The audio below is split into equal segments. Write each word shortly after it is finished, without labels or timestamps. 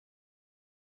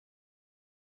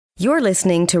You're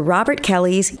listening to Robert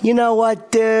Kelly's You Know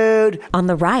What, Dude? on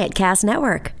the Riotcast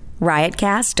Network,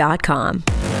 riotcast.com.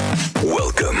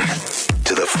 Welcome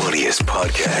to the funniest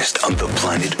podcast on the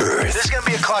planet Earth. This is going to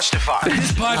be a clusterfuck.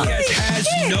 This podcast has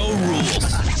no rules.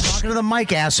 Talking to the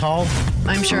mic, asshole.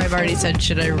 I'm sure I've already said,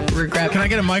 should I regret? Can I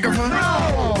get a microphone?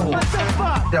 What the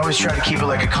fuck? I always try to keep it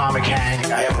like a comic hang.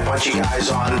 I have a bunch of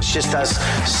guys on. It's just us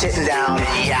sitting down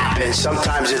and yapping.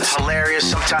 Sometimes it's hilarious.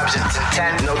 Sometimes it's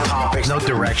intent. No topics. No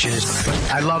directions.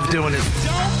 I love doing it.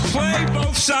 Play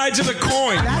both sides of the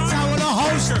coin. That's how a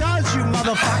host does, you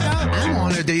motherfucker. I'm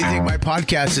honored that you think my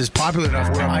podcast is popular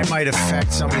enough where I might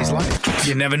affect somebody's life.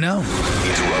 You never know.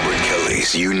 It's Robert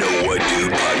Kelly's You Know What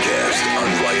Dude podcast on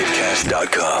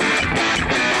riotcast.com.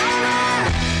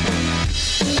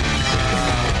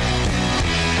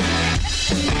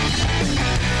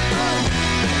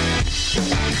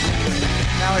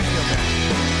 Now I feel bad.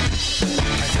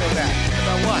 I feel bad.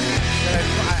 About what?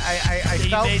 I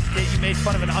felt... You made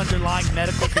fun of an underlying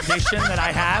medical condition that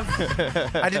I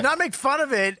have. I did not make fun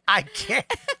of it. I can't.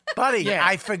 Buddy, Yeah.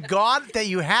 I forgot that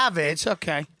you have it. It's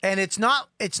okay. And it's not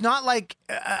like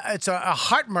it's a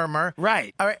heart murmur.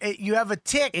 Right. You have a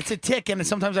tick. It's a tick, and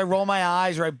sometimes I roll my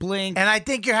eyes or I blink. And I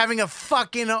think you're having a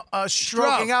fucking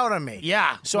stroking out on me.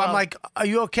 Yeah. So I'm like, are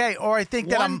you okay? Or I think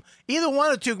that I'm either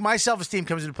one or two. My self-esteem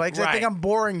comes into play because I think Right. I'm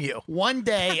boring you. One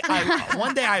day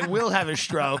I will have a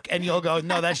stroke, and you'll go,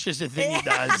 no, that's just a thing he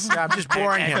does. Yeah, I'm just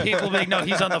boring and him. people will be like, no,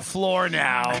 he's on the floor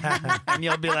now. And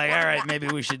you'll be like, all right, maybe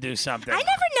we should do something. I never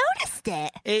noticed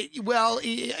it.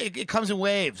 It comes in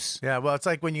waves. Yeah, well, it's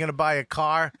like when you're going to buy a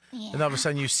car, and all of a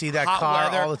sudden you see that Hot car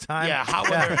weather. all the time. Yeah, hot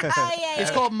weather. Oh, yeah.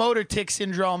 It's called motor tick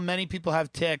syndrome. Many people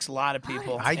have ticks. A lot of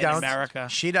people I in don't. America.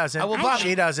 She doesn't. Well, Bobby-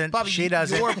 she doesn't. Bobby, she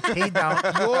doesn't. He don't.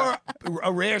 You're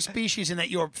a rare species in that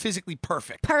you're physically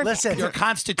perfect. Perfect. Listen. Your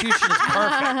constitution is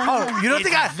perfect. Oh, you don't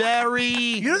think I?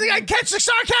 You don't think I catch the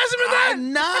sarcasm in that?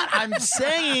 I'm not. I'm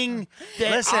saying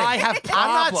that Listen, I have problems.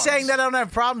 I'm not saying that I don't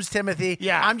have problems, Timothy.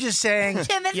 Yeah. I'm just saying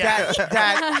Timothy.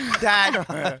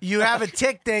 that you have a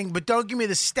tick thing, but don't give me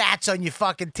the stats on your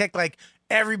fucking tick like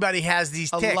everybody has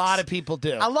these ticks. A lot of people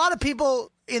do. A lot of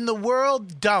people in the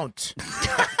world don't.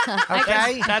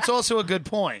 Okay? That's also a good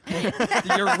point.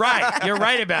 You're right. You're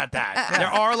right about that. There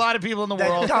are a lot of people in the That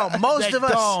world don't. Most that of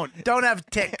us don't have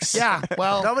ticks. Yeah,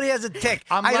 well, Nobody has a tick.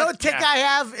 I'm I know a lucky- tick yeah. I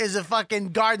have is a fucking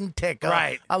garden tick.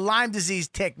 Right. A Lyme disease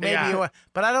tick. Maybe. Yeah.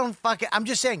 But I don't fucking. I'm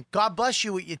just saying, God bless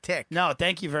you with your tick. No,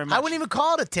 thank you very much. I wouldn't even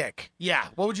call it a tick. Yeah.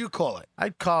 What would you call it?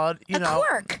 I'd call it, a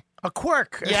quirk. A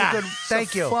quirk. It's Yeah. a good,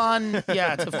 thank you. Fun.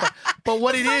 Yeah, it's a fun. But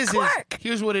what it is quirk.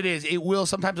 here's what it is. It will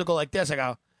sometimes it'll go like this. I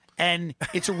go, and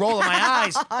it's a roll of my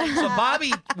eyes. So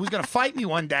Bobby was gonna fight me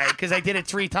one day because I did it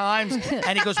 3 times,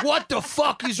 and he goes, "What the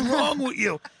fuck is wrong with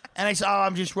you?" And I said, "Oh,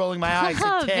 I'm just rolling my eyes." It's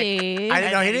a tick. I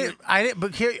didn't know And he didn't. I didn't.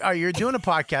 But here, you're doing a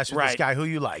podcast with this Right. guy who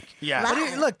you like. Yeah.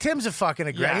 But look, Tim's a fucking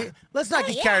great. Yeah. Let's not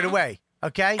get carried away.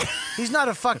 Okay, he's not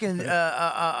a fucking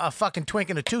a fucking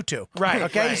twink in a tutu. Right,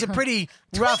 Okay, right. he's a pretty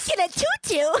rough. In a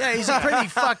tutu. Yeah, he's a pretty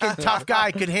fucking tough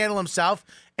guy. Could handle himself,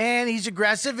 and he's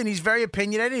aggressive, and he's very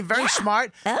opinionated, and very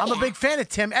smart. Oh, I'm a yeah. big fan of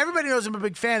Tim. Everybody knows I'm a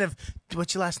big fan of.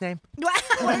 What's your last name? What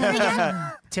is it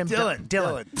again? Tim Dylan.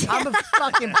 Dylan. I'm a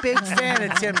fucking big fan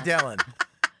of Tim Dillon.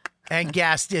 And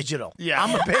Gas Digital. Yeah.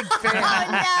 I'm a big fan.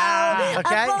 Oh, no.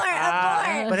 Okay?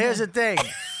 Abort. But here's the thing,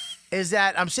 is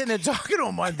that I'm sitting there talking to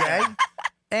him one day,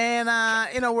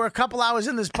 and we're a couple hours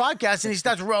in this podcast, and he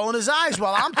starts rolling his eyes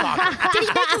while I'm talking.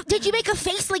 Did you make a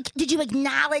face like? Did you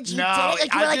acknowledge you No, did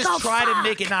it? Like you were I like, just oh, try fuck. to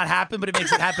make it not happen, but it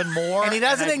makes it happen more. And he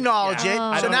doesn't I- acknowledge yeah. it.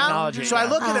 I So don't now, acknowledge it. so I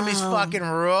look at him. He's fucking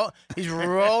he's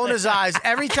rolling his eyes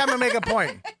every time I make a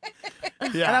point.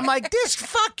 Yeah. And I'm like, this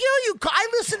fuck you. I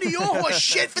listened to your horse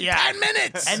shit for 10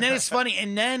 minutes. And then it's funny.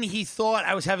 And then he thought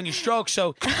I was having a stroke.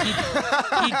 So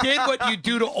he did what you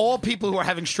do to all people who are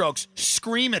having strokes: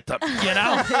 scream at them. You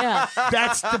know,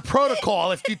 that's the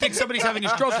protocol. If you think somebody's having a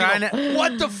stroke, you go,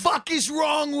 what the fuck is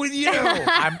wrong with you?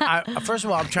 First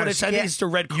of all, I'm trying But to I scare. think it's the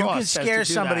Red You Cross can has to scare do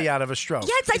somebody that. out of a stroke.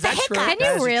 Yeah, it's like the that true? hiccup.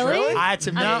 That is true? That's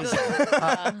amazing.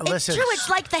 Listen, True, it's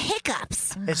like the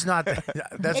hiccups. it's not.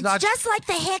 That's It's not. just like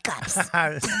the hiccups.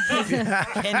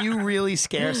 Can you really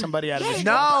scare somebody out of a stroke?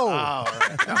 No. Oh,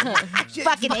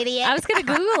 Fucking idiot. I was going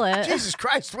to Google it. Jesus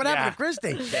Christ! What happened to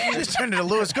Christy? Just turned into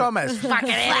Luis Gomez. Fucking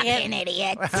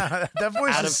idiot. That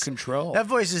voice out is of control. That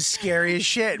voice is scary as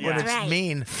shit when Yeah. it's Right.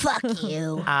 mean. Fuck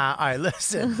you. All right,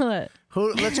 listen. What?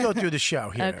 Let's go through the show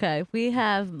here. Okay, we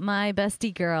have my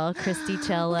bestie girl, Christy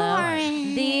Cello,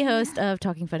 Boring. the host of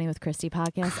Talking Funny with Christy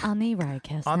podcast on the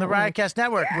Riotcast On the Network. Riotcast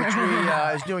Network, which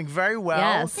is doing very well.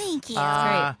 Yes. Thank you.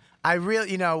 Great. I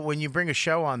really, when you bring a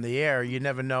show on the air, you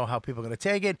never know how people are going to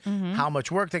take it, how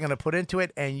much work they're going to put into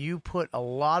it, and you put a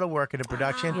lot of work into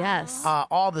production. Yes.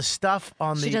 All the stuff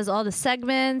on She does all the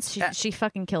segments. She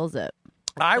fucking kills it.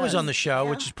 I was on the show,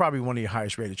 which is probably one of your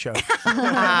highest rated shows.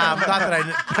 Not that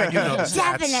I do know the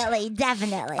stats.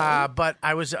 Definitely. But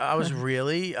I was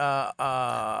really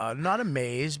not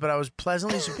amazed, but I was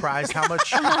pleasantly surprised how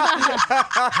much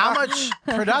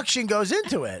production goes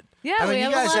into it. Yeah, I mean, we you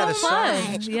have guys a lot had of a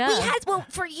song. fun. Yeah. We had,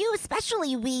 for you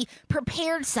especially, we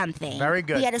prepared something. Very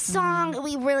good. We had a song.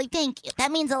 We really thank you.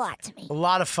 That means a lot to me. A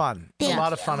lot of fun. Thank a lot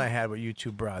you. of fun I had with you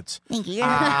two broads. Thank you.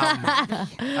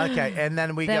 Okay, and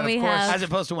then we got, of course. As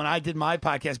opposed to when I did my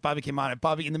podcast, Bobby came on, and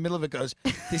Bobby in the middle of it goes,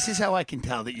 "This is how I can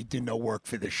tell that you do no work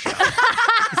for this show."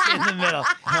 In the middle.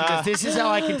 Because this is how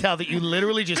I can tell that you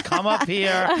literally just come up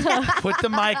here, put the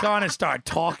mic on, and start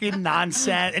talking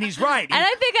nonsense. And he's right. And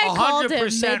I think I called him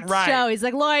 100% right. mid-show. He's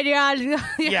like, Lloyd, you're not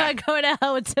Yeah. going to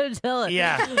hell with Tim Dillon.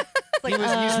 Yeah. He's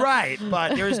right,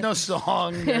 but there is no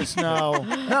song. There's no.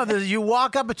 No, you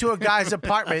walk up to a guy's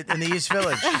apartment in the East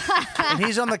Village, and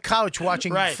he's on the couch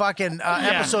watching fucking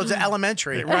episodes of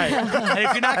Elementary. Right. And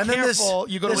if you're not And then careful,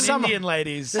 you go to there's an some- Indian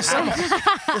ladies. There's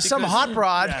some hot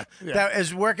broad yeah. that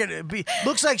is working.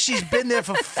 Looks like she's been there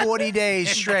for 40 days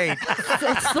straight.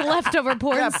 It's the leftover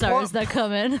porn stars that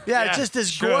come in. Yeah, Yeah, just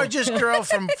this true. gorgeous girl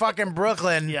from fucking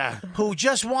Brooklyn Yeah. who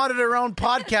just wanted her own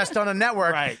podcast on a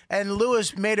network, Right. and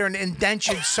Lewis made her an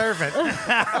indentured servant.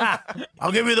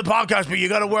 I'll give you the podcast, but you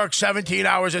got to work 17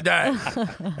 hours a day,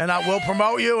 and we'll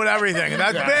promote you and everything. And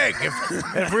that's big.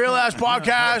 If Real Ass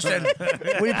Podcast, and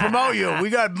we promote you. We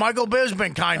got Michael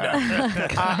Bisman, kind of.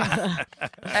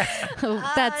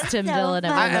 That's Tim Dillon,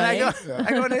 And I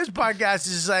everybody. go on his podcast.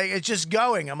 It's like it's just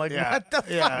going. I'm like, Yeah. what the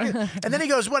Yeah. fuck? And then he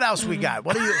goes, "What else we got?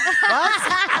 What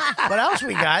else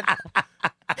we got?"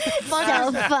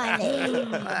 So funny.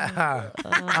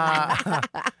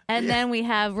 And then we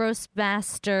have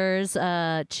Roastmasters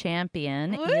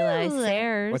champion, Eli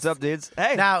Sayers. What's up, dudes?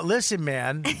 Hey. Now listen,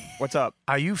 man. What's up?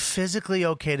 Are you physically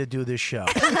okay to do this show?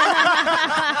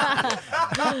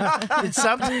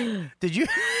 Did you?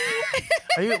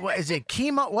 Are you? Is it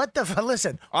chemo? What the?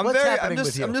 Listen, what's happening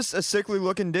with you? I'm just a sickly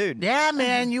looking dude. Yeah,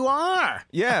 man, you are.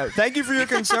 Yeah. Thank you for your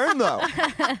concern, though. No,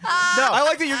 I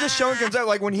like that you're just showing concern.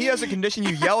 Like when he has a condition,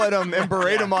 you yell at him and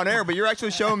berate him on air, but you're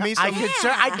actually showing me some.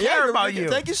 I care about you.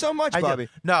 Thank you so much, I do. Bobby.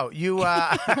 No, you.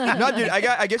 No, dude.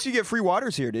 I guess you get free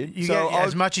waters here, dude. You so get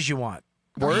as much as you want.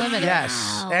 Unlimited.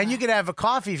 Yes, and you can have a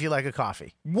coffee if you like a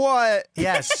coffee. What?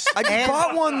 Yes, I just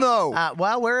bought one though.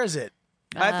 Well, where is it?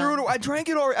 I threw it away. I drank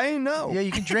it already. I didn't know. Yeah,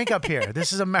 you can drink up here.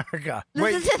 This is America.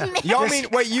 Wait, y'all mean?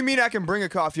 Wait, you mean I can bring a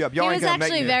coffee up? Y'all He ain't was gonna make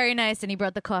actually me. very nice, and he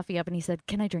brought the coffee up, and he said,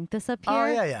 "Can I drink this up here?" Oh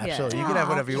yeah, absolutely. You can have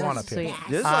whatever you want up here. Sweet.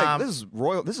 This is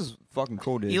royal. This is fucking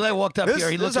cool, dude. Eli walked up This- here.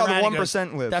 He this looked is how the around, he 1%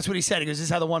 goes, lives. That's what he said. He goes, "This is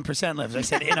how the 1% lives." I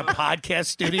said, "In a podcast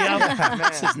studio,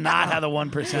 this is not how the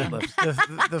 1% lives."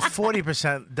 The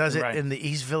 40% does it Right. in the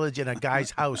East Village in a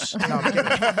guy's house. No, I'm kidding.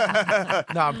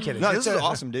 No, I'm kidding. No, this is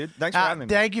awesome, dude. Thanks for having me.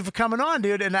 Thank you for coming on,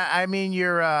 dude. And I mean,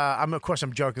 you're. Of course,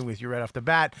 I'm joking with you right off the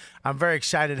bat. I'm very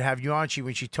excited to have you on.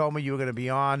 When she told me you were going to be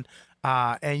on,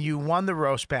 and you won the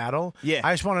roast battle. Yeah.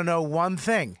 I just want to know one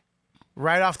thing.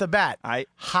 Right off the bat,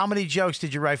 how many jokes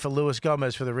did you write for Louis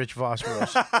Gomez for the Rich Voss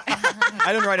roast? I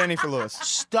didn't write any for Lewis.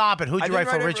 Stop it! Who'd you write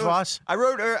for Rich Voss? I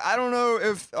wrote. I don't know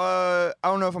if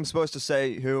I'm supposed to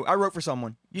say who. I wrote for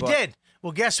someone. You did.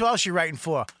 Well, guess who else you're writing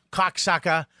for?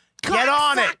 Cocksucker. Get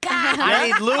on it.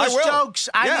 I need Louis jokes.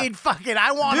 I need fucking.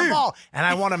 I want them all, and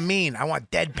I want them mean. I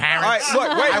want dead parents. All right,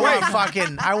 look, wait. I want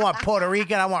fucking. I want Puerto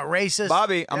Rican. I want racist.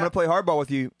 Bobby, I'm gonna play hardball with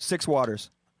you. 6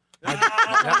 waters.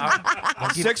 I'll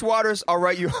give, 6 waters. I'll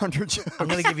write you 100 jokes. I'm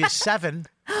going to give you 7.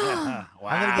 Wow.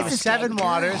 I'm going to give you 7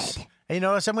 waters. And you know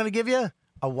what else I'm going to give you?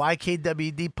 A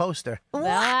YKWd poster.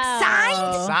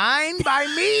 Wow. Signed by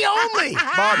me only.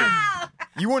 Bobby,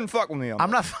 you wouldn't fuck with me.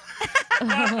 I'm not.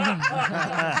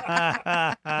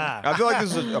 I feel like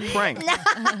this is a prank.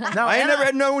 No, I ain't never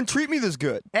had no one treat me this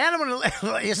good. And I'm going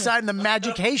to let you sign the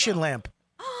Magic Haitian lamp.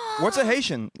 What's a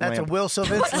Haitian That's lamp? a Will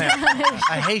Sylvince lamp.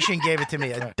 A Haitian gave it to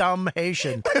me. A dumb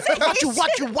Haitian.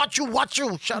 Watch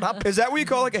you. Shut up. Is that what you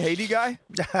call like a Haiti guy?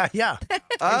 Yeah.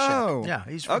 Oh. Yeah.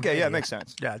 He's from Okay, yeah, Haiti. it makes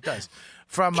sense. Yeah, it does.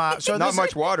 From so Not this-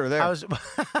 much water there. I was.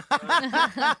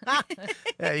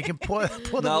 Yeah, you can pour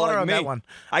the Not water like on me. that one.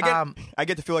 I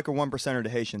get to feel like a 1%er to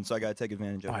Haitian, so I got to take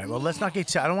advantage of All it. right. Well, let's not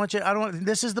get. I don't want you. I don't want.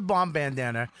 This is the bomb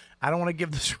bandana. I don't want to give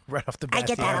this right off the bat. I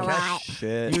get that a lot.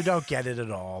 Shit. You don't get it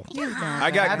at all. I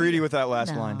got greedy with that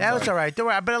last line. That was all right. Don't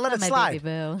worry. I better let Not it my slide baby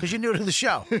boo. because you're new to the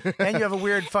show, and you have a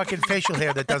weird fucking facial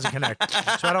hair that doesn't connect.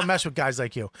 So I don't mess with guys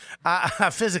like you.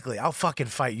 Physically, I'll fucking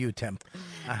fight you, Tim.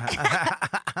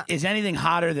 Is anything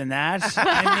hotter than that? I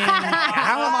mean,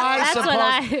 how am I That's supposed? what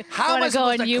I how am wanna I go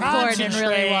supposed on to YouPorn and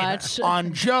really concentrate watch.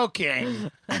 on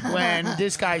joking when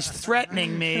this guy's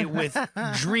threatening me with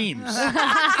dreams?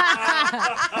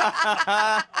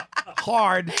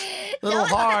 Hard, a little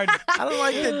hard. I don't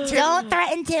like that. Don't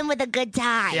threaten Tim with a good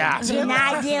time. Yeah. Do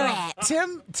not do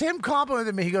it. Tim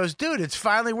complimented me. He goes, "Dude, it's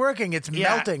finally working. It's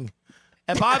Yeah. melting."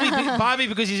 And Bobby,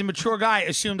 because he's a mature guy,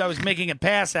 assumed I was making a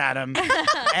pass at him,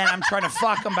 and I'm trying to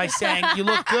fuck him by saying, "You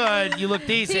look good, you look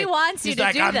decent." He wants you He's to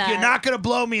like, do that. You're not gonna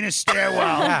blow me in a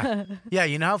stairwell. Yeah,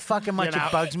 you know how fucking much You know.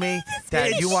 it bugs me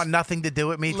that you want nothing to do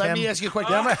with me, Tim? Let me ask you a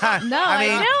question. No, I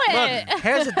knew it. Look,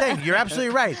 here's the thing. You're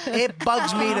absolutely right. It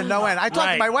bugs me to no end. I talked to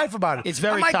Right. my wife about it. It's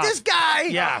very I'm like, tough. this guy.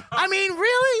 Yeah. I mean,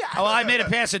 really? Well, I made a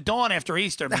pass at Dawn after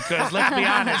Easter because, let's be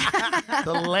honest,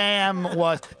 the lamb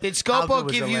was. Did How good Scopo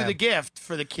was give the you lamb? the gift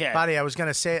for the kid? Buddy, I was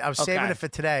gonna say I was saving Okay. it for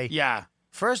today. Yeah.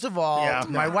 First of all, Yeah.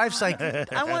 my wife's like,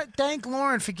 I want to thank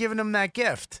Lauren for giving him that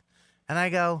gift, and I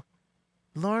go,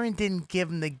 Lauren didn't give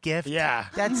him the gift. Yeah.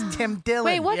 That's Tim Dillon.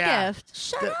 Wait, what Yeah. gift?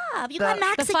 Shut up. You the- got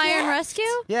Max The a fire and gift.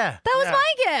 rescue? Yeah. That was Yeah.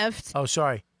 my gift. Oh,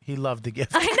 sorry. He loved the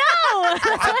gift. I know. That's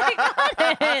why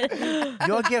I got it.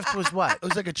 Your gift was what? It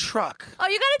was like a truck. Oh,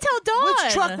 you got to tell Dawn.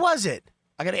 Which truck was it?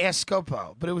 I got to ask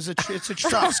Scopo, but it's a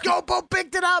truck. Scopo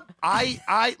picked it up.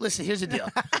 I listen. Here's the deal.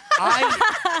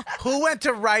 Who went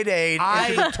to Rite Aid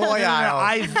into the toy aisle?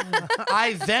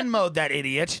 I Venmo'd that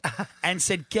idiot and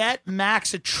said, get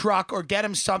Max a truck or get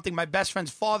him something. My best friend's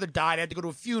father died. I had to go to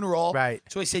a funeral. Right.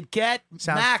 So I said, get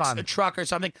Sounds Max fun. a truck or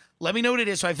something. Let me know what it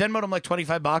is. So I Venmo'd him like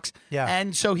 $25. Yeah.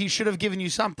 And so he should have given you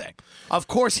something. Of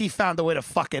course, he found a way to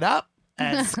fuck it up.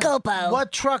 And Scopo.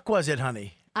 What truck was it,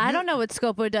 honey? I don't know what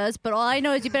Scopo does, but all I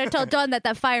know is you better tell Dawn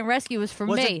that fire and rescue was for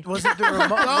me. Was it the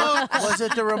remote? was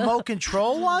it the remote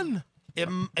control one?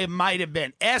 it might have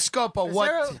been. Ask Scopo Is what.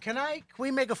 there can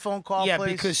we make a phone call, yeah,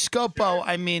 please? because Scopo,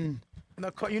 I mean. No,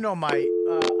 you know my.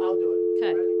 I'll do it.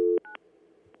 Okay.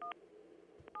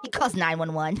 He calls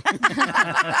 911.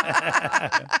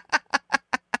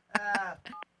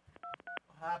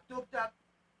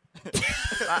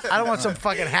 I don't want some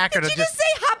fucking hacker to Did you just say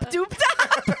hop doop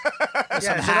top?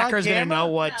 Some hacker's going to know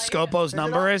what Scopo's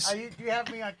number is. Do you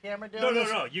have me on camera doing No,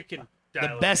 this? you can.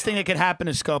 The best thing that could happen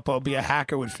to Scopo would be a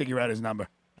hacker would figure out his number.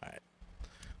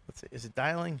 Let's see. Is it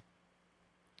dialing?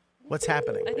 What's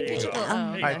happening? I think you should go.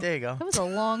 All right, there you go. That was a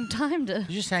long time to. Did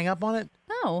you just hang up on it?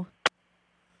 No.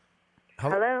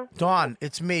 Hello? Dawn,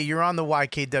 it's me. You're on the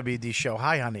YKWD show.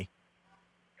 Hi, honey.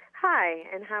 Hi,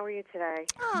 and how are you today?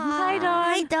 Hi, Dawn.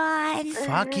 Hi, Dawn.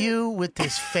 Fuck you with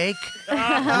this fake. Who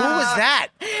was that?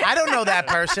 I don't know that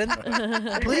person.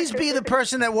 Please be the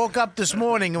person that woke up this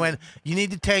morning and went, you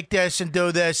need to take this and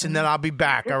do this, and then I'll be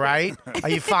back, all right? Are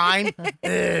you fine?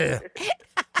 Ugh.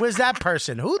 Where's that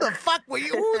person? Who the fuck were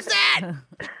you? Who's that?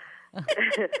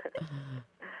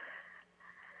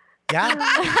 Yeah?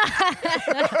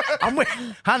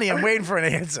 Honey, I'm waiting for an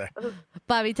answer.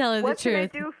 Bobby, tell her What the can I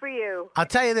truth. do for you? I'll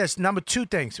tell you this. Two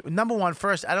things. Number one,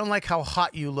 first, I don't like how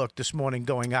hot you look this morning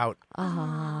going out.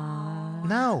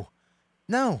 No.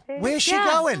 Where's she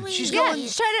going? She's going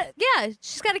She's trying to. Yeah,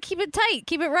 she's got to keep it tight,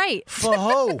 keep it right. for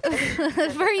who?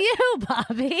 For you,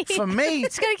 Bobby. For me?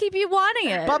 She's got to keep you wanting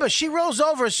it. Bubba, she rolls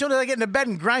over as soon as I get into bed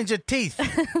and grinds her teeth.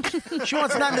 She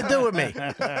wants nothing to do with me.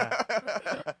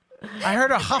 I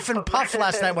heard her huff and puff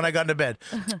last night when I got into bed.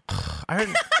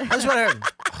 That's what I heard.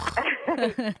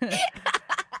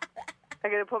 I'm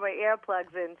going to put my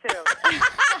earplugs in, too.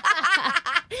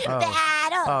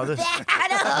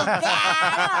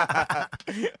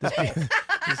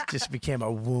 This just became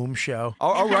a womb show.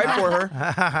 I'll write for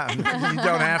her. You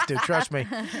don't have to, trust me.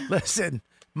 Listen,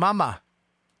 Mama.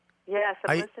 Yes,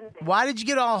 I'm listening. Why did you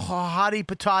get all hotty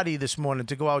patati this morning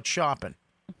to go out shopping?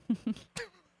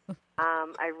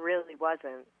 I really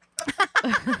wasn't.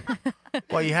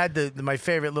 Well, you had my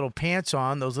favorite little pants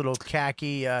on, those little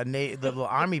khaki, the little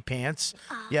army pants.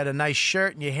 You had a nice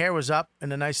shirt, and your hair was up,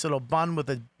 and a nice little bun with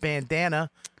a bandana.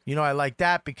 You know, I like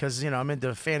that because, I'm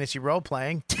into fantasy role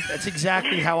playing. That's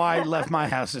exactly how I left my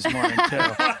house this morning, too.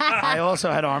 I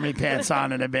also had army pants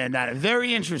on and a bandana.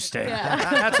 Very interesting.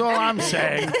 That's all I'm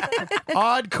saying.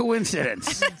 Odd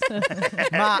coincidence.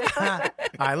 All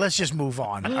right, let's just move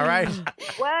on, all right?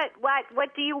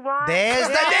 What do you want? There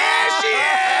she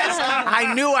is!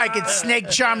 I knew I could snake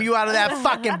charm you out of that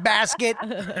fucking basket.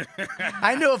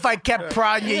 I knew if I kept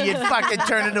prodding you, you'd fucking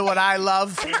turn into what I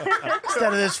love.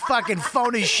 Instead of this fucking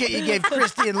phony shit you gave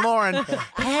Christy and Lauren.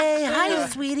 Hey, hi,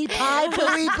 sweetie pie,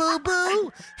 booey boo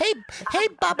boo. Hey,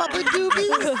 baba boo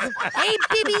doobies. Hey,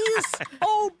 bibbies.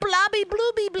 Oh, blobby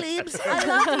blooby bleebs. I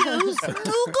love yous.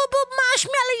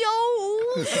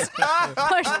 Marshmallows.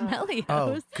 Marshmallows.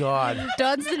 Oh, God.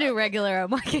 Dawn's the new regular on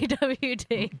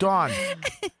YKWd. Dawn.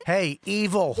 Hey,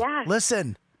 evil. Yes.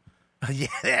 Listen.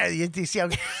 Yeah, you see how...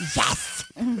 Yes.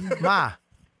 Ma.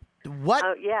 What?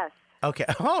 Oh, yes. Okay.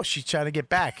 Oh, she's trying to get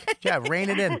back. Yeah, rein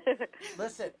it in.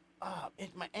 Listen.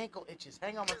 My ankle itches.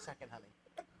 Hang on 1 second,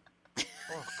 honey.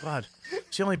 Oh, God.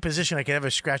 It's the only position I can ever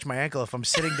scratch my ankle if I'm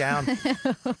sitting down.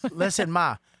 Listen,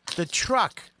 Ma. The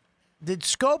truck. Did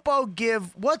Scopo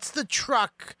give... What's the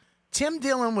truck? Tim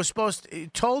Dillon was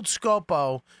told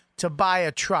Scopo to buy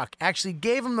a truck. Actually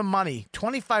gave him the money,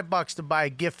 $25 to buy a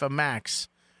gift for Max.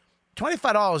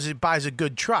 $25, he buys a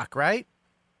good truck, right?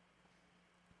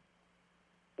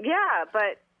 Yeah,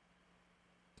 but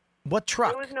What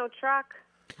truck? there was no truck.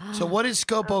 So what did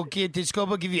Scopo give? Did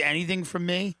Scopo give you anything from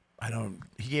me? I don't.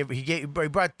 He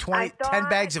brought 10 thought-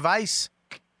 bags of ice,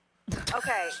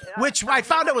 Okay. which I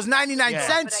found out was 99 Yeah.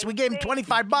 cents. But I We gave him think-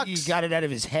 $25. You got it out of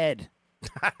his head.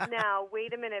 Now,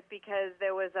 wait a minute, because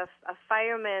there was a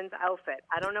fireman's outfit.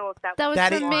 I don't know if that That was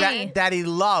That for me. that he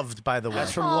loved, by the way.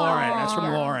 That's from Lauren. That's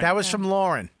from Lauren. That was from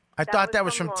Lauren. I thought that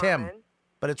was from Tim, Lauren.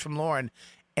 but it's from Lauren,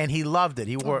 and he loved it.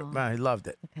 He he loved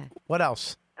it. Okay. What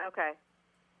else? Okay.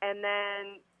 And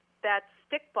then that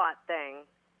stick bot thing.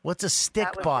 What's a stick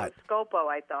That was bot? from Scopo,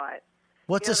 I thought.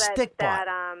 What's You a know that- stick bot?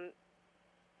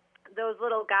 Those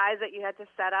little guys that you had to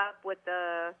set up with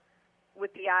the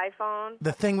iPhone.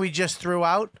 The thing we just threw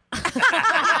out?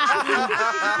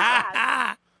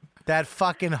 That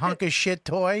fucking hunk of shit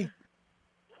toy?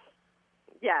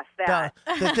 Yes, that.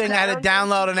 The thing I had to That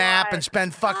was download an app right. and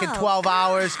spend fucking 12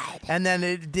 hours, and then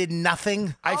it did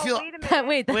nothing? I feel. Wait a minute.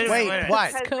 Wait, that's Wait,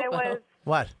 what? Because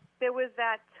What? there was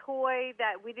that toy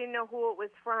that we didn't know who it was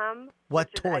from. What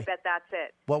which is- I toy? bet that's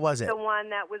it. What was it? The one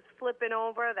that was flipping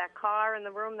over, that car in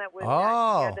the room that was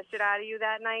Oh. scared the shit out of you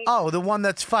that night. Oh, the one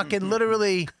that's fucking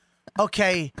literally,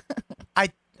 okay,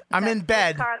 I'm in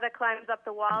bed. The car that climbs up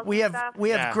the walls. We and have stuff?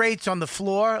 we have grates on the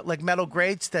floor, like metal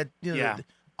grates that Yeah.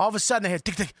 all of a sudden I hear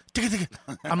tick tick tick tick.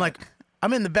 I'm like,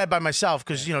 I'm in the bed by myself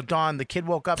because Dawn, the kid,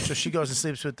 woke up, so she goes and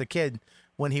sleeps with the kid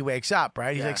when he wakes up.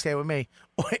 Right? He's like, stay with me,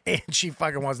 and she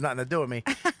fucking wants nothing to do with me.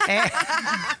 And,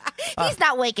 He's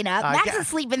not waking up. Max Ga- is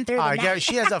sleeping through the night.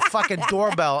 She has a fucking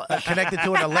doorbell connected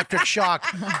to an electric shock,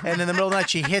 and in the middle of the night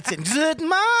she hits it, Zzz,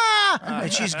 Ma,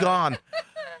 and she's gone.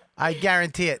 I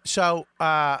guarantee it. So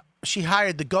she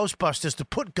hired the Ghostbusters to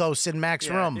put ghosts in Mac's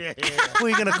room. Who are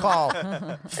you gonna call?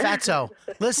 Fatso.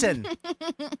 Listen.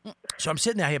 So I'm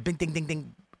sitting there here, bing, ding, ding,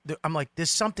 ding. I'm like,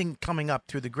 there's something coming up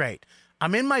through the grate.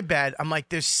 I'm in my bed. I'm like,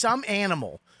 there's some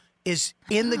animal is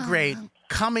in the grate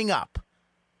coming up.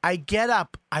 I get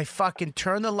up. I fucking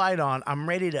turn the light on. I'm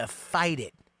ready to fight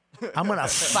it. I'm gonna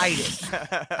fight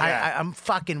it. I'm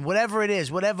fucking whatever it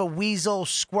is, whatever weasel,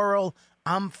 squirrel.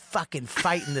 I'm fucking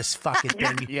fighting this fucking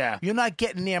thing. Yeah. You're not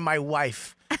getting near my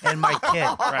wife and my kid.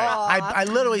 Right. I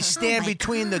literally stand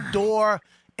between the door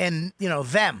and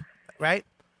them, right?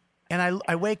 And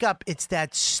I wake up. It's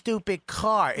that stupid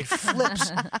car. It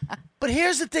flips. But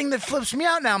here's the thing that flips me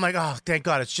out now. I'm like, oh, thank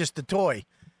God, it's just a toy.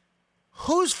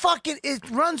 Who's fucking? It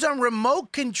runs on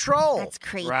remote control. That's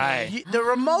creepy. Right. The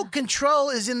remote control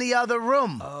is in the other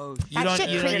room. Oh, That shit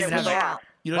you don't creeps even have me a. out.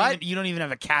 You don't even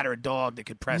have a cat or a dog that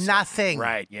could press it. Nothing.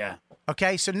 Right. Yeah.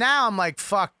 Okay, so now I'm like,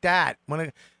 fuck that.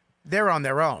 They're on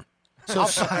their own. So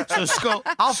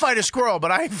I'll fight a squirrel,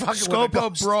 but I ain't fucking with a Scopo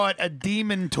ghost. brought a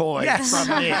demon toy Yes.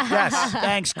 from me. Yes.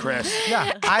 Thanks, Chris.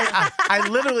 Yeah, I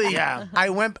literally, Yeah.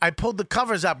 I pulled the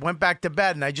covers up, went back to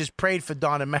bed, and I just prayed for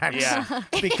Dawn and Max. Yeah.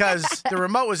 Because the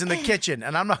remote was in the kitchen,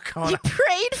 and I'm not going. You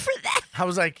prayed for that. I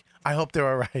was like, I hope they're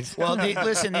all right. Well,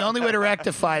 listen, the only way to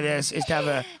rectify this is to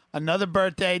have another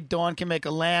birthday. Dawn can make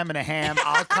a lamb and a ham.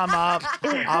 I'll come up.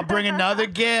 I'll bring another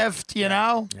gift,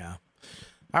 Yeah.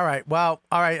 All right. Well,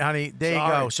 all right, honey. There you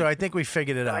go. Sorry. So I think we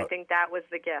figured it I out. think that was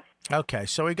the gift. Okay.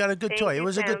 So we got a good Thank toy. It you,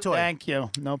 was a good Tim. toy. Thank you.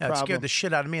 No Yeah, it problem. scared the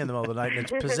shit out of me in the middle of the night, and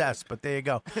it's possessed. But there you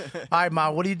go. All right,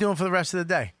 Ma. What are you doing for the rest of the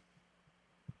day?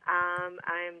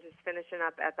 I'm just finishing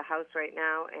up at the house right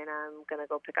now, and I'm gonna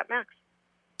go pick up Max.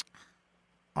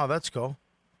 Oh, that's cool.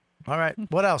 All right.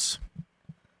 What else?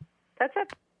 That's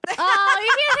it. Oh,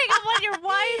 you can't think of what your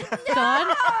wife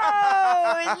done.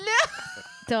 Oh, no.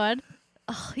 Done.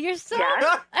 Oh, you're so.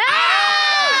 Yes.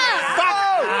 Ah!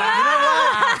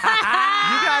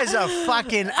 You guys are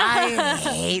fucking. I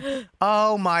hate.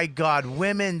 Oh my God,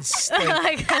 women stink. Oh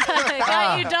my God, I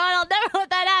got you, Dawn. I'll never let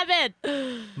that happen.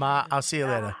 Ma, I'll see you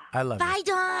later. I love you. Bye,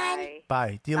 Dawn.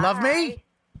 Bye. Do you love me?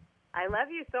 I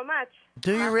love you so much.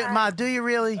 Do you, Ma? Do you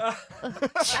really?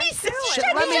 Jesus,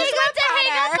 Let me to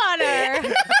hang up on her.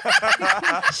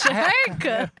 Shark.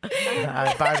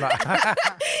 Bye, Ma.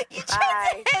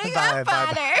 Bye. Hang up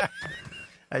on her.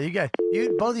 You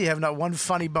both of you have not one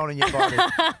funny bone in your body.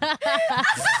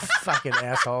 Fucking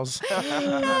assholes.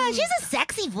 No, she has a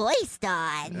sexy voice,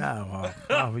 Dawn. Oh,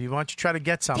 well, you want to try to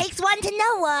get some? Takes one to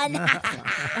know one.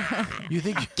 You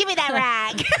think? Give me that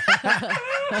rag.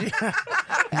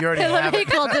 You already have He it.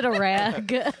 called it a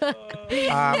rag. All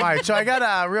right, so I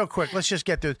got real quick. Let's just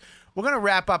get through. We're going to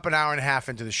wrap up an hour and a half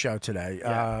into the show today.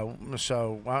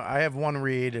 So I have one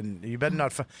read, and you better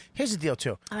not. Here's the deal,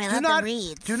 too. Oh, I love the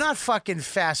reads. Do not fucking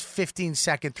fast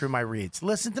 15-second through my reads.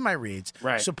 Listen to my reads.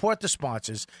 Right. Support the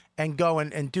sponsors, and go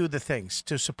and do the things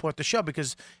to support the show.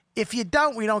 Because if you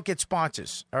don't, we don't get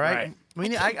sponsors. All right?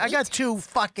 I got two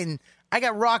fucking. I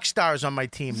got rock stars on my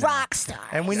team now. Rock stars.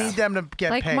 And we need them to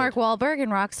get Like paid. Mark Wahlberg and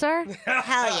Rockstar?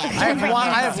 Hell yeah.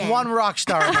 I have one rock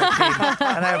star on my team,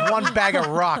 and I have one bag of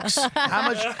rocks. How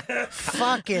much?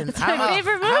 Fucking. My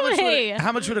favorite movie.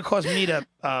 How much would it cost me to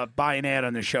buy an ad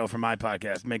on the show for my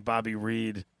podcast? Make Bobby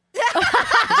read.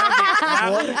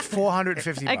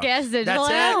 $450. I guess digital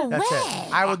That's ad? it. That's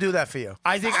it. I will do that for you.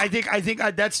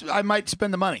 I might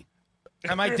spend the money.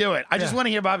 I might do it. I just want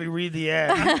to hear Bobby read the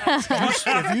ad.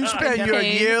 If you spend your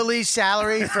yearly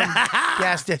salary from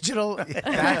Gas Digital, that'd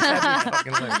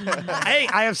be fucking lit. Hey,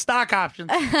 I have stock options.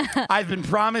 I've been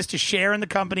promised to share in the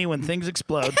company when things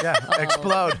explode. Yeah,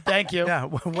 explode. Thank you. Yeah,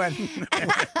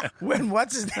 when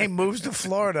what's his name moves to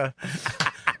Florida.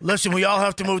 Listen, we all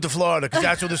have to move to Florida because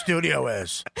that's where the studio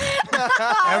is.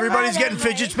 Everybody's getting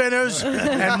fidget spinners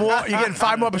and more. You're getting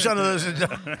 5% more of those.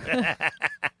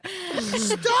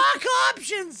 Stock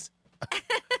options.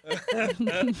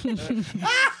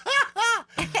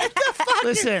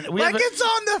 Listen, Like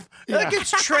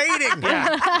it's trading.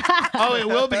 Yeah. Oh, it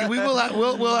will be.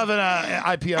 We'll have an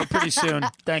IPO pretty soon.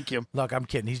 Thank you. Look, I'm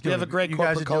kidding. We have a great you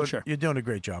guys corporate are doing- culture. You're doing a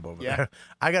great job over Yeah. there.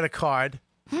 I got a card.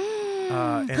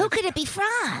 And Who could it be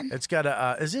from? It's got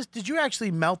a. Is this? Did you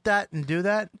actually melt that and do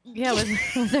that? Yeah, with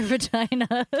her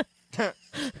vagina.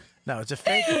 No, it's a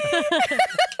fake.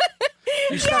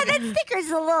 Yeah, that sticker's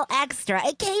a little extra.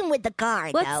 It came with the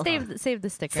card, Let's though. save the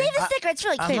sticker. Save the sticker. It's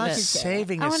really cute. I'm not You should save it.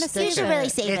 saving I a wanna sticker. save You should really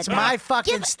save it. It's my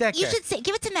fucking Give- sticker. You should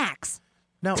give it to Max.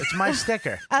 No, it's my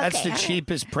sticker. That's Okay, the all right.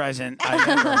 cheapest present I've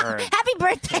ever heard. Happy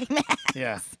birthday, Max.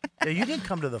 Yeah. Yeah, you didn't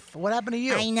come to the. What happened to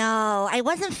you? I know. I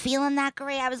wasn't feeling that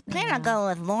great. I was planning on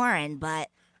going with Lauren, but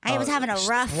I was having a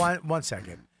rough. One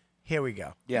second. Here we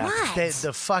go. Yeah. What?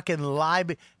 The fucking lie,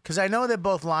 because I know they're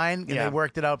both lying and Yeah. they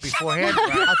worked it out beforehand.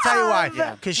 I'll tell you why.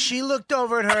 Because she looked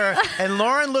over at her and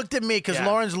Lauren looked at me because Yeah.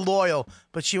 Lauren's loyal,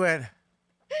 but she went.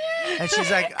 And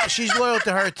she's like, she's loyal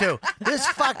to her too. This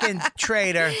fucking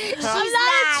traitor. She's I'm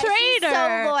not a traitor. She's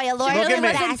so loyal. Lauren Look at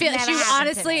me. Doesn't feel, Never she happened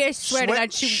honestly, to me. I swear to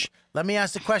God, she. Shh. Let me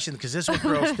ask the question because this is what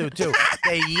girls do too.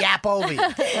 They yap over you.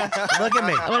 Look at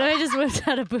me. What if I just whipped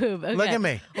out a boob? Okay. Look at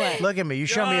me. What? Look at me. You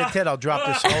show me a tit, I'll drop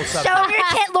this whole subject. Show him your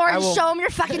tit, Lauren. I will- Show him your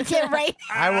fucking tit right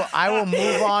now. I will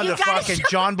move on You to gotta fucking show-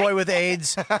 John Boy with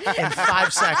AIDS in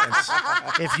 5 seconds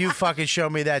if you fucking show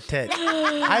me that tit.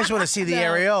 I just want to see the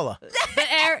areola.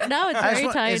 No, it's very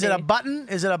tiny. Is it a button?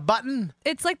 Is it a button?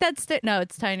 It's like that stick. No,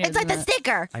 it's tiny. It's like the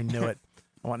sticker. I knew it.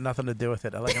 I want nothing to do with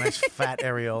it. I like a nice fat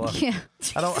areola. Yeah.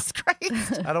 I don't. Jesus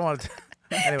Christ. I don't want to.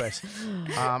 Anyways,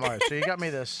 all right. So you got me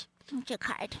this. What's your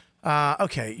card?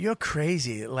 Okay, you're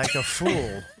crazy like a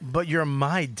fool, but you're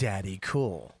my daddy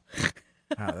cool. Oh,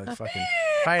 that's fucking.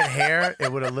 If I had hair,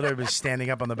 it would have literally been standing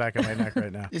up on the back of my neck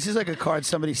right now. This is like a card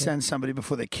somebody sends somebody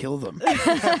before they kill them.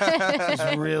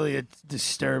 It's really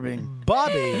disturbing.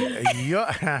 Bobby, you're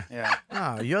Yeah.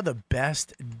 oh, you're the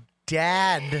best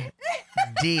dad.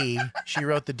 D. She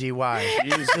wrote the DY.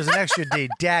 There's an extra D.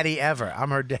 Daddy ever. I'm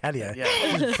her daddy. Yeah.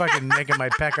 It's fucking making my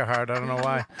pecker hard. I don't know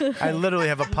why. I literally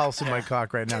have a pulse in my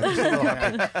cock right now. Just a little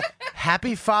happy.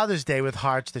 Happy Father's Day with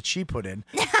hearts that she put in.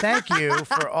 Thank you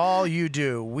for all you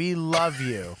do. We love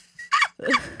you.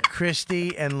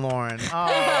 Christy and Lauren.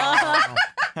 Oh.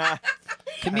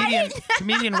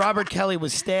 Comedian Robert Kelly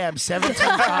was stabbed 17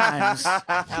 times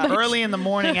early in the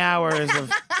morning hours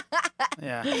of.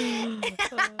 Yeah.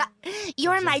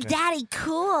 You're my daddy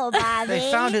cool, Bobby.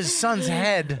 They found his son's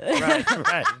head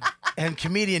Right. and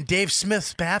comedian Dave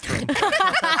Smith's bathroom.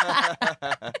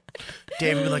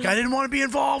 Dave would be like, I didn't want to be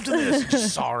involved in this.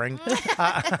 Just soaring.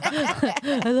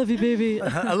 I love you, baby.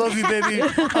 I love you, baby.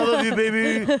 I love you,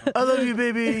 baby. I love you,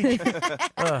 baby.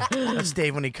 That's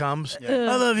Dave when he comes.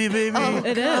 I love you, baby.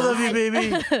 It is. I love you,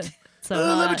 baby. So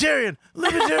hot.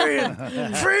 Libertarian.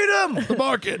 Freedom. The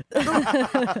market.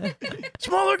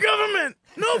 Smaller government.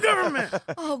 No government.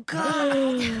 Oh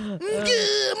God.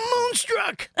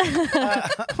 Moonstruck.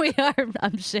 We are,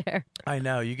 I'm sure. I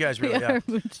know. You guys We really are are.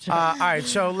 moonstruck. All right,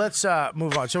 so let's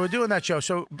move on. So we're doing that show.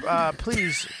 So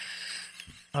please,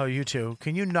 you two,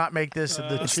 can you not make this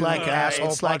the It's two like asshole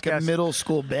it's like a podcast? middle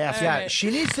school bathroom. Yeah,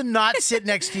 she needs to not sit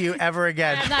next to you ever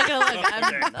again. I'm not going to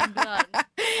look. I'm done.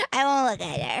 I won't look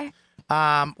at her.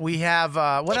 We have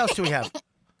what else do we have?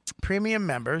 Premium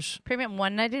members. Premium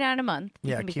 $1.99 a month.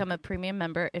 You Yeah, can keep- become a premium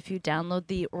member if you download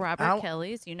the Robert Ow.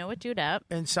 Kelly's. You know what, dude app.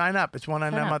 And sign up. It's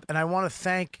 $1.99 a up. month. And I want to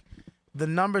thank the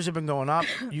numbers have been going up.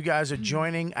 You guys are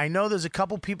joining. I know there's a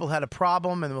couple people had a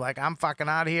problem and they're like, I'm fucking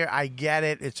out of here. I get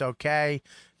it. It's okay.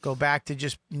 Go back to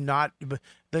just not.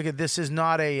 Look at this is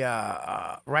not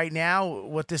a right now.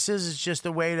 What this is just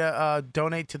a way to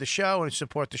donate to the show and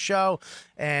support the show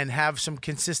and have some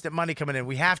consistent money coming in.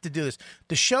 We have to do this.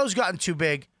 The show's gotten too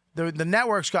big. The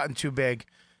network's gotten too big.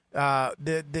 We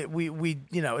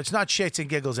it's not shits and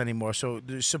giggles anymore. So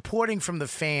the supporting from the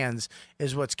fans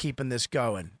is what's keeping this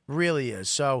going. Really is.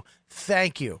 So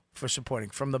thank you for supporting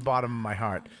from the bottom of my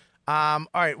heart. All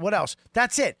right, what else?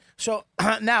 That's it. So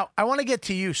now I want to get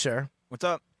to you, sir. What's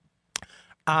up?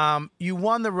 You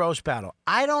won the roast battle.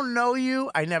 I don't know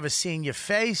you. I never seen your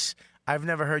face. I've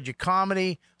never heard your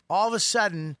comedy. All of a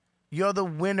sudden, you're the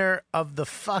winner of the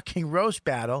fucking roast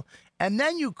battle. And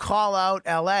then you call out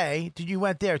L.A. Did you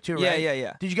went there too, right?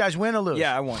 Yeah. Did you guys win or lose?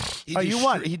 Yeah, I won. You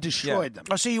won. He destroyed them.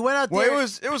 Oh, so you went out Well, there.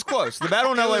 it was close. The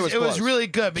battle in LA was It close. was really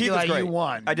good, but Keith you're was like, great. you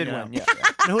won. I did you know? win. Yeah.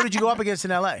 And who did you go up against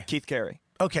in L.A.? Keith Carey.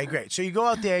 Okay, great. So you go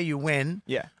out there, you win.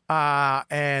 Yeah.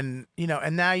 And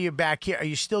now you're back here. Are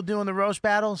you still doing the roast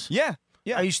battles? Yeah.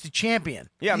 Yeah. Are you the champion?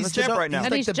 Yeah, I'm the champ right now.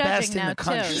 And like he's the judging best in now, the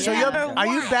country. too. So Yeah. are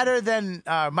you better than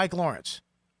Mike Lawrence?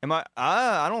 Am I?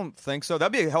 I don't think so.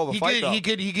 That'd be a hell of a He fight, could, though. he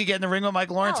could get in the ring with Mike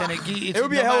Lawrence, and It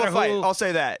would be a hell of a fight. I'll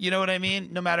say that. You know what I mean?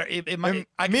 No matter it might.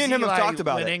 I me can and see him have Eli talked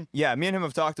about winning. it. Yeah, me and him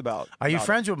have talked about. Are you about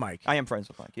friends it. with Mike? I am friends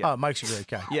with Mike. Yeah. Oh, Mike's a great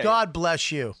guy. Yeah, God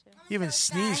bless you. You even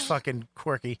sneeze fucking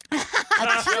quirky.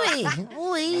 Chewy.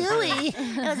 Ooey, ooey.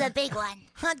 It was a big one.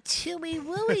 Chewy,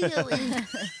 wooey,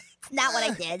 ooey. Not what I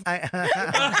did.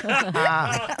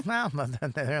 Well,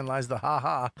 therein lies the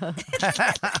ha-ha.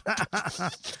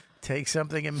 Take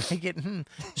something and make it.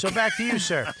 So back to you,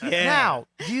 sir. Yeah. Now,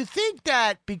 do you think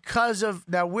that because of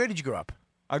now, where did you grow up?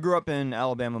 I grew up in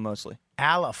Alabama mostly.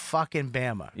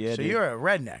 Bama. Yeah, So dude. you're a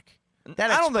redneck.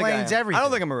 That I don't think I explains am. everything. I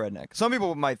don't think I'm a redneck. Some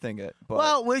people might think it, but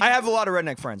Well, I have a lot of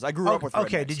redneck friends. I grew up with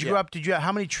Okay, rednecks, did you yeah. grow up?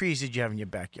 How many trees did you have in your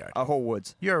backyard? A whole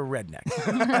woods. You're a redneck.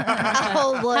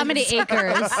 How many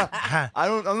acres? I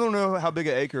don't know how big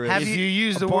an acre is. Have If you- you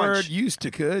use a the bunch. word "used to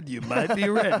could," you might be a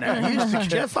redneck.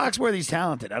 Jeff Foxworthy's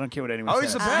talented. I don't care what anyone Oh,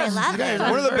 says. he's the I best. love This guy is it.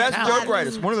 One of the very best talented. joke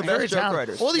writers. One of the Very best joke talented.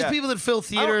 writers. All these Yeah. people that fill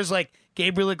theaters, like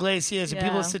Gabriel Iglesias, and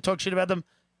people Yeah. that talk shit about them,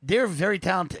 they're very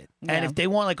talented. And Yeah. if they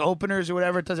want like openers or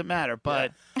whatever, it doesn't matter.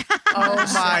 But Oh my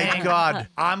saying, God!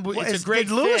 it's a great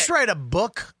Did Lewis fit. write a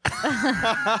book? Is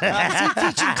he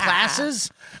teaching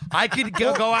classes? I could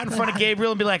go out in front of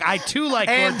Gabriel and be like, I too like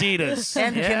And- Gorditas.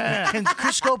 And yeah. can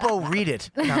Chris Scopo read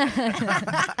it? No.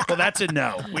 Well, that's a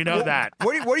no. We know that.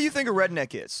 What do you think a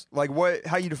redneck is? Like what?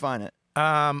 How you define it?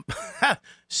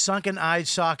 Sunken eye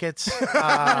sockets,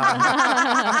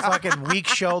 fucking weak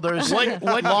shoulders, What-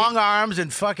 long arms,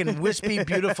 and fucking wispy,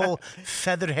 beautiful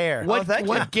feathered hair. What thank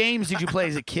you. games did you play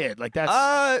as a kid? Like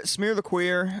that's Smear the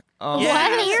Queer. Yeah,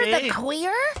 What? You're see? the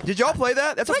queer? Did y'all play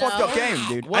that? That's a fucked up game,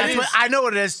 dude. What That's is- what, I know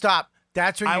what it is. Stop.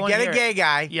 That's when I you wanna get a hear gay it.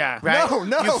 guy. Yeah. Right?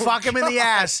 No, You fuck him in the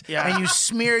ass, Yeah. and you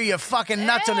smear your fucking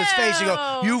nuts on his face. You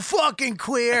go, you fucking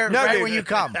queer, No, right dude. when you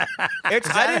come.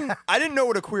 I didn't know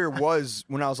what a queer was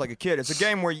when I was like a kid. It's a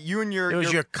game where you and It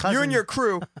was your cousin. you and your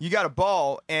crew, you got a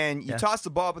ball and you toss the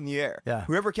ball up in the air. Yeah.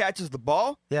 Whoever catches the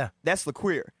ball, Yeah. that's the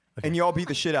queer. And you all beat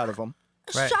the shit out of them.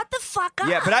 Right. Shut the fuck up.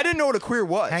 Yeah, but I didn't know what a queer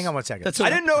was. Hang on one second. I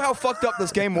didn't know how fucked up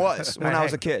this game was when I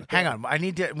was a kid. Hang on,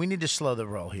 we need to slow the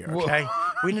roll here, okay?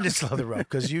 We need to slow the roll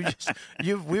because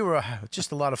we were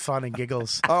just a lot of fun and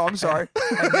giggles. Oh, I'm sorry.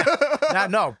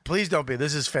 No, please don't be.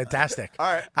 This is fantastic.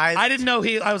 All right. I didn't know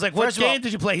I was like, what First of all- game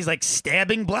did you play? He's like,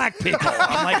 stabbing black people.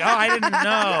 I'm like, oh, I didn't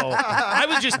know. I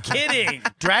was just kidding.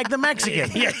 Drag the Mexican.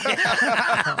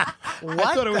 Yeah. What?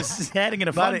 I thought it was heading in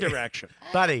a fun Buddy. direction.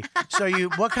 Buddy, so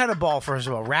what kind of ball, first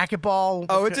of all? Racquetball?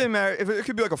 Oh, it didn't matter. If it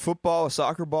could be like a football, a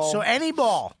soccer ball. So any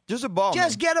ball. Just a ball.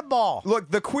 Just man. get a ball.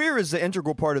 Look, the queer is the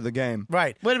integral part of the game.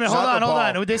 Right. Wait a minute, It's hold not on, the hold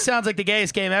ball. on. This sounds like the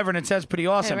gayest game ever, and it sounds pretty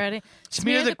awesome. Okay, ready?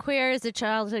 Smear the Queer is a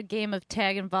childhood game of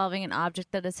tag involving an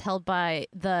object that is held by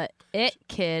the it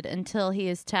kid until he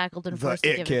is tackled and The forced to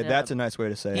it give kid. it That's up. a nice way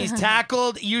to say it. He's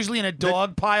tackled, usually in a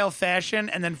dog pile fashion,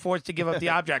 and then forced to give up the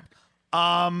object.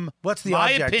 What's the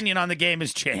my object? opinion on the game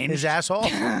has changed. His asshole?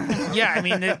 Yeah, I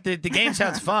mean, the game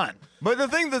sounds fun. But the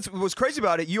thing that was crazy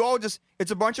about it, you all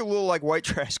just—it's a bunch of little like white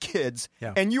trash kids,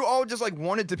 Yeah. and you all just like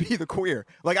wanted to be the queer.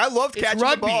 Like I loved It's catching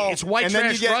rugby. the ball, It's white and then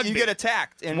trash you rugby. get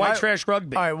attacked. And White trash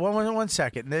rugby. All right, one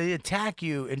second. They attack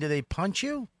you, and do they punch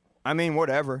you? I mean,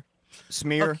 whatever.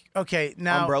 Smear. Okay,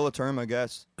 now Umbrella term, I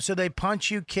guess. so they punch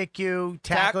you, kick you,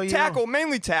 tackle you. Tackle,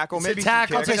 mainly tackle. It's a maybe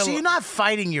tackle. Some Okay, kicks. so you're not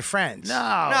fighting your friends.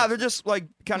 No. they're just like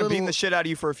kind of beating Little- the shit out of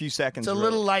you for a few seconds. It's a really.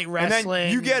 little light And wrestling.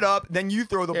 then you get up, then you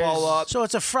throw the ball There's- up. So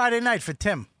it's a Friday night for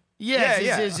Tim. Yeah,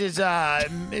 Yeah, it's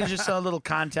just a little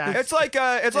contact. It's like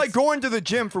going to the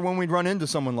gym for when we'd run into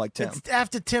someone like Tim. It's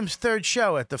after Tim's third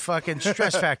show at the fucking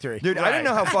Stress Factory. Dude, I didn't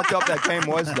know how fucked up that game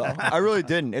was, though. I really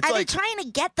didn't. It's Are like they trying to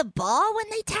get the ball when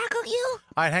they tackle you?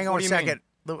 All right, hang on What a do you mean?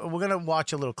 second. We're gonna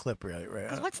watch a little clip, really,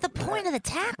 right? What's the point of the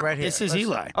tackle? Right here. This is Let's-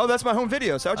 Eli. oh, that's my home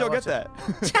video. So how'd y'all get watch that?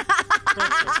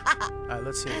 All right,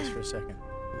 let's see this for a second.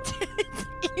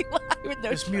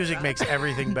 This music makes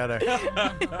everything better.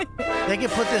 They can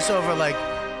put this over like.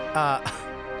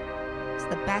 It's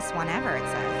the best one ever, it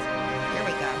says. Here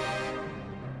we go.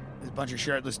 There's a bunch of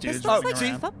shirtless dudes This looks running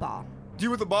like around. football. Do you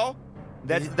with the ball?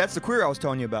 That's the queer I was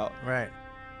telling you about. Right.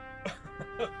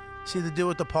 See the dude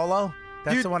with the polo?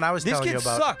 That's Dude, the one I was these telling you kids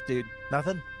about. suck, dude.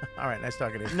 Nothing? All right, nice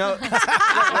talking to you. No. What?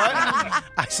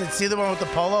 I said, see the one with the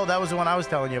polo? That was the one I was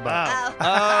telling you about.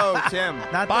 Oh, Tim.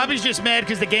 Not Bobby's just mad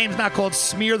because the game's not called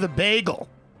Smear the Bagel.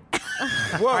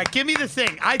 Whoa. All right, give me the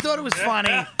thing. I thought it was funny.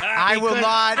 I will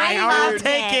not. I'll loved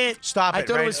take it. it. Stop it. I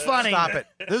thought right? it was funny. Stop it.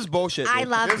 This is bullshit. I dude.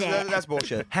 loved This- it. That's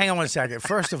bullshit. Hang on one second.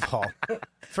 First of all,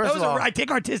 That was I take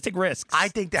artistic risks. I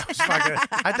think that was fucking.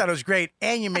 I thought it was great,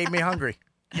 and you made me hungry.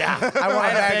 yeah. I want I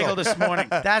a had a bagel. bagel this morning.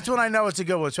 That's when I know it's a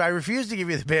good one. So I refuse to give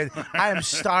you the bid. I am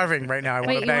starving right now. I want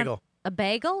Wait, a you bagel. want a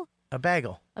bagel? A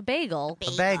bagel. A bagel?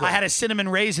 A bagel. I had a cinnamon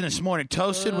raisin this morning,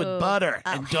 toasted with butter.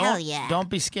 Oh, and hell yeah. don't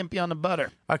be skimpy on the butter.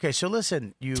 Okay, so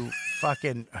listen, you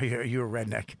fucking. You're a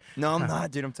redneck. No, I'm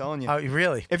not, dude. I'm telling you. Oh,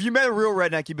 really? If you met a real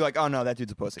redneck, you'd be like, oh, no, that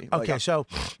dude's a pussy. Like, Okay, so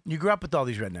you grew up with all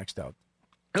these rednecks, though.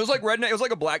 it was like redneck. It was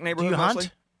like a black Do neighborhood you hunt?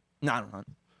 mostly. No, I don't hunt.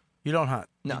 You don't hunt.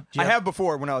 No, Do you I have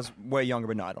before when I was way younger,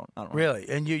 but no, I don't. Hunt. Really?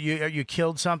 And you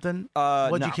killed something? Uh,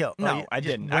 What'd no. you kill? No, you I just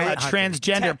didn't. went I'm I'm a hunting.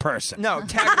 transgender person. No,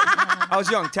 I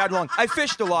was young, tagged along. I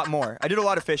fished a lot more. I did a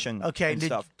lot of fishing. Okay, and did,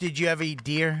 stuff. did you ever eat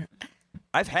deer?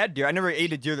 I've had deer. I never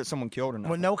ate a deer that someone killed or Well,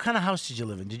 nothing. no, what kind of house did you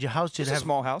live in? Did your house did It's it a have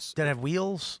small house. Did it have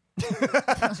wheels?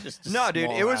 No, dude,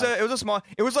 it was a small.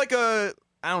 It was like a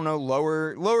I don't know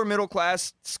lower middle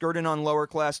class skirting on lower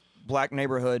class black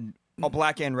neighborhood. A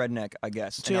black and redneck, I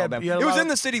guess. So in you had- Alabama. you had a It was lot in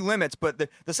of- the city limits, but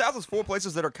the South is full of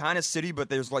places that are kind of city, but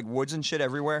there's like woods and shit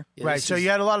everywhere. Right. So you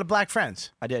had a lot of black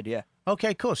friends. I did, yeah.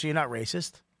 Okay, cool. So you're not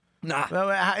racist. Nah. Well,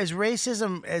 is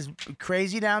racism as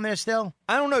crazy down there still?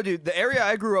 I don't know, dude. The area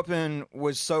I grew up in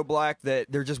was so black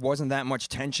that there just wasn't that much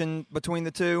tension between the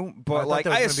two. But like,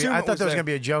 I assume I thought there was gonna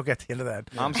be a joke at the end of that.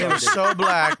 I'm It sorry, was dude. so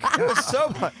black. It was so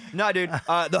black. Nah, dude.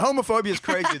 The homophobia is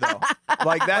crazy though.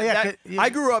 Like that. Oh, yeah, that- you- I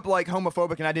grew up like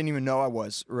homophobic, and I didn't even know I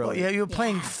was really. Well, yeah, you were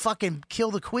playing fucking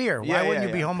kill the queer. Why Yeah, wouldn't yeah,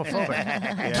 you be yeah.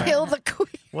 homophobic? Kill the queer.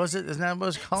 Was it? Isn't that what it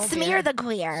was called? Smear the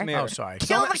queer. Smear. Oh, sorry.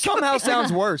 Somehow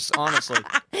sounds worse, honestly.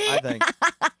 I think.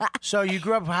 So you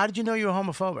grew up. How did you know you were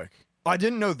homophobic? I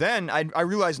didn't know then. I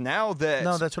realize now that.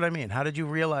 No, that's what I mean. How did you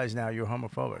realize now you're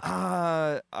homophobic?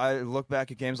 I look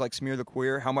back at games like Smear the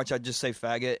Queer, how much I just say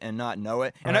faggot and not know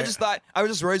it. And I Right. just thought, I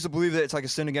was just raised to believe that it's like a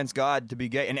sin against God to be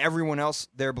gay. And everyone else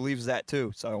there believes that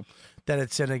too. So, That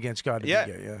it's sin against God to yeah.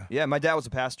 be gay. Yeah. Yeah, my dad was a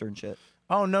pastor and shit.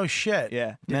 Oh no shit.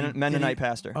 Yeah, Did he- Mennonite did he-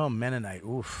 pastor. Oh, Mennonite.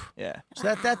 Oof. Yeah.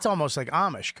 So that's almost like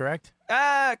Amish, correct?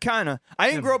 Kind of. I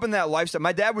didn't grow up in that lifestyle.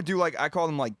 My dad would do like, I call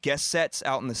them like guest sets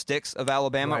out in the sticks of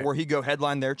Alabama Right. where he'd go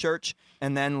headline their church.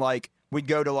 And then like, we'd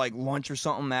go to like lunch or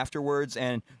something afterwards.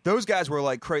 And those guys were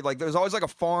like crazy. Like there was always like a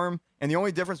farm. And the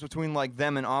only difference between like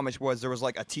them and Amish was there was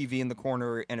like a TV in the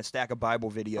corner and a stack of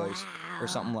Bible videos or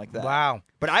something like that. Wow.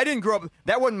 But I didn't grow up.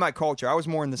 That wasn't my culture. I was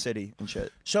more in the city and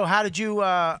shit. So how did you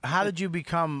out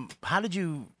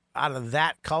of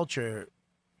that culture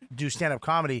do stand up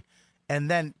comedy? And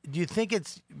then do you think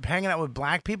it's hanging out with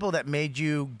black people that made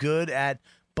you good at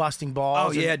busting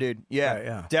balls? Oh yeah, dude. Yeah,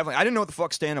 Yeah. definitely. I didn't know what the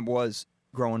fuck stand up was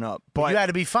growing up. But you had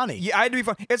to be funny. Yeah, I had to be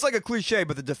funny. It's like a cliche,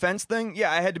 but the defense thing,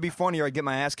 yeah, I had to be funny or I'd get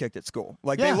my ass kicked at school.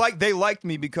 Like Yeah. they liked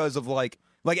me because of like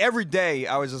every day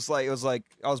I was just like, it was like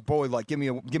I was bullied, like give me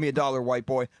 $1, white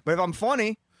boy. But if I'm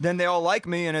funny, then they all like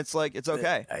me, and it's like it's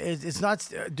okay. It's not,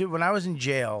 dude. When I was in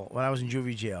jail, when I was in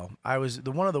juvie jail, I was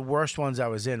one of the worst ones I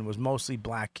was in was mostly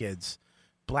black kids,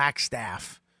 black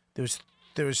staff. There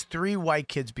was 3 white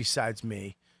kids besides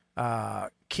me. A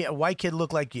white kid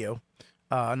looked like you.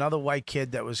 Another white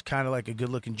kid that was kind of like a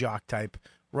good-looking jock type,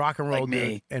 rock and roll Like me.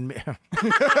 dude, and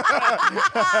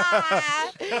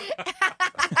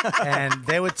and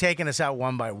they were taking us out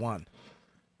one by one.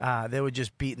 They were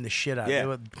just beating the shit out. Yeah. They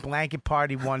were blanket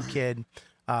party one kid,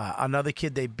 another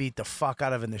kid they beat the fuck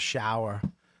out of in the shower.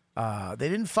 They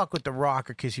didn't fuck with the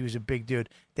rocker because he was a big dude.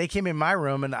 They came in my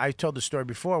room, and I told the story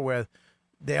before where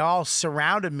they all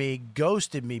surrounded me,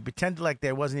 ghosted me, pretended like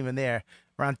they wasn't even there.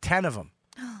 Around 10 of them.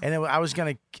 And I was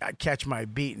going to catch my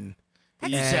beating.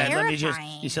 You said, let me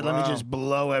just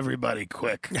blow everybody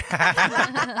quick.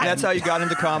 That's how you got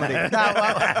into comedy. No,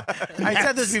 well, I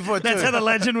said this before, too. That's how the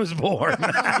legend was born.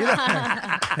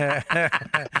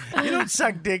 You don't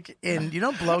suck dick you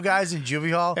don't blow guys in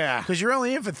juvie hall because you're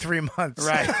only in for 3 months.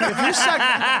 Right.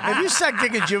 If you suck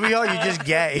dick in juvie hall, you're just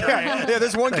gay. Yeah,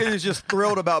 there's one kid who's just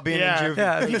thrilled about being in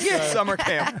juvie. Yeah. Summer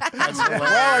camp.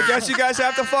 Well, I guess you guys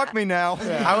have to fuck me now.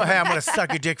 Hey, I'm going to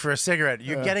suck your dick for a cigarette.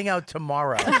 You're getting out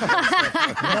tomorrow.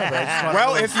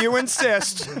 Well, if you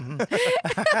insist.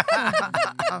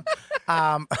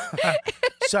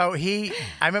 So I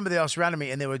remember they all surrounded me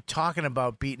and they were talking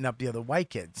about beating up the other white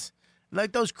kids.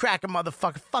 Like those cracker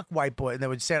motherfuckers, fuck white boy. And they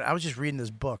would say, I was just reading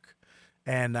this book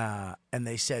and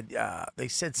they said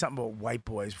something about white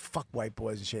boys, fuck white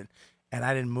boys and shit. And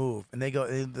I didn't move. And they go,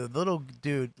 the little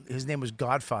dude, his name was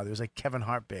Godfather. It was like Kevin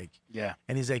Hart big. Yeah.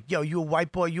 And he's like, yo, you a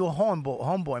white boy? You a homeboy,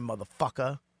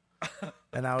 motherfucker.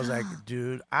 And I was like,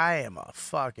 dude, I am a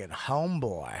fucking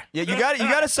homeboy. Yeah, you got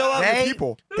to sell out the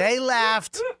people. They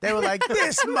laughed. They were like,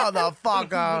 this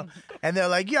motherfucker. And they're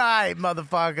like, yeah, all right,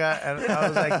 motherfucker. And I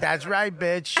was like, that's right,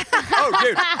 bitch. Oh,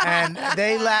 dude. And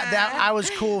they laughed. I was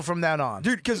cool from then on.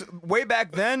 Dude, because way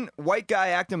back then, white guy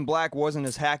acting black wasn't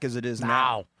as hack as it is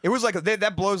now. It was like,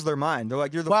 that blows their mind. They're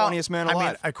like, you're the funniest man alive. I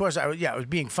mean, of course, I was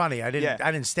being funny. I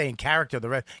didn't stay in character. The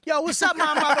rest, yo, what's up,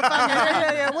 my motherfucker?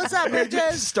 Yeah. What's up,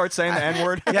 bitches? Start saying the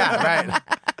N-word. Yeah, right.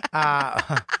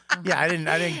 I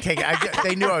didn't take it.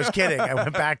 They knew I was kidding. I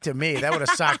went back to me. That would have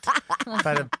sucked if I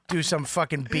had to do some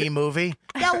fucking B movie.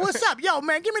 Yo, what's up? Yo,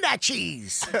 man, give me that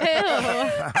cheese. Ew.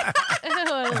 I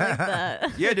like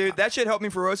that. Yeah, dude, that shit helped me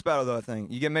for roast battle, though, I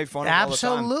think. You get made fun of all the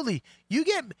time. Absolutely. You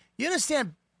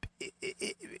understand,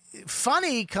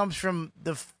 funny comes from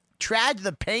the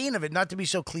pain of it, not to be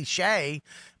so cliche,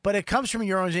 but it comes from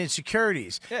your own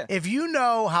insecurities. Yeah. If you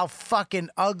know how fucking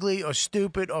ugly or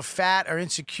stupid or fat or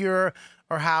insecure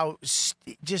or how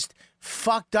just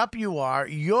fucked up you are,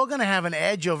 you're going to have an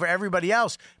edge over everybody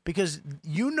else because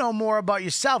you know more about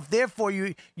yourself. Therefore,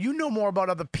 you know more about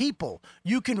other people.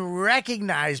 You can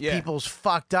recognize people's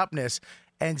fucked upness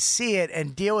and see it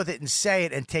and deal with it and say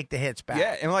it and take the hits back.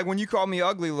 Yeah, and like when you call me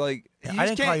ugly, like I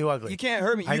didn't call you ugly. You can't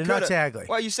hurt me. I did not say ugly.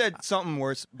 Well, you said something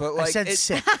worse, but like I said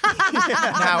sick.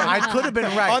 Now I could have been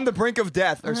right on the brink of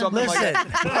death or something Listen,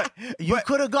 like that. you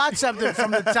could have got something from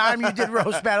the time you did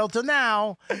roast battle to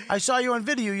now. I saw you on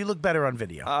video. You look better on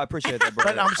video. I appreciate that,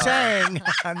 brother. But I'm saying,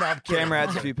 no, I'm kidding. Camera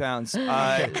adds a few pounds. Dude,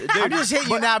 I'm just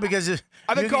hitting you now because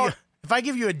I've been called. If I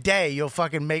give you a day, you'll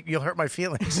hurt my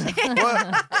feelings.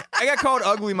 Well, I got called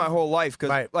ugly my whole life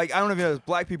because, like, I don't know if you know,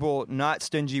 black people not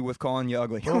stingy with calling you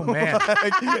ugly. Oh man,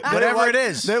 like, whatever it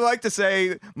is, they like to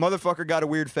say "motherfucker got a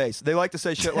weird face." They like to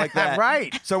say shit like that.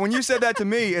 Right. So when you said that to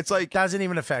me, it's like doesn't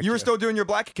even affect you were still doing your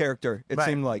black character. It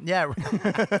seemed like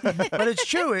but it's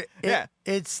true.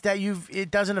 It's that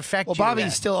it doesn't affect well, you. Bobby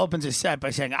then. still opens his set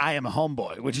by saying, I am a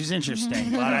homeboy, which is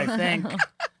interesting, but I think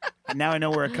now I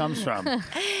know where it comes from.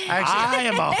 I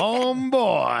am a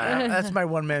homeboy. That's my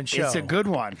one-man show. It's a good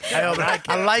one.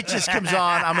 A light just comes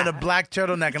on. I'm in a black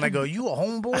turtleneck, and I go, you a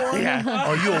homeboy?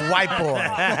 Yeah. Or you a white boy?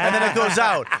 And then it goes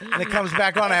out, and it comes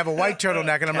back on. I have a white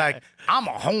turtleneck, and I'm like, I'm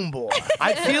a homeboy.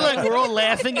 I feel like we're all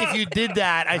laughing. If you did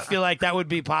that, I feel like that would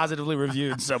be positively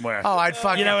reviewed somewhere. Oh, I'd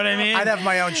fucking... You know what I mean? I'd have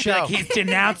my own show. Like he's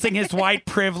denouncing his white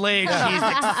privilege. He's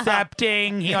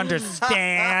accepting. He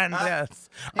understands. Yes.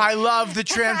 I love the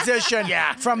transition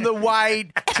from the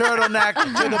white turtleneck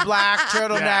to the black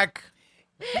turtleneck.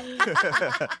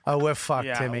 Oh, we're fucked,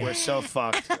 Yeah, Timmy. we're so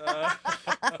fucked.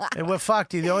 And we're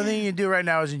fucked. The only thing you do right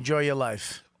now is enjoy your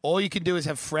life. All you can do is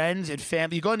have friends and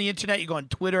family. You go on the internet, you go on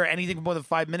Twitter, anything for more than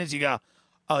 5 minutes, you go,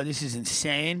 oh, this is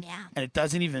insane. Yeah. And it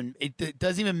doesn't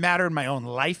even matter in my own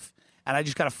life. and I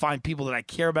just got to find people that I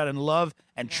care about and love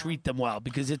and treat them well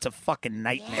because it's a fucking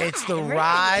nightmare. It's the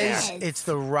rise. It's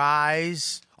the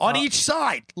rise on each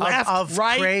side, left, of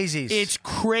right. crazies. It's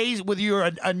crazy whether you're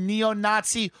a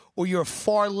neo-Nazi or you're a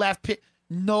far left.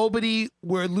 We're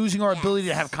losing our ability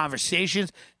to have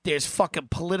conversations. There's fucking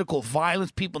political violence.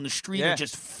 People in the street are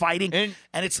just fighting,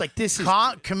 and it's like this is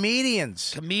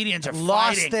comedians. Comedians are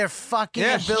lost fighting. their fucking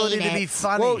ability to be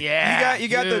funny. Well, Yeah, you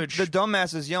got the huge.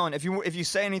 dumbasses yelling. If you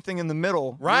say anything in the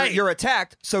middle, Right. you're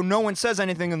attacked. So no one says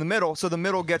anything in the middle. So the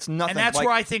middle gets nothing. And that's Like,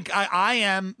 where I think I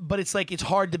am, but it's like it's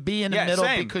hard to be in the middle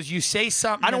same. because you say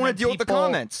something. I don't and wanna then deal with the people-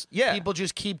 comments. Yeah. people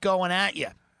just keep going at you.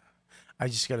 I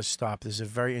just got to stop. This is a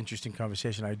very interesting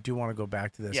conversation. I do want to go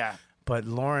back to this. Yeah. But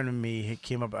Lauren and me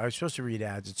came up. I was supposed to read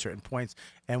ads at certain points,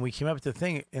 and we came up with the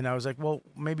thing. And I was like, "Well,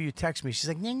 maybe you text me." She's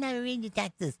like, "No, never read your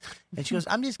texts." And she goes,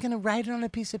 "I'm just going to write it on a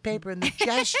piece of paper, and the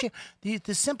gesture,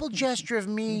 the simple gesture of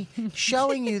me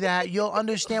showing you that, you'll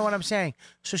understand what I'm saying."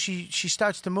 So she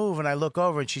starts to move, and I look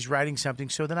over, and she's writing something.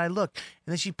 So then I look,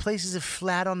 and then she places it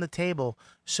flat on the table,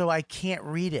 so I can't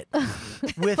read it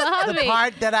with the Bobby.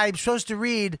 part that I'm supposed to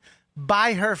read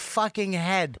by her fucking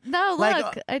head. No, Like,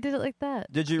 look, I did it like that.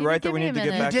 Did you write that give we me need a to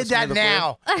get minute. back You to did that Smith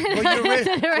now.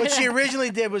 What she originally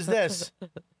did was this.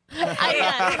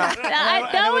 I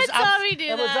know it it saw me do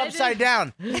It was that. upside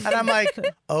down. And I'm like,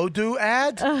 do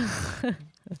ad?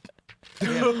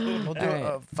 We'll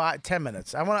do 10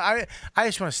 minutes. I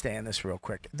just want to stay in this real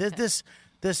quick. This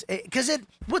because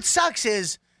what sucks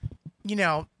is,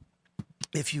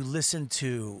 if you listen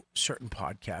to certain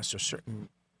podcasts or certain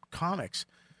comics,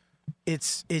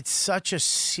 it's such a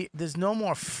there's no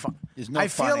more fun. There's no I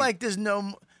feel funny. like there's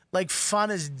no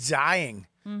fun is dying.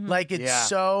 Like it's Yeah.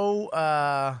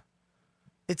 so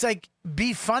it's like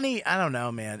be funny. I don't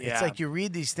know, man. It's Yeah. like you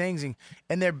read these things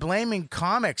and they're blaming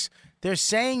comics. They're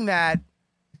saying that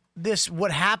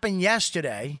what happened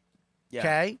yesterday, Yeah.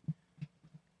 okay?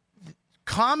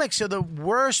 Comics are the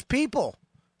worst people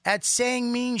at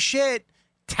saying mean shit,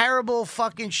 terrible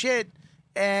fucking shit,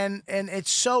 and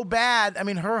it's so bad. I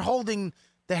mean, her holding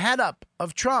the head up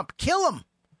of Trump, kill him.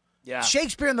 Yeah.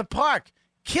 Shakespeare in the Park,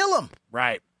 kill him.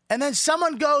 Right. And then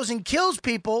someone goes and kills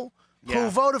people who Yeah.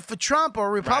 voted for Trump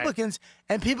or Republicans,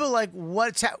 and people are like,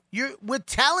 we're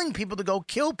telling people to go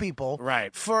kill people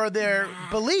Right. for their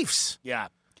beliefs. Yeah.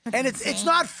 And it's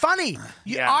not funny.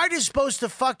 Yeah. Art is supposed to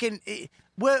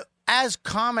as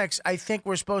comics, I think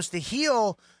we're supposed to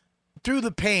heal through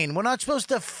the pain. We're not supposed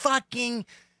to fucking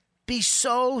be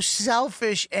so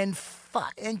selfish and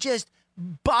just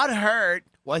butthurt.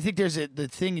 Well, I think the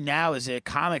thing now is that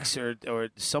comics or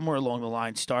somewhere along the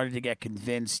line started to get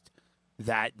convinced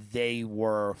that they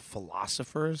were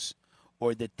philosophers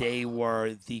or that they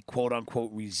were the quote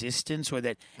unquote resistance or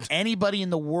that anybody in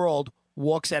the world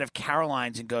walks out of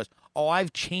Caroline's and goes, "Oh,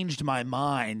 I've changed my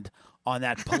mind on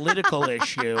that political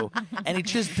issue." And it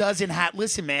just doesn't happen.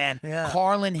 Listen, man,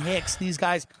 Carlin Hicks, these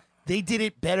guys, they did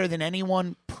it better than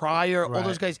anyone prior. All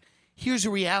those guys. Here's the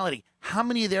reality. How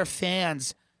many of their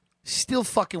fans still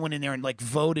fucking went in there and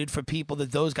voted for people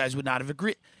that those guys would not have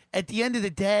agreed? At the end of the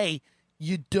day,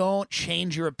 you don't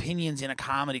change your opinions in a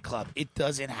comedy club. It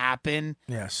doesn't happen.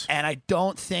 Yes. And I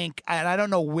don't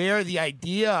know where the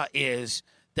idea is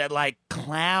that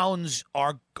clowns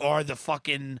are the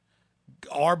fucking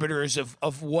arbiters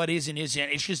of what is and isn't.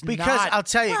 It's just Because not. I'll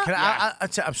tell you, Yeah.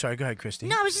 I'm sorry, go ahead, Christy.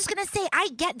 No, I was just gonna say I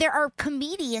get there are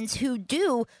comedians who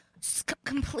do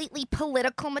completely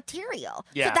political material.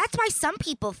 Yeah. So that's why some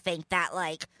people think that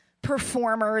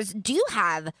performers do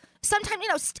have.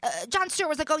 Sometimes Jon Stewart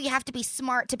was like, "Oh, you have to be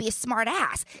smart to be a smart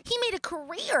ass." He made a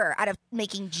career out of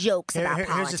making jokes about Here's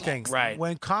politics. the thing. Right.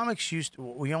 When comics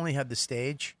we only had the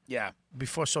stage. Yeah.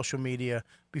 Before social media,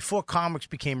 before comics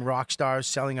became rock stars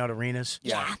selling out arenas.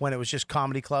 Yeah. When it was just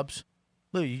comedy clubs.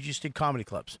 Lou, you just did comedy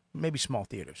clubs, maybe small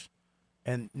theaters.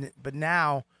 But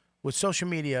now with social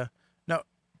media,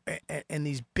 and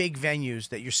these big venues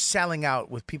that you're selling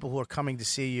out with people who are coming to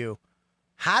see you,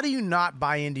 how do you not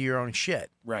buy into your own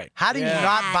shit? Right. How do you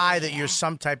not buy that you're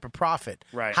some type of prophet?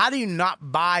 Right. How do you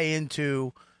not buy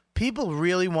into people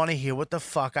really want to hear what the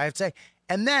fuck I have to say?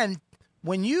 And then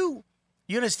when you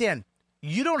understand,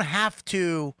 you don't have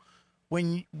to,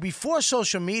 before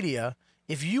social media,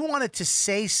 if you wanted to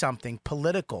say something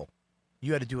political,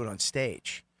 you had to do it on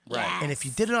stage. Right. And if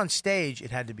you did it on stage, it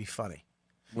had to be funny.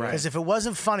 Right. Because if it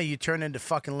wasn't funny, you turn into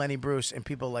fucking Lenny Bruce, and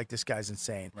people are like, this guy's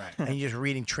insane. Right. And you're just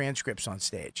reading transcripts on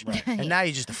stage. Right. And now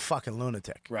you're just a fucking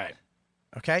lunatic. Right.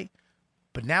 Okay?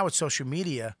 But now with social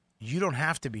media, you don't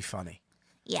have to be funny.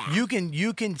 Yeah. You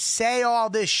can say all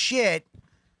this shit,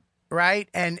 right?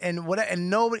 And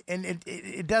nobody, and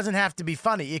it doesn't have to be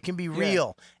funny. It can be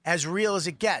real as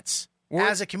it gets.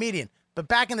 as a comedian. But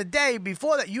back in the day,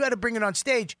 before that, you had to bring it on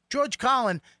stage. George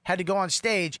Carlin had to go on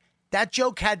stage. That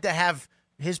joke had to have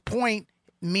his point,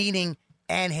 meaning,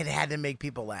 and it had to make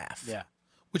people laugh. Yeah.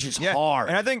 Which is hard.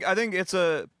 And I think it's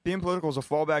being political is a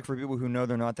fallback for people who know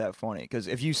they're not that funny. Because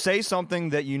if you say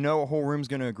something that you know a whole room's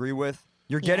going to agree with,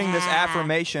 you're getting this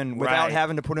affirmation without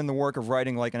having to put in the work of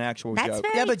writing like an actual joke.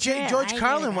 Yeah, but George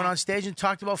Carlin went on stage and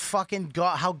talked about fucking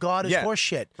God, how God is horse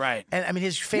shit. Right. And I mean,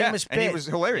 his famous and bit he was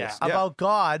hilarious. Yeah. about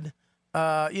God.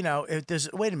 If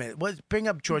there's wait a minute, bring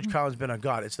up George Carlin's bit on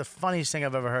God. It's the funniest thing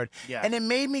I've ever heard. Yeah. And it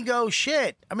made me go,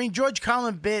 shit. I mean, George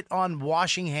Carlin bit on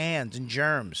washing hands and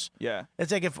germs. Yeah.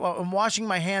 It's like if I'm washing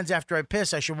my hands after I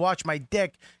piss, I should wash my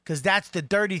dick because that's the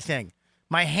dirty thing.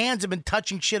 My hands have been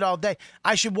touching shit all day.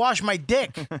 I should wash my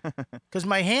dick because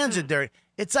my hands are dirty.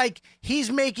 It's like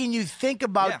he's making you think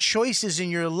about choices in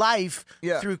your life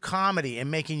through comedy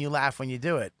and making you laugh when you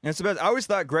do it. And it's the best. I always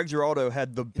thought Greg Giraldo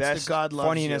had the best God loves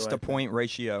funniness you, to point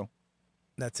ratio.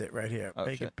 That's it right here. Oh,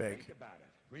 Make shit. it big.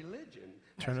 Religion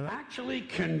Turn it up. actually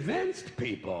convinced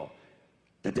people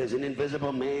that there's an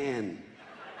invisible man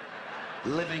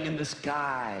living in the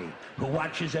sky who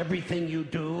watches everything you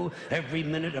do every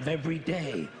minute of every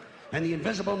day. And the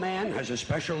invisible man has a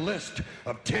special list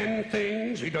of 10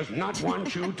 things he does not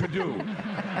want you to do.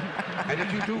 And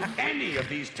if you do any of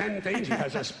these 10 things, he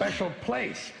has a special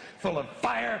place full of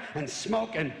fire and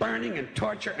smoke and burning and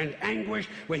torture and anguish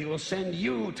where he will send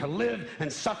you to live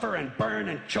and suffer and burn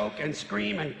and choke and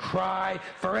scream and cry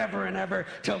forever and ever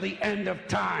till the end of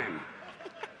time.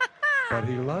 But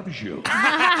he loves you. This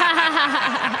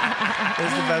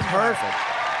is the best part.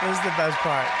 This is the best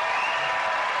part.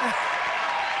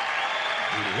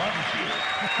 He loves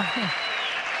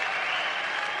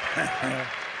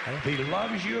you. He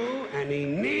loves you and he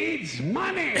needs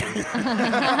money. He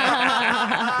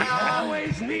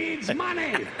always needs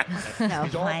money.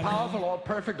 He's all powerful, all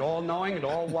perfect, all knowing, and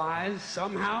all wise.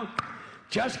 Somehow,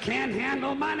 just can't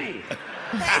handle money.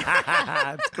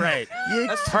 That's great.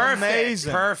 That's perfect.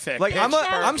 amazing. Perfect. Like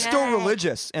I'm still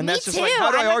religious, and Me that's just too. like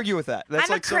how do I I'm a- argue with that? That's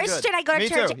I'm like a Christian. So good. I go to Me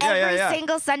church too. Yeah, every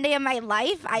single Sunday of my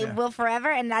life. I will forever,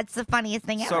 and that's the funniest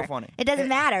thing So ever. funny. It doesn't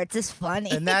matter. It's just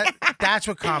funny. And that's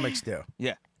what comics do.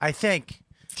 Yeah. I think.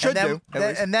 Should and do, at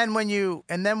least. And then when you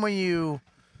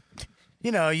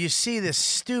you see this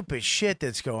stupid shit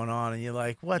that's going on, and you're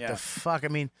like, what the fuck? I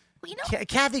mean,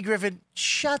 Kathy Griffin,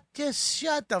 shut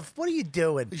the. What are you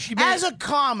doing? As a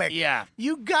comic,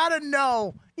 you gotta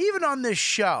know. Even on this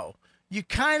show, you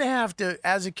kind of have to,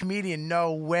 as a comedian,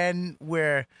 know when,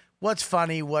 where, what's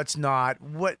funny, what's not.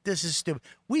 What this is stupid.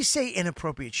 We say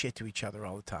inappropriate shit to each other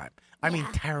all the time. I mean,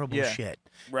 terrible shit.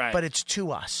 Right. But it's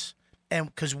to us. And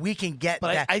because we can get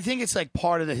But that. I think it's like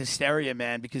part of the hysteria,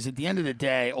 man. Because at the end of the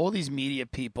day, all these media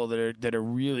people that are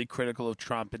really critical of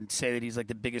Trump and say that he's like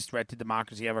the biggest threat to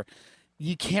democracy ever.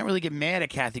 You can't really get mad at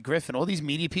Kathy Griffin. All these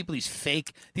media people,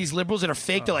 these liberals that are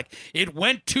fake, they're like, it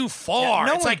went too far.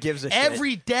 no it's one like gives a shit.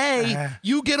 every day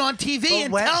you get on TV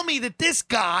and when- tell me that this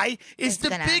guy is the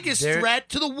biggest threat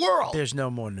to the world. There's no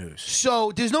more news.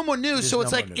 So there's no more news. There's So no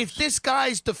it's more like news. if this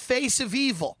guy's the face of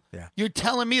evil, you're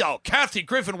telling me, oh, Kathy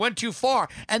Griffin went too far,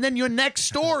 and then your next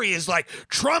story is like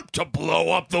Trump to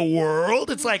blow up the world.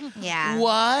 It's like,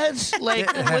 what? Like,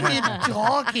 what are you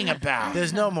talking about?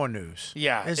 There's no more news.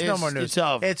 Yeah, there's no more news. It's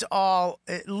over. It's all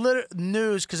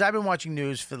news because I've been watching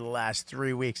news for the last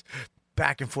 3 weeks,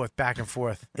 back and forth.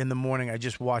 In the morning, I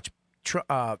just watch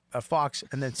Fox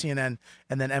and then CNN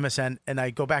and then MSN, and I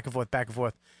go back and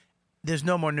forth. There's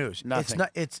no more news. Nothing.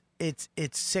 It's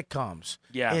sitcoms.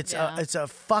 Yeah. It's a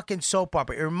fucking soap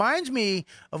opera. It reminds me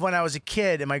of when I was a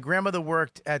kid and my grandmother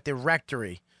worked at the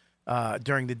rectory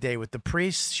during the day with the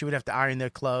priests. She would have to iron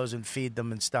their clothes and feed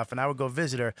them and stuff. And I would go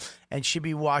visit her, and she'd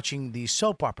be watching these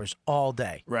soap operas all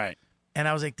day. Right. And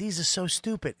I was like, these are so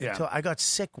stupid. Yeah. Until I got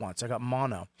sick once. I got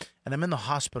mono, and I'm in the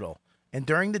hospital. And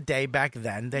during the day back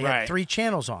then, they had 3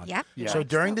 channels on. Yep. Yeah. So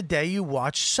during the day, you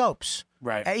watch soaps.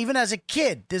 Right. Even as a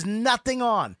kid, there's nothing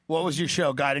on. What was your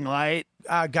show? Guiding Light?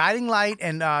 Guiding Light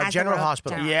and General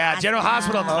Hospital. Yeah, General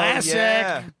Hospital classic.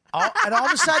 yeah. And all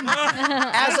of a sudden,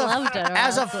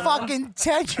 as a fucking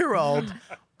 10-year-old,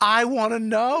 I want to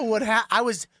know what happened. I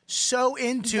was so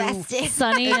into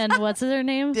Sunny and what's her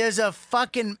name? There's a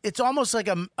fucking. It's almost like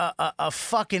a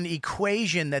fucking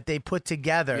equation that they put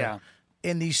together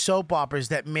in these soap operas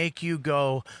that make you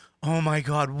go, oh my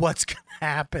God, what's gonna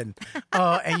happen?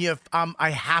 And I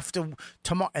have to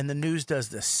tomorrow. And the news does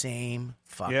the same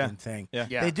fucking thing. Yeah.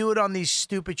 They do it on these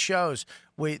stupid shows.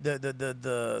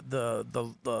 The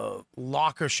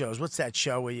locker shows. What's that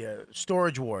show where you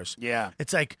Storage Wars? Yeah.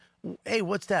 It's like, hey,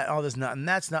 what's that? Oh, there's nothing.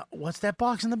 That's not. What's that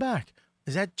box in the back?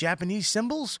 is that Japanese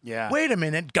cymbals? Yeah. Wait a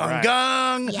minute. Gung, Right.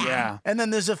 gung. Yeah. And then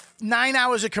there's 9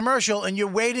 hours of commercial, and you're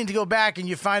waiting to go back, and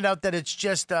you find out that it's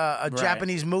just a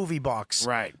Japanese movie box.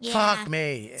 Right. Yeah. Fuck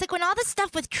me. It's like when all this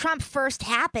stuff with Trump first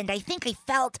happened, I think I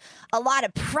felt a lot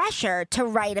of pressure to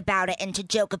write about it and to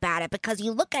joke about it because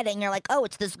you look at it and you're like, oh,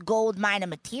 it's this gold mine of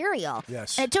material.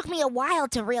 Yes. And it took me a while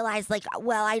to realize, like,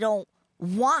 well, I don't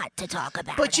want to talk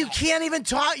about it. But you can't even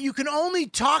talk. You can only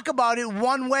talk about it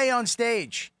one way on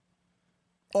stage.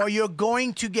 Or you're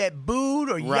going to get booed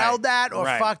or yelled at or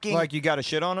fucking. Like you got to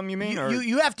shit on him, you mean? Or?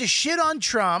 You have to shit on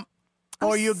Trump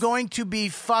or you're going to be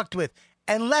fucked with.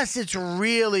 Unless it's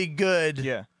really good.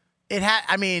 Yeah.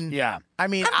 I mean. Yeah. I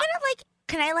mean. I'm gonna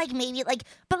can I maybe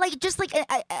but just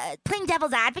playing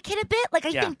devil's advocate a bit? Like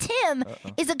I think Tim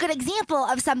is a good example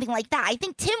of something like that. I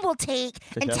think Tim will take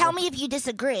and tell me if you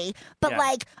disagree, but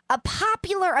like a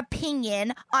popular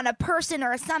opinion on a person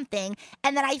or something,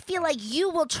 and then I feel like you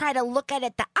will try to look at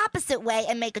it the opposite way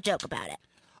and make a joke about it.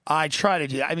 I try to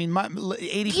do that. I mean,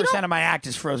 80% of my act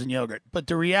is frozen yogurt, but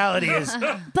the reality is,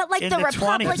 but like in the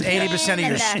Republicans, 80% of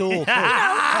your stool.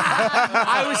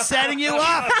 I was setting you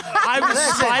up. I was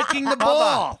spiking the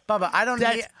ball. Bubba, I don't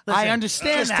need. I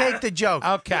understand just that. take the joke.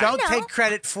 Okay. Don't take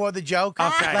credit for the joke.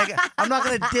 Okay. Like I'm not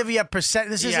going to divvy up percent.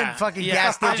 This isn't fucking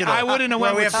gas digital. I wouldn't have where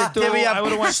went we with have to stool. divvy I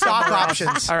would've up went stock somewhere else.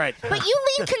 options. All right. But you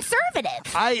lean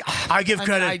conservative. I give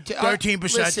credit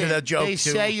 13% to that joke They too.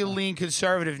 say you lean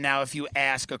conservative now if you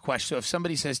ask a question. So if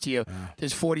somebody says to you,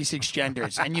 "There's 46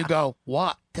 genders," and you go,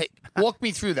 "What?" Walk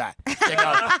me through that. They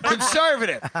go,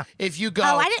 conservative. If you go,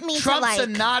 Oh, I didn't mean to, Trump's a like-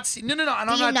 Nazi. No. And Do I'm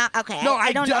you not. not? Okay, No,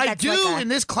 I don't know if I that's do. like a- In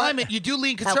this climate, you do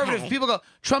lean conservative. Okay. People go,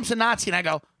 Trump's a Nazi, and I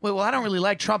go, wait, well, I don't really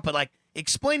like Trump, but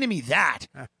explain to me that.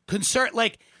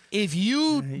 If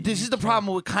you, this is the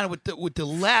problem with with the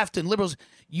left and liberals.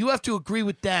 You have to agree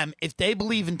with them. If they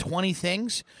believe in 20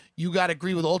 things, you got to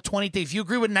agree with all 20 things. If you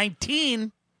agree with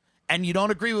 19 and you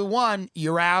don't agree with one,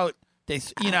 you're out.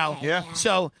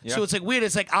 So it's weird.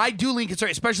 It's I do lean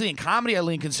conservative, especially in comedy. I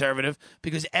lean conservative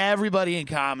because everybody in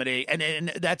comedy,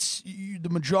 and that's the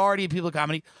majority of people in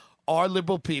comedy, are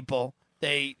liberal people.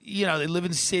 They live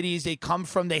in cities. They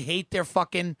hate their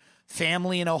fucking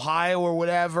family in Ohio or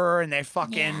whatever, and they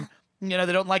fucking. They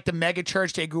don't like the mega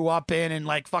church they grew up in, and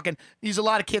there's a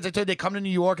lot of kids. I told you they come to New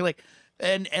York,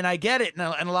 and I get it,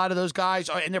 and a lot of those guys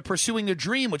are, and they're pursuing their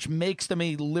dream, which makes them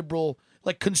a liberal.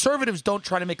 Conservatives don't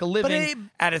try to make a living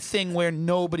at a thing where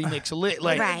nobody makes a living.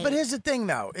 But here's the thing,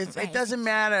 though. It doesn't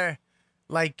matter.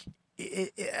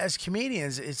 As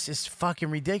comedians, it's just fucking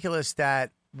ridiculous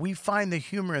that we find the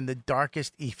humor in the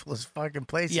darkest, evilest fucking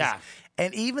places. Yeah.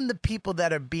 And even the people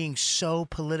that are being so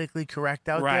politically correct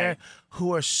out Right. there,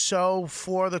 who are so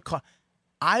for the cause,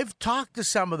 I've talked to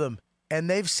some of them, and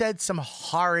they've said some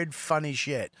horrid, funny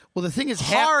shit. Well, the thing is,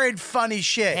 funny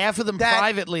shit. Half of them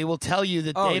privately will tell you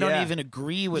that they don't even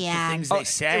agree with the things they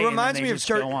say. It reminds and me they of just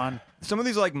church. go on. Some of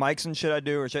these mics and shit I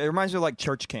do, it reminds me of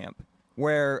church camp,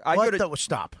 where I go to.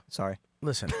 Stop. Sorry.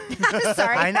 Listen.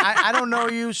 Sorry. I don't know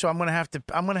you, so I'm gonna have to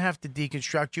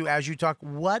deconstruct you as you talk.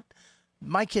 What?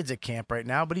 My kid's at camp right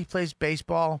now, but he plays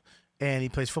baseball and he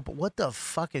plays football. What the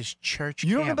fuck is church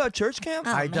camp? You don't know about church camp?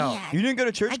 Oh, I don't. man. You didn't go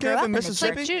to church I grew camp up in in the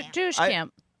Mississippi? It's like Jewish I-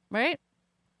 camp, right?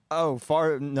 Oh,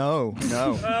 no.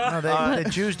 No, the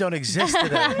Jews don't exist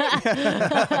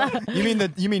today.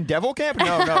 You mean devil camp? No,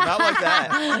 not like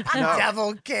that. No.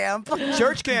 Devil camp.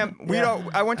 Church camp.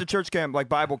 I went to church camp,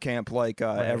 Bible camp,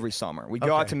 every summer. We'd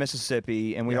go out to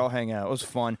Mississippi and we'd all hang out. It was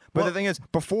fun. But the thing is,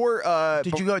 before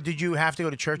Did you have to go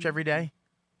to church every day?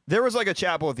 there was a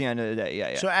chapel at the end of the day.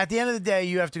 Yeah. So at the end of the day,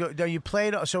 you have to go. You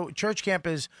played. So church camp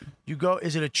is you go.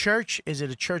 Is it a church? Is it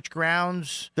a church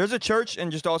grounds? There's a church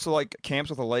and just also camps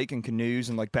with a lake and canoes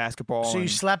and basketball. So you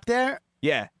and, slept there?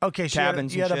 yeah. Okay, so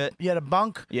cabins you had and shit. you had a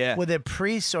bunk. Yeah. Were there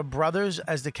priests or brothers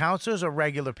as the counselors or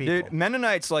regular people? Dude,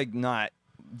 Mennonites not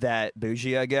that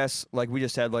bougie, I guess. We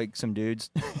just had some dudes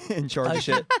in charge of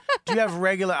shit. Do you have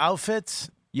regular outfits?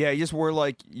 Yeah, you just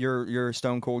wore your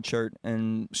Stone Cold shirt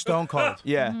and Stone Cold.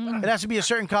 yeah, It has to be a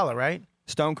certain color, right?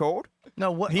 Stone Cold.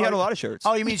 No, what? He had a lot of shirts.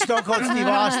 Oh, you mean Stone Cold Steve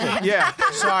Austin? Yeah.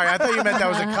 Sorry, I thought you meant that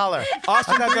was a color.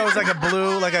 Austin I thought that was like a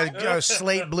blue, like a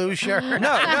slate blue shirt.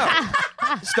 No.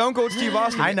 Stone Cold Steve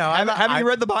Austin. I know. Haven't you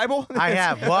read the Bible? I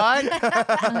have. What?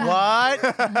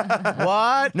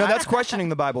 What? No, that's questioning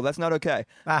the Bible. That's not okay.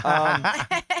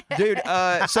 Dude,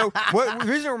 so the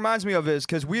reason it reminds me of is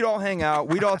because we'd all hang out,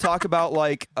 we'd all talk about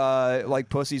like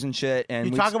pussies and shit, and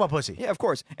You talk about pussy. yeah, of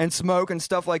course, and smoke and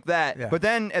stuff like that. Yeah. But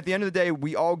then at the end of the day,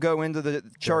 we all go into the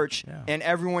church, and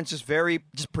everyone just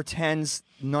pretends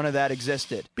none of that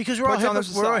existed Because we're all, Puts on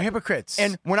this we're all facade. hypocrites.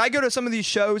 And when I go to some of these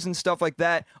shows and stuff like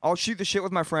that, I'll shoot the shit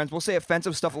with my friends. We'll say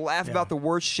offensive stuff, laugh about the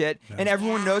worst shit, and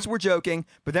everyone knows we're joking.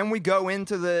 But then we go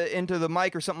into the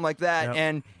mic or something like that,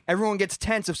 and everyone gets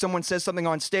tense if someone says something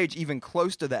on stage even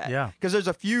close to that. Yeah. Because there's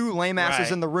a few lame asses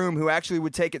Right. in the room who actually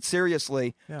would take it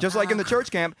seriously. Yeah. Just like in the church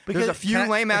camp, Because there's a few can I-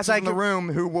 lame it's asses like in the room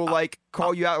who will like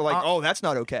call you out, like, oh, that's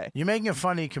not okay. You're making a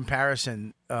funny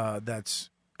comparison that's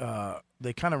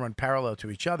they kind of run parallel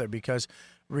to each other because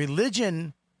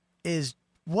religion is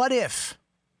what if?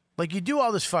 Like you do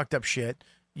all this fucked up shit,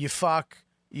 you fuck,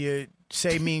 you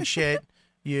say mean shit,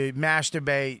 you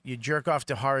masturbate, you jerk off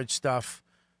to horrid stuff,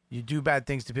 you do bad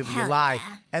things to people, you lie,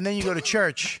 and then you go to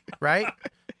church, right?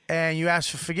 And you ask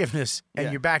for forgiveness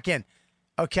and you're back in.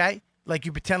 Okay? Like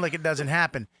you pretend like it doesn't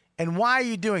happen. And why are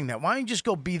you doing that? Why don't you just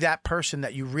go be that person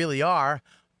that you really are?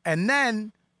 And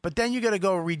then, but then you got to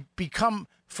go become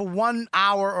for 1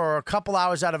 hour or a couple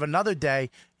hours out of another day,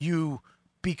 you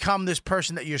become this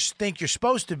person that you think you're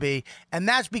supposed to be. And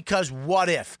that's because what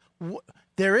if?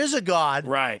 There is a God.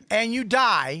 Right. And you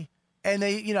die. And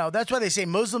they, that's why they say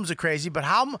Muslims are crazy. But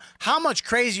how much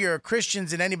crazier are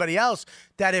Christians than anybody else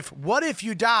that what if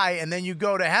you die and then you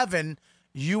go to heaven,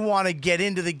 you want to get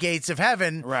into the gates of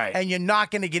heaven. Right. And you're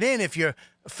not going to get in if you're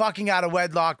fucking out of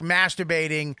wedlock,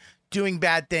 masturbating, doing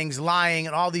bad things, lying,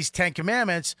 and all these 10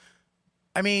 commandments.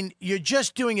 I mean, you're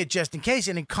just doing it just in case.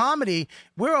 And in comedy,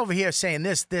 we're over here saying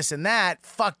this, and that,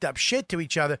 fucked up shit to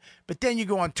each other. But then you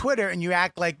go on Twitter and you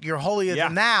act like you're holier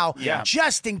than thou,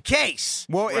 just in case.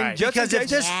 Well, and just because in if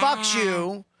case- this fucks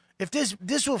you, if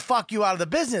this will fuck you out of the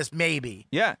business, maybe.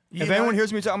 Yeah. You If know? anyone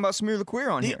hears me talking about Smear the Queer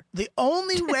on here. The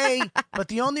only way,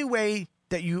 the only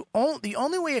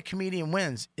way a comedian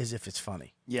wins is if it's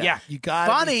funny. Yeah. You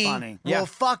got to be funny. Will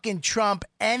fucking trump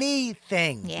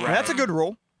anything. Yeah. That's a good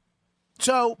rule.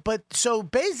 So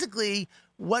basically,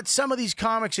 what some of these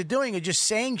comics are doing are just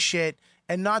saying shit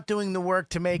and not doing the work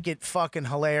to make it fucking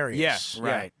hilarious.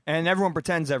 Yeah. And everyone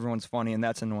pretends everyone's funny, and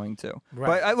that's annoying too.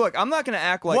 Right. But look, I'm not going to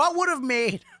act like What would have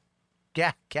made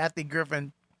Kathy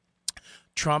Griffin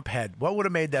Trump head? What would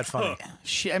have made that funny?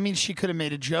 She could have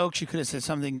made a joke. She could have said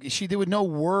something. There were no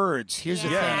words. Here's the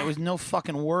thing. It was no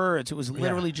fucking words. It was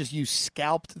literally just you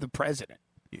scalped the president.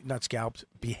 Not scalped,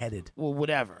 beheaded. Well,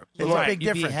 whatever. There's a big you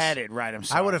difference. Beheaded, right? I'm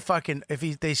sorry. I would have fucking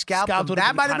they scalped him. would've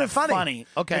That might have kinda been funny.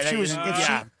 Okay, if she was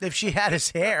if she had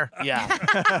his hair. Yeah.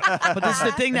 But this is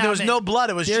the thing. Now There was no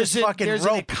blood. It was there's just fucking there's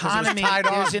rope. An economy. Tied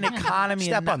There's off. an economy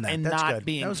Step in, on that. in That's not good.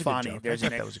 being That was a funny. Good joke. There's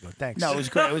That was good. Thanks. No, it was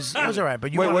good. It was. That was all right.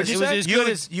 But you Wait, were, what'd you say? as good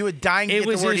as you were dying to it get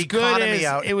was the word as good economy as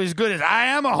out. it was good as I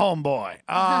am a homeboy.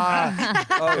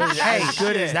 Hey, as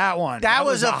good as that one. That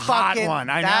was a hot fucking one.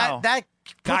 I know. That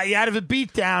got you out of a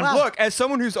beatdown. Well, Look, as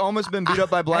someone who's almost been beat up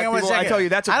by black hang on one people, I second. tell you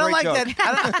that's a I don't great like joke.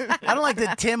 that. I don't like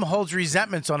that Tim holds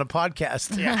resentments on a podcast.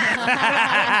 The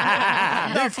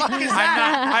fuck is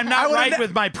that? I'm I not would've right ne-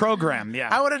 with my program. Yeah.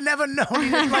 I would have never known he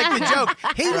didn't like the joke.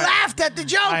 He laughed at the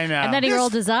joke. I know. And then he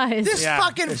rolled his eyes. This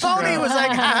fucking phony was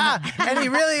like, and he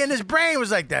really in his brain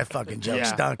was like, that fucking joke Yeah.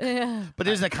 stunk. But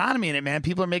there's an economy in it, man.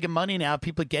 People are making money now.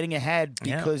 People are getting ahead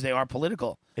because they are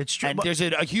political. It's true. And But- there's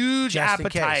a huge Just in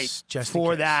appetite case. Just in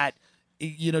for case. that.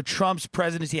 Trump's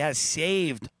presidency has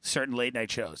saved certain late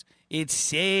night shows. It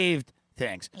saved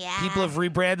things. Yeah. People have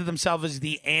rebranded themselves as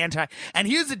the anti. And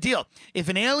here's the deal: if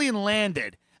an alien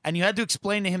landed and you had to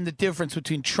explain to him the difference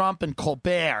between Trump and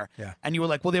Colbert, and you were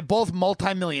like, well, they're both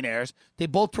multimillionaires. They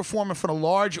both perform in front of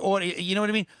large audience. You know what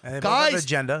I mean? And they both have an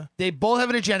agenda. They both have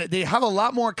an agenda. They have a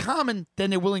lot more in common than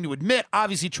they're willing to admit.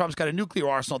 Obviously, Trump's got a nuclear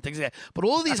arsenal, things like that. But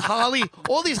all these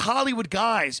Hollywood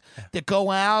guys that go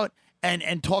out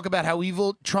and talk about how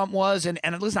evil Trump was, and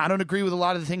listen, I don't agree with a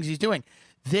lot of the things he's doing.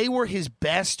 They were his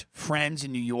best friends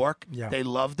in New York. Yeah. They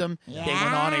loved him. Yeah. They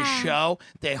went on his show.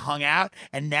 They hung out.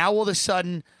 And now all of a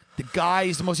sudden, the guy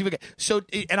is the most evil guy. So,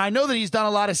 and I know that he's done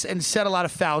a lot of and said a lot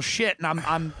of foul shit.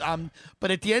 And but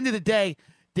at the end of the day,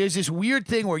 there's this weird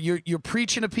thing where you're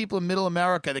preaching to people in Middle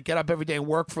America that get up every day and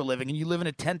work for a living, and you live in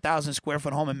a 10,000 square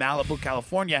foot home in Malibu,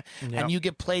 California, and you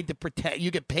get paid to pretend. You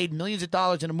get paid millions of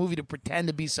dollars in a movie to pretend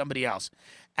to be somebody else,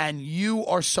 and you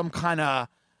are some kind of.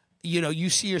 You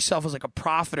see yourself as like a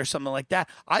prophet or something like that.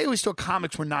 I always thought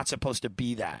comics were not supposed to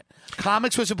be that.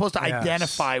 Comics were supposed to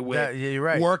identify with you're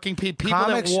right. working people.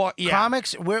 Comics, that walk. Yeah.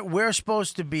 comics. We're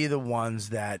supposed to be the ones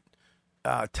that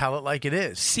tell it like it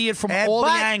is. See it from all the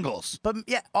angles. But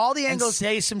yeah, all the And angles.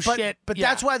 say some but, shit. But Yeah.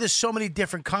 that's why there's so many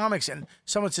different comics. And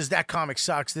someone says that comic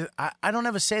sucks. I don't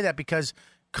ever say that because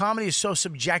comedy is so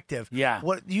subjective. Yeah.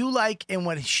 What you like and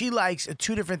what she likes are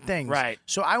two different things. Right.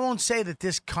 So I won't say that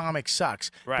this comic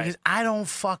sucks. Right. Because I don't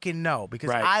fucking know. Because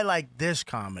Right. I like this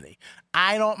comedy.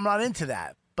 I'm not into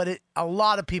that. But a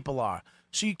lot of people are.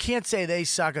 So you can't say they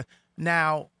suck.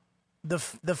 Now, the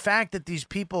fact that these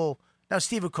people. Now,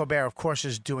 Stephen Colbert, of course,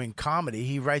 is doing comedy.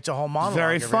 He writes a whole monologue.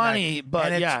 Very every funny, night.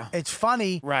 but And yeah. it's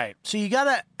funny. Right. So you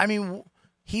gotta. I mean,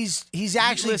 he's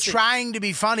actually Listen, trying to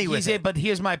be funny with it. But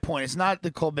here's my point: it's not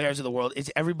the Colberts of the world; it's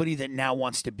everybody that now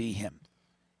wants to be him.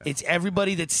 It's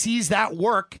everybody that sees that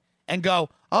work and go,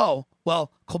 "Oh,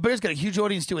 well, Colbert's got a huge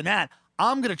audience doing that.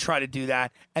 I'm going to try to do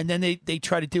that." And then they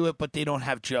try to do it, but they don't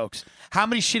have jokes. How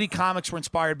many shitty comics were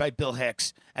inspired by Bill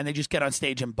Hicks, and they just get on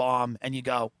stage and bomb, and you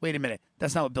go, "Wait a minute,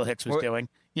 that's not what Bill Hicks was doing."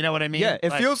 You know what I mean? Yeah,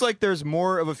 it feels like there's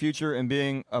more of a future in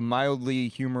being a mildly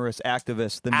humorous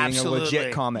activist than being a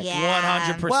legit comic.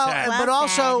 100%. Well, but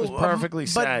also It was perfectly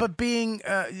said. But being,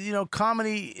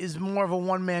 comedy is more of a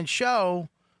one man show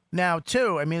now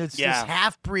too. I mean, it's Yeah. this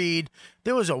half breed.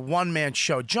 There was a one man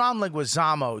show. John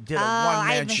Leguizamo did a one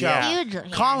man I've show. been huge- yeah.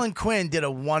 Colin Quinn did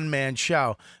a one man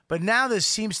show. But now there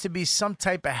seems to be some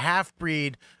type of half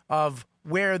breed of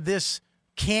where this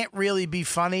can't really be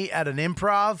funny at an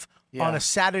improv on a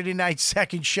Saturday night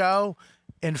second show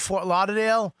in Fort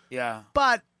Lauderdale. Yeah.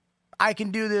 But I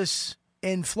can do this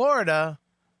in Florida,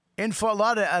 in Fort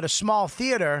Lauderdale at a small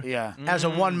theater as a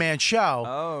one-man show.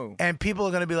 Oh. And people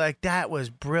are going to be like, that was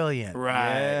brilliant.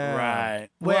 Right.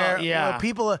 Where, Well, where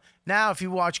people are, now if you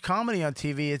watch comedy on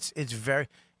TV,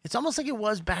 it's almost like it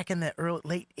was back in the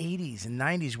late 80s and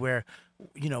 90s where,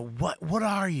 what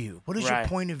are you? What is your Right.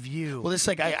 point of view? Well, it's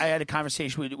like I had a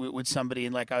conversation with somebody,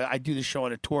 and like I do the show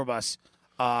on a tour bus,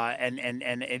 and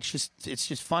it's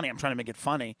just funny. I'm trying to make it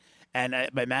funny, and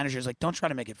my manager's like, "Don't try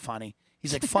to make it funny."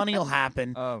 He's like, "Funny will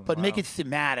happen, but make it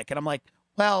thematic." And I'm like,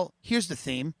 "Well, here's the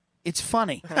theme. It's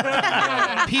funny.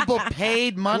 People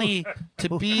paid money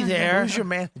to be there." Who's your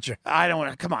manager? I don't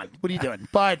want to. Come on, what are you doing?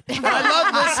 But I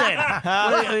love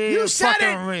listen. You said it.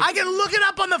 Fucking- I can look it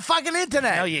up on the fucking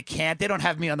internet. No, you can't. They don't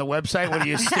have me on the website. What are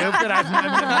you, stupid? I've never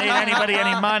made anybody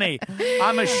any money.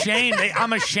 I'm ashamed.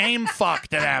 I'm a shame fuck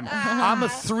to them. I'm a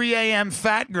 3 a.m.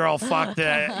 fat girl fuck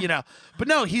to. But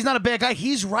no, he's not a bad guy.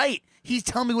 He's right. He's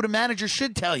telling me what a manager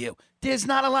should tell you. There's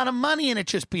not a lot of money in it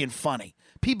just being funny.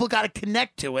 People got to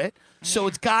connect to it. So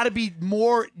it's got to be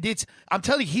more. I'm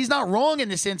telling you, he's not wrong in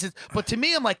this instance. But to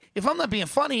me, I'm like, if I'm not being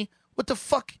funny, what the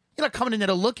fuck? You're not coming in there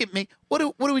to look at me. What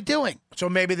are we doing? So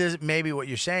maybe what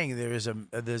you're saying there's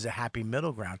a happy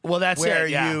middle ground. Well, that's where it,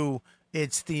 yeah.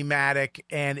 it's thematic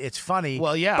and it's funny.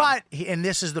 Well, yeah. But and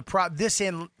this is this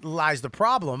in lies the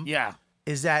problem. Yeah.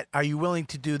 Is that are you willing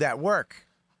to do that work?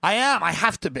 I am. I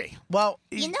have to be. Well,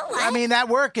 You know what? I mean that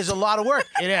work is a lot of work.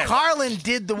 It is. Carlin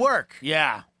did the work.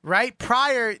 Yeah. Right?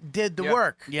 Pryor did the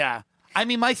work. Yeah. I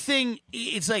mean, my thing,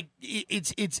 it's like,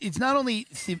 it's not only,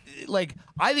 like,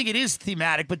 I think it is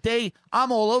thematic, but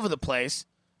I'm all over the place,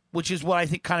 which is what I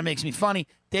think kind of makes me funny.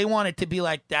 They want it to be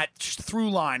like that through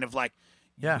line of like,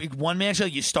 one man show,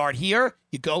 you start here,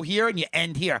 you go here, and you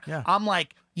end here. Yeah. I'm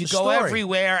like, you It's a go story.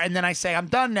 everywhere, and then I say, I'm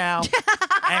done now.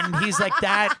 And he's like,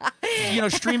 that,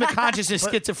 stream of consciousness,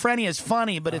 schizophrenia is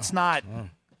funny, but it's not.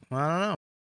 I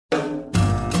don't know.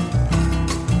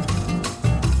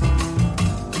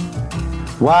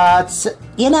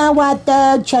 You know what,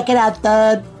 Doug? Check it out,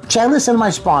 Doug. Listen to my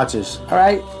sponsors, all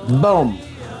right? Boom.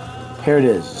 Here it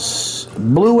is.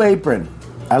 Blue Apron.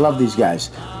 I love these guys.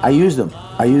 I use them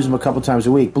a couple times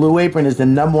a week. Blue Apron is the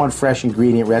 #1 fresh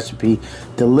ingredient recipe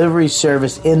delivery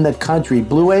service in the country.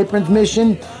 Blue Apron's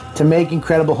mission? To make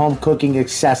incredible home cooking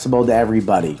accessible to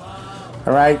everybody.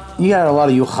 All right? You got a lot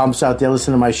of you humps out there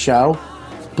listening to my show.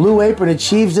 Blue Apron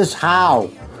achieves this how?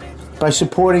 By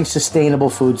supporting sustainable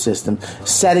food systems,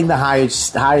 setting the higher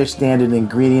standard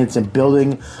ingredients, and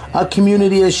building a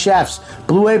community of chefs.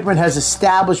 Blue Apron has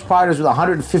established partners with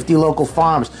 150 local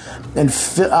farms and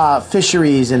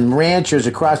fisheries and ranchers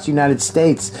across the United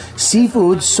States.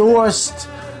 Seafood sourced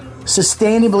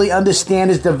sustainably,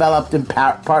 understand, is developed in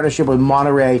partnership with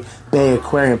Monterey Bay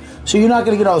Aquarium. So you're not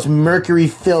going to get all this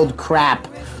mercury-filled crap.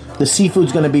 The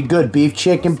seafood's going to be good. Beef,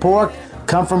 chicken, pork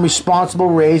come from responsible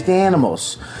raised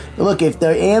animals. Look, if the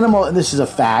animal, and this is a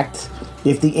fact,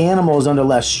 if the animal is under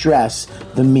less stress,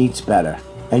 the meat's better.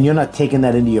 And you're not taking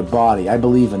that into your body. I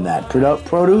believe in that.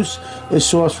 Produce is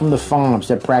sourced from the farms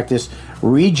that practice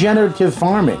regenerative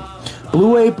farming.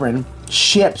 Blue Apron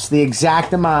ships the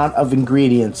exact amount of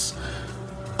ingredients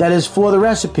that is for the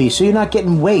recipe, so you're not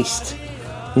getting waste.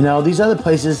 You know, these other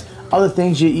places, other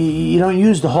things, you don't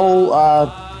use the whole,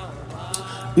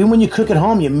 even when you cook at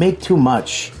home, you make too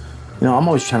much. You know, I'm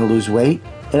always trying to lose weight.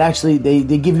 It actually,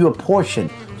 they give you a portion.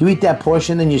 You eat that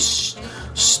portion, then you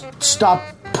stop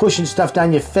pushing stuff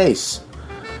down your face.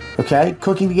 Okay?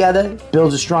 Cooking together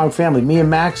builds a strong family. Me and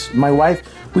Max, my wife,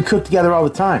 we cook together all the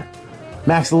time.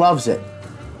 Max loves it.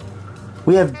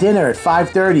 We have dinner at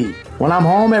 5:30 when I'm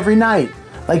home every night,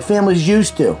 like families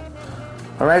used to.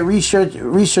 All right?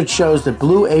 Research shows that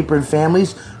Blue Apron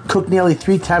families cook nearly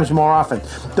 3 times more often.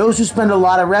 Those who spend a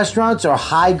lot at restaurants or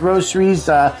high groceries,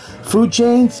 food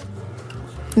chains,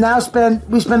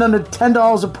 we spend under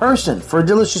 $10 a person for a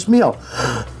delicious meal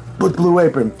with Blue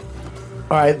Apron.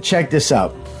 All right, check this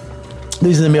out.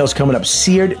 These are the meals coming up.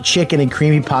 Seared chicken and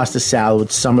creamy pasta salad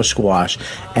with summer squash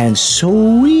and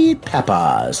sweet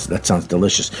peppers. That sounds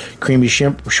delicious. Creamy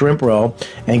shrimp roll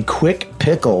and quick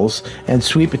pickles and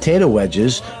sweet potato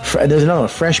wedges. There's another one.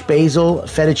 Fresh basil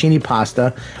fettuccine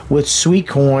pasta with sweet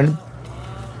corn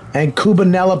and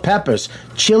cubanella peppers.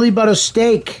 Chili butter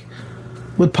steak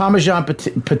with Parmesan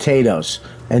potatoes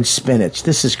and spinach.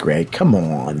 This is great. Come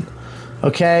on.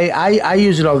 Okay, I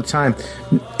use it all the time,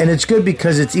 and it's good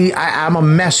because I'm a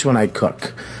mess when I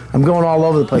cook. I'm going all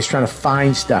over the place trying to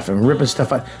find stuff and ripping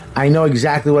stuff out. I know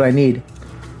exactly what I need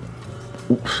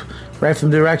right from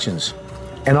the directions,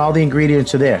 and all the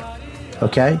ingredients are there.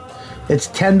 Okay, it's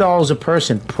 $10 a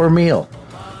person per meal.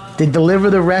 They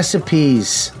deliver the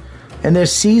recipes, and they're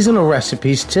seasonal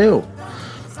recipes too.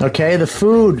 Okay, the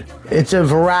food, it's a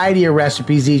variety of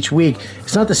recipes each week.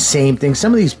 It's not the same thing.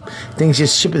 Some of these things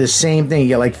just ship you the same thing. You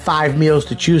get like 5 meals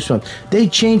to choose from. They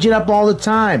change it up all the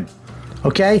time.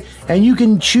 Okay? And you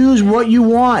can choose what you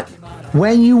want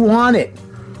when you want it.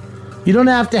 You don't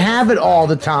have to have it all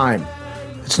the time.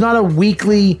 It's not a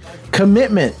weekly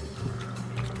commitment.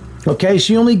 Okay?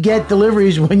 So you only get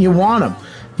deliveries when you want them.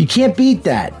 You can't beat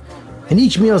that. And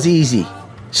each meal's easy.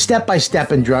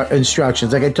 Step-by-step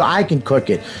instructions. Like I can cook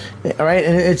it, all right?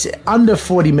 And it's under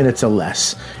 40 minutes or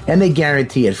less. And they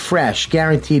guarantee it. Fresh.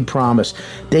 Guaranteed promise.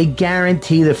 They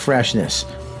guarantee the freshness.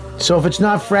 So if it's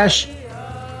not fresh,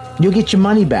 you'll get your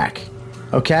money back,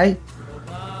 okay?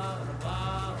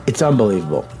 It's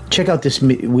unbelievable. Check out this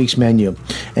week's menu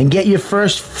and get your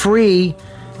first 3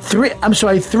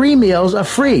 meals are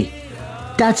free.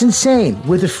 That's insane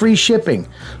with the free shipping.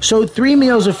 So 3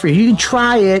 meals are free. You can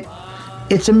try it.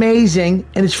 It's amazing,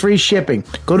 and it's free shipping.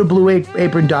 Go to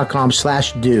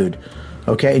blueapron.com/dude,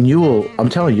 okay? And I'm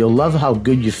telling you, you'll love how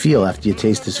good you feel after you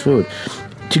taste this food.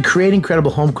 To create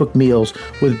incredible home-cooked meals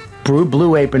with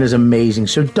Blue Apron is amazing,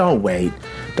 so don't wait.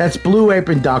 That's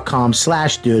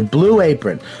blueapron.com/dude. Blue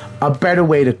Apron, a better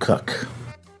way to cook.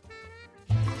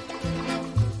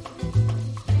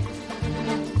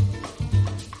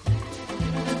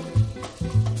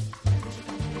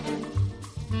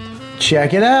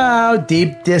 Check it out,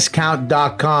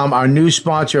 deepdiscount.com, our new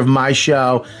sponsor of my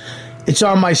show. It's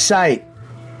on my site.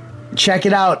 Check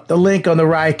it out, the link on the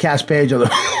Riotcast page on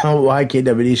the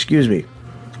YKWd, excuse me.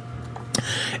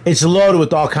 It's loaded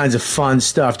with all kinds of fun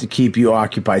stuff to keep you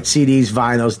occupied. CDs,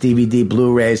 vinyls, DVD,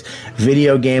 Blu-rays,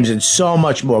 video games, and so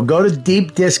much more. Go to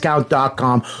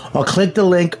deepdiscount.com or click the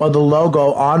link or the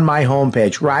logo on my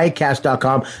homepage,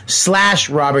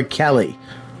 riotcast.com/Robert Kelly.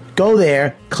 Go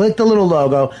there, click the little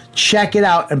logo, check it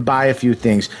out, and buy a few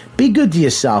things. Be good to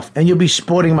yourself, and you'll be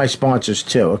supporting my sponsors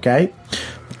too, okay?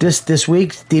 This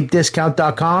week,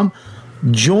 deepdiscount.com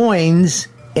joins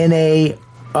in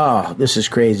this is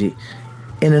crazy,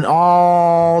 in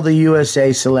all the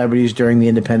USA celebrities during the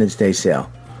Independence Day sale.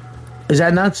 Is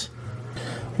that nuts?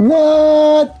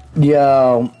 What?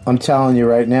 Yo, I'm telling you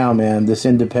right now, man, this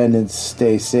Independence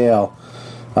Day sale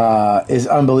is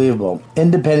unbelievable.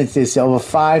 Independence Day sale. Over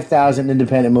 5,000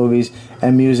 independent movies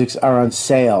and musics are on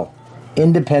sale.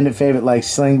 Independent favorite like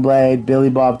Sling Blade, Billy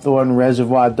Bob Thornton,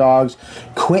 Reservoir Dogs,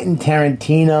 Quentin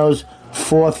Tarantino's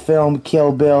 4th film,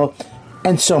 Kill Bill,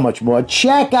 and so much more.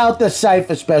 Check out the site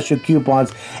for special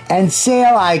coupons and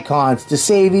sale icons to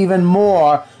save even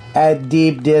more at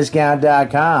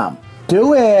deepdiscount.com.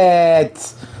 Do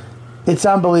it! It's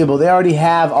unbelievable. They already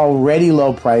have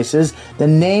low prices. The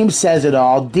name says it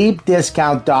all.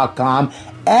 Deepdiscount.com.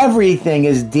 Everything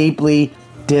is deeply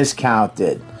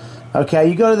discounted. Okay,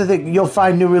 you go to the thing, you'll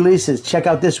find new releases. Check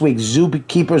out this week,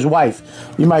 Zookeeper's Wife.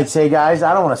 You might say, guys,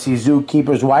 I don't want to see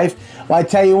Zookeeper's Wife. Well, I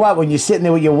tell you what, when you're sitting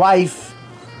there with your wife,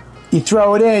 you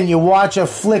throw it in, you watch a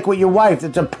flick with your wife.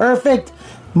 It's a perfect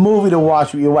movie to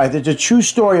watch with your wife. It's a true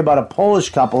story about a Polish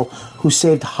couple who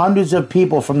saved hundreds of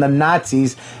people from the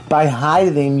Nazis by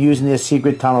hiding them using their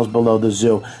secret tunnels below the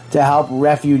zoo to help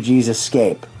refugees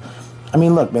escape. I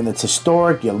mean, look, man, it's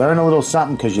historic. You learn a little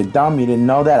something because you're dumb. You didn't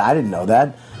know that. I didn't know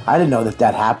that. I didn't know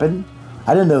that happened.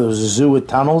 I didn't know there was a zoo with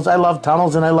tunnels. I love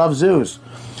tunnels and I love zoos.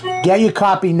 Get your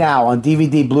copy now on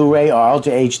DVD, Blu-ray, or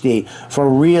Ultra HD for a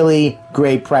really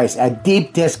great price at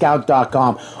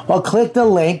deepdiscount.com, or click the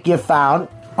link you found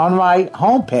on my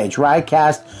homepage,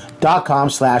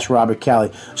 riotcast.com/Robert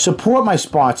Kelly. Support my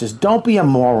sponsors. Don't be a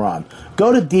moron.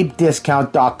 Go to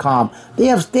deepdiscount.com. They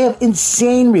have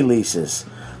insane releases.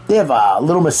 They have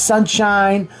Little Miss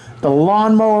Sunshine, The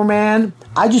Lawnmower Man.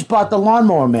 I just bought The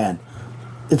Lawnmower Man.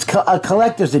 It's a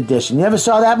collector's edition. You ever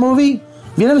saw that movie?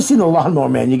 If you've never seen The Lawnmower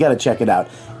Man, you got to check it out.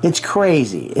 It's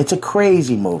crazy. It's a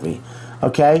crazy movie.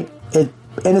 Okay?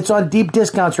 And it's on deep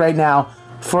discounts right now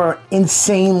for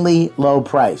insanely low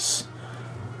price.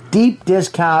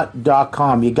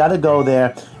 Deepdiscount.com. You got to go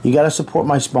there. You got to support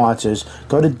my sponsors.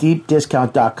 Go to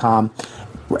deepdiscount.com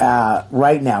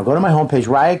right now. Go to my homepage,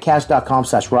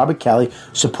 riotcast.com/Robert Kelly.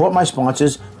 Support my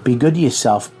sponsors. Be good to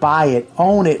yourself. Buy it.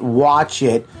 Own it. Watch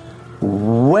it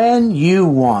when you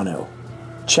want to.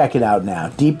 Check it out now.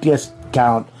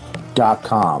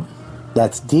 Deepdiscount.com.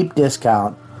 That's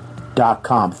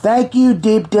deepdiscount.com. Thank you,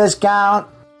 Deep Discount.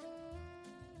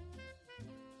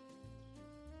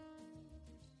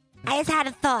 I just had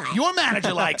a thought. Your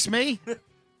manager likes me.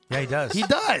 Yeah, he does. He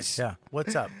does. Yeah.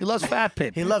 What's up? He loves fat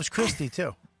people. He loves Christy,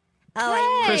 too.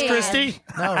 Oh, Chris Christie?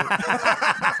 No.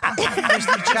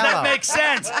 That makes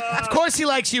sense. Of course he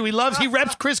likes you. He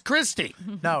reps Chris Christie.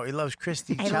 No, he loves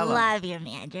Christy I Cello. love your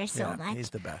manager so Yeah, much. he's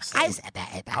the best. I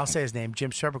I'll say his name,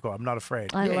 Jim Serpico. I'm not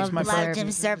afraid. I love Jim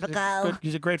Serpico.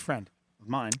 He's a great friend of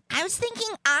mine. I was thinking,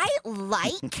 I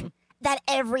like that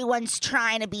everyone's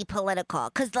trying to be political.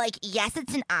 Because, like, yes,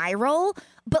 it's an eye roll,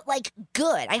 but, like,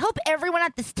 good. I hope everyone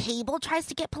at this table tries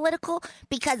to get political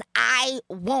because I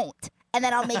won't. And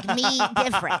then I'll make me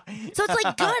different. So it's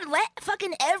like, good, let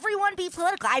fucking everyone be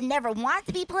political. I never want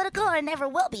to be political, and I never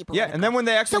will be political. Yeah, and then when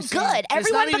they actually So good.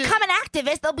 Everyone become an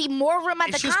activist. There'll be more room at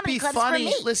It's the just comedy be clubs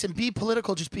funny. for me. Listen, be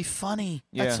political. Just be funny.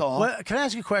 That's all. Well, can I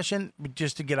ask you a question,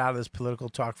 just to get out of this political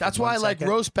talk? For That's why I one like second?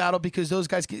 Roast Battle, because those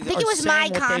guys I think it was my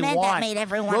comment that made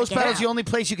everyone Roast get Battle's out. the only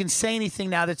place you can say anything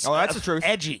now that's that's the truth.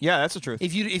 edgy. Yeah, that's the truth.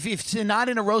 If it's not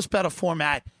in a Roast Battle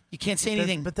format, you can't say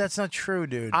anything. But that's not true,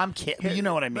 dude. I'm kidding. You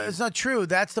know what I mean. It's not true.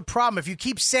 That's the problem. If you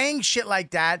keep saying shit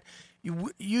like that,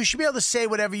 you should be able to say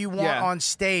whatever you want on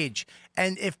stage.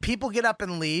 And if people get up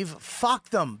and leave, fuck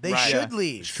them. They should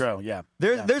leave. It's true. Yeah.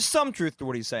 There's some truth to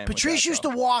what he's saying. Patrice used to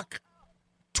walk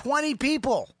 20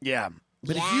 people. Yeah.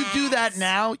 But if you do that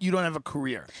now, you don't have a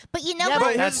career. But you know Yeah, what?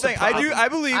 but here's the thing. I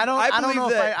believe. I don't know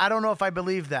that. I don't know if I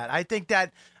believe that. I think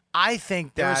that.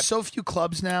 There are so few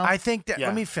clubs now. I think that. Yeah.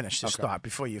 Let me finish this thought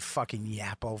before you fucking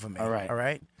yap over me. All right. All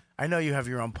right. I know you have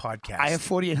your own podcast. I have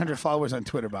 4,800 followers on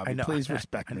Twitter, Bobby. I know. Please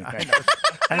respect me. I know.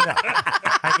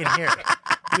 I can hear it.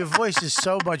 Your voice is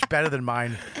so much better than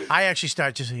mine. I actually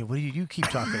start just saying, "What do you keep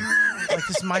talking? Like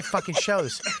this is my fucking show.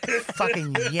 This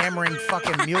fucking yammering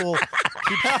fucking mule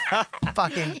keeps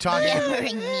fucking talking."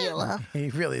 Yammering mule. He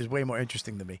really is way more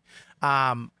interesting than me,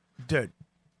 dude.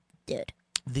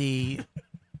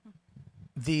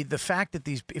 The fact that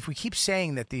if we keep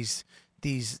saying that these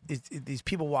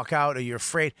people walk out or you're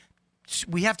afraid,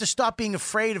 we have to stop being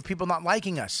afraid of people not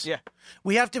liking us. Yeah.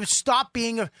 We have to stop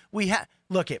being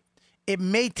look, it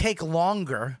may take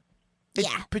longer.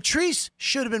 Patrice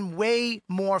should have been way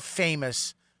more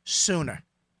famous sooner.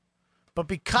 But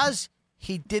because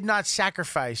he did not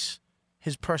sacrifice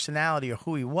his personality or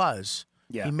who he was,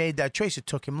 he made that choice. It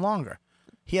took him longer.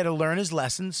 He had to learn his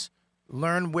lessons,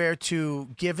 learn where to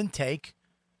give and take,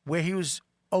 where he was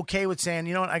okay with saying,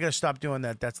 you know what, I got to stop doing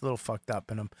that. That's a little fucked up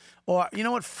in him. Or, you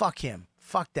know what, fuck him.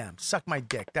 Fuck them. Suck my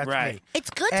dick. That's me. It's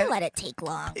good to let it take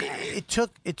longer. It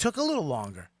took a little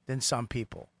longer than some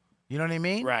people. You know what I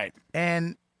mean? Right.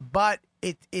 But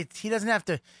he doesn't have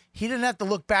to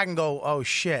look back and go, oh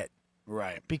shit.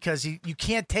 Right. Because you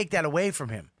can't take that away from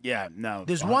him. Yeah, no.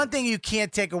 There's one thing you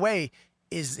can't take away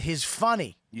is his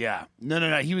funny. Yeah.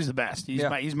 No. He was the best.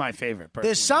 He's my favorite person.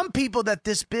 There's some people that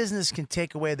this business can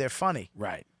take away their funny.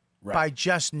 Right. By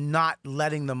just not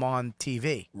letting them on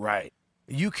TV. Right.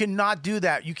 You cannot do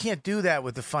that. You can't do that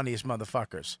with the funniest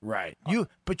motherfuckers. Right.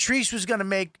 Patrice was going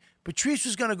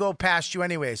to go past you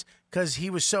anyways because he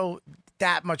was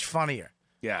that much funnier.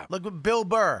 Yeah. Look at Bill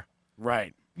Burr.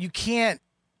 Right. He can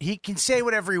say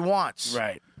whatever he wants.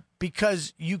 Right.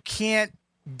 Because you can't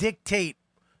dictate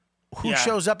who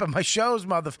shows up at my shows,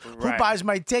 who buys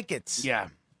my tickets. Yeah.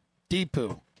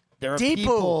 Deepu. There are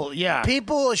people,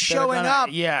 people are showing up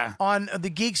Yeah. on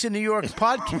the Geeks in New York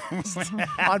podcast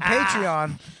on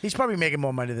Patreon. He's probably making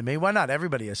more money than me. Why not?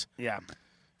 Everybody is. Yeah.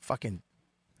 Fucking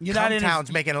You're not in it-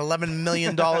 Town's making $11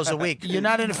 million a week. You're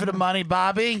not in it for the money,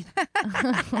 Bobby?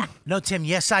 No, Tim.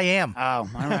 Yes, I am. Oh, all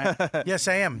right. Yes,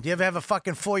 I am. Do you ever have a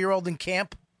fucking 4-year-old in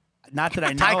camp? Not that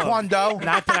I know of. Taekwondo?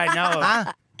 Not that I know of.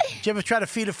 Huh? Did you ever try to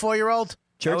feed a 4-year-old?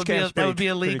 Church camp's that would be pretty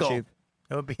illegal. cheap.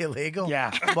 It would be illegal?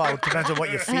 Yeah. Well, it depends on what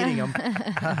you're feeding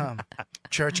them.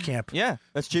 Church camp. Yeah,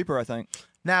 that's cheaper, I think.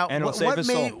 Now, And it'll what, save what his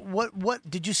made soul. what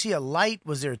did you see a light?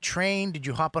 Was there a train? Did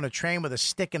you hop on a train with a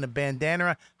stick and a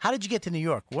bandana? How did you get to New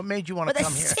York? What made you want to With a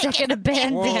come here? stick and a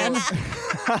bandana.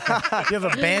 Do you have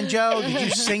a banjo? Did you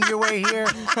sing your way here?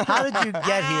 How did you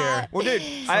get here? Well, dude,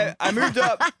 I moved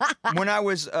up when I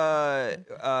was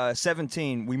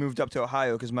 17. We moved up to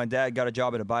Ohio because my dad got a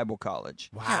job at a Bible college.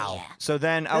 Wow. So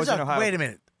then I was in Ohio. Wait a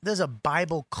minute. There's a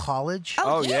Bible college?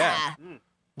 Oh, yeah.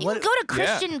 You can go to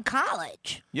Christian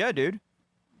college. Yeah, dude.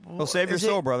 He'll save your Is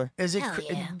soul, it- brother. Is it? Hell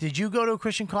yeah. Did you go to a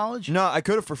Christian college? No, I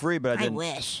could have for free, but I I didn't.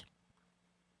 wish.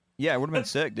 Yeah, it would have been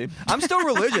sick, dude. I'm still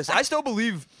religious. I still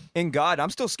believe in God. I'm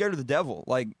still scared of the devil.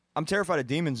 Like, I'm terrified of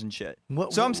demons and shit.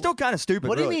 So I'm still kind of stupid.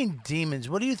 What do you really. mean demons?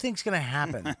 What do you think's going to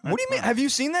happen? What do you mean? Have you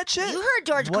seen that shit? You heard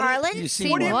George What- Carlin. You seen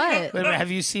What do you what? mean? Wait a minute, have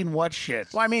you seen what shit?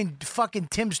 Well, I mean, fucking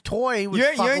Tim's toy was You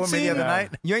fucking ain't with me the seen other night.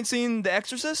 You ain't seen The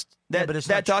Exorcist? Yeah, That but it's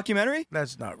that not- documentary?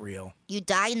 That's not real. You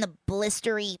die in the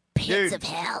blistery pits Dude, of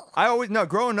hell. I always no.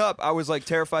 Growing up, I was like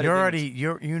terrified. You're of already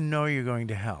you know you're going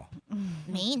to hell.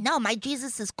 Me? No, my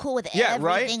Jesus is cool with Yeah,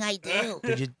 right? everything I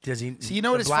do. Does he? So you know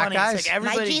the what is black funny? guys? It's like My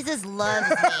everybody, Jesus loves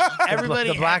me. everybody,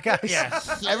 the black guys? Yeah.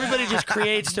 Everybody just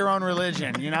creates their own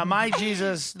religion. You know, my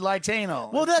Jesus likes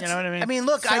anal. Well, that's. you know what I mean.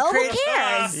 Look, So I who create.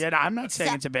 cares? Yeah, no, I'm not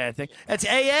saying it's a bad thing. It's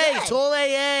AA. It's all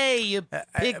AA. You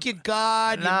pick your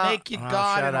God. You No. make your Oh,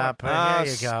 God. shut and all- up. There you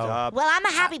go. Stop. Well, I'm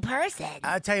a happy person.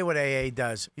 I'll tell you what AA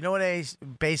does. You know what AA is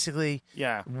basically?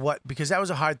 Yeah. What? Because that was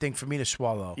a hard thing for me to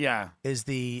swallow. Yeah. Is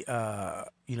the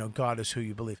God is who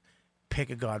you believe. Pick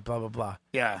a God. Blah blah blah.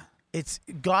 Yeah. It's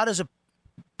God is a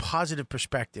positive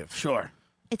perspective. Sure.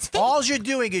 It's fake. All you're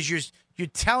doing is you're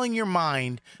telling your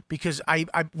mind because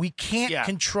we can't Yeah.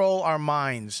 control our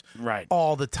minds Right.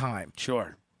 all the time.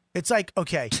 Sure. It's like,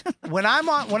 okay, when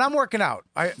I'm working out,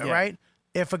 right?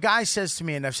 If a guy says to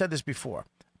me, and I've said this before,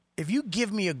 if you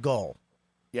give me a goal,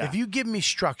 Yeah. if you give me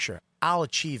structure, I'll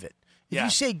achieve it. If Yeah. you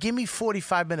say, give me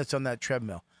 45 minutes on that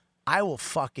treadmill, I will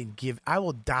I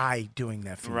will die doing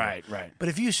that for you. Right. Right. But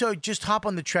if you just hop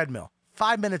on the treadmill,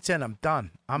 5 minutes in, I'm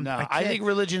done. No, I can't- think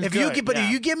religion's if you good, But yeah.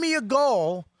 if you give me a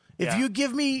goal, if Yeah. you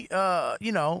give me,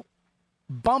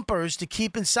 bumpers to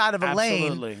keep inside of a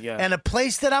Absolutely, lane yeah. and a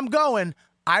place that I'm going,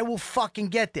 I will fucking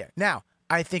get there. Now,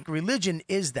 I think religion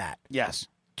is that Yes.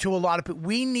 to a lot of people.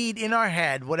 We need in our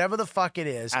head, whatever the fuck it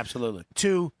is, Absolutely.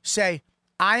 to say,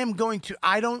 I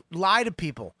don't lie to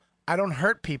people. I don't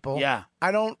hurt people. Yeah.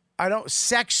 I don't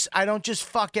just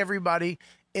fuck everybody.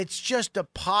 It's just a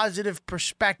positive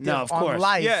perspective No, of on course.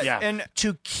 life. Yeah, and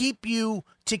to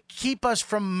keep us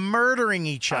from murdering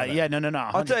each other. Yeah. No. 100%.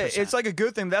 I'll tell you, it's like a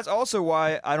good thing. That's also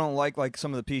why I don't like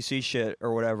some of the PC shit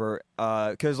or whatever.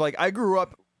 Because like I grew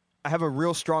up, I have a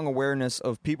real strong awareness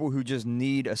of people who just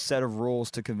need a set of rules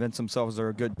to convince themselves they're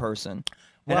a good person.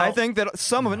 And I Well- think that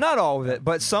some of it, not all of it,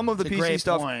 but some of the It's a PC great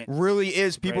stuff point. really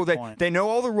is people Great that point. they know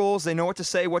all the rules, they know what to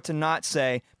say, what to not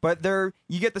say, but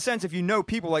you get the sense if you know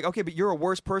people like, okay, but you're a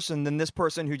worse person than this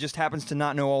person who just happens to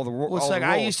not know all the, Well, it's all like the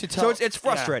I rules. used to tell. So it's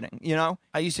frustrating, you know?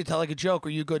 I used to tell like a joke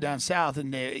where you go down south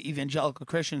and the evangelical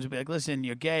Christians would be like, listen,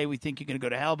 you're gay. We think you're going to go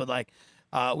to hell, but like,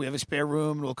 we have a spare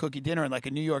room and we'll cook you dinner. And like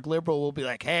a New York liberal will be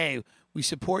like, hey, we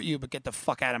support you, but get the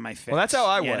fuck out of my face. Well, that's how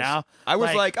I was. You know? I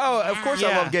was like, oh, of course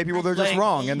I love gay people. They're just Like,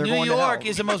 wrong, and they're New going York to hell.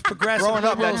 is the most progressive Growing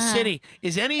up, liberal that's- city.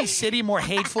 Is any city more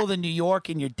hateful than New York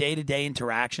in your day-to-day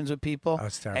interactions with people? Oh,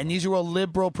 it's terrible. And these are all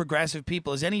liberal, progressive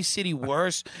people. Is any city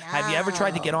worse? Have you ever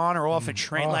tried to get on or off a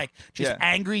train? Like just Yeah.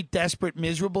 angry, desperate,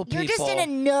 miserable people. You're just in a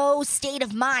no state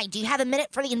of mind. Do you have a minute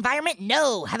for the environment?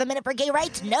 No. Have a minute for gay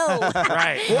rights? No.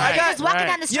 Right. You're right, just walking right.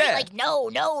 down the street Yeah. like, no.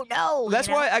 That's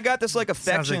you know? why I got this like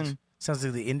affection. Sounds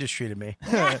like the industry to me.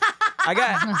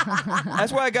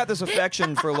 That's why I got this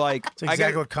affection for like. It's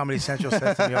exactly what Comedy Central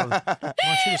says to me all the time. You want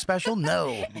to shoot a special?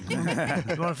 No. You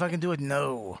want to fucking do it?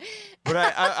 No. But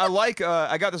I like.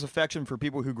 I got this affection for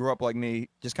people who grew up like me,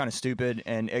 just kind of stupid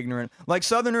and ignorant, like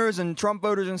Southerners and Trump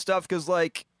voters and stuff. Because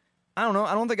like, I don't know.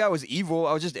 I don't think I was evil.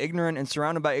 I was just ignorant and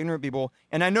surrounded by ignorant people.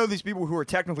 And I know these people who are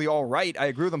technically all right. I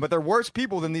agree with them, but they're worse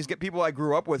people than these people I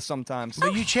grew up with sometimes.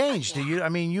 But you changed. I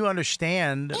mean, you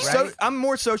understand, right? So I'm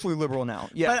more socially liberal now.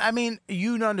 Yeah. But I mean,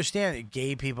 you understand that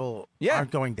gay people Yeah.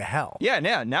 aren't going to hell. Yeah.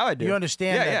 Now I do. You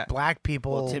understand Yeah, that yeah. black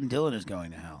people. Well, Tim Dillon is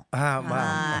going to hell. Well,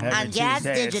 on Gas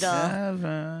Digital.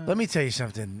 let me tell you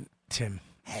something, Tim.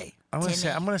 Hey,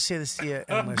 I'm gonna say this to you,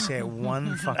 and I'm gonna say it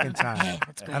one fucking time.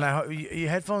 And I hope your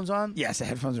headphones on. Yes, the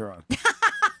headphones are on.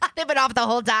 They've been off the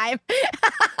whole time.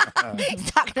 He's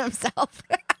talking to himself.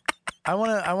 I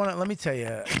wanna. Let me tell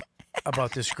you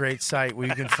about this great site where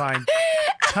you can find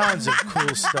tons of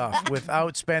cool stuff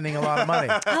without spending a lot of money.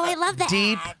 Oh, I love that.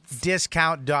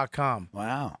 DeepDiscount.com.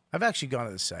 Wow. I've actually gone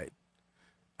to the site.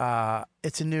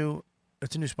 It's a new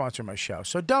sponsor of my show.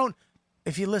 So don't,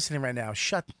 if you're listening right now,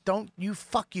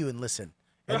 fuck you and listen,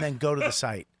 and then go to the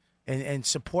site and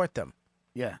support them.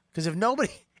 Yeah. Because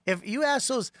if you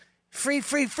assholes, free,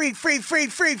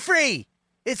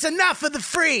 it's enough of the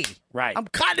free. Right. I'm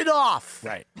cutting it off.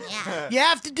 Right. Yeah. You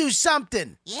have to do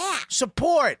something. Yeah.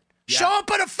 Support. Yeah. Show up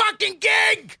at a fucking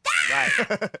gig.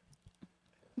 Right.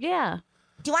 Yeah.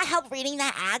 Do I help reading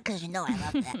that ad? Because you know I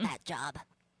love that job.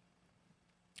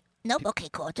 Nope. Okay,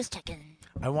 cool. Just checking.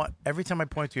 Every time I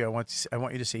point to you, I want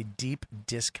you to say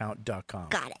deepdiscount.com.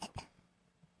 Got it.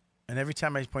 And every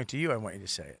time I point to you, I want you to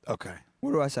say it. Okay.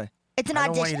 What do I say? It's an I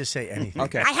audition. don't want you to say anything.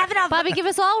 Okay. I have an Bobby, give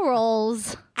us all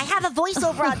roles. I have a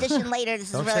voiceover audition later. This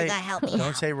is Don't really say- gonna help me.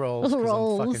 Don't say rolls, because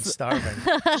I'm fucking starving.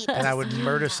 And I would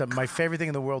murder my favorite thing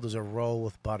in the world is a roll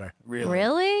with butter.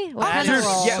 Really? What That kind of is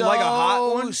roll? Yeah, like a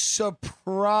hot one?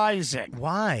 surprising.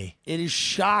 Why? It is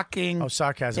shocking Oh,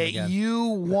 sarcasm that again.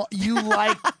 you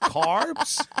like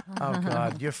carbs. Oh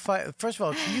God, you're first of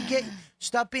all, can you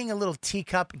stop being a little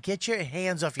teacup? Get your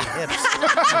hands off your hips, you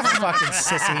fucking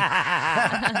sissy.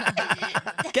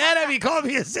 Get him! He called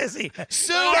me a sissy.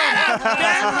 Sue him!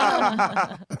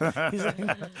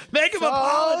 Make him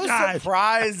apologize.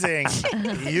 Surprising.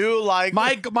 You like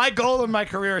My goal in my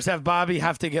career is have Bobby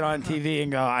have to get on TV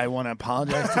and go, I want to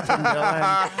apologize to Tim Dillon.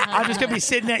 I'm just gonna be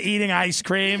sitting there eating ice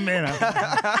cream,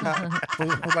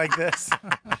 like this.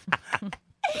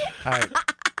 All right.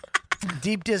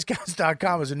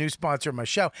 DeepDiscounts.com is a new sponsor of my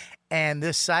show, and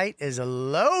this site is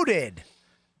loaded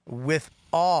with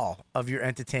all of your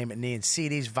entertainment needs: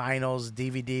 CDs, vinyls,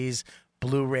 DVDs,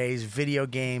 Blu-rays, video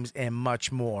games, and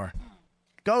much more.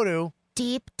 Go to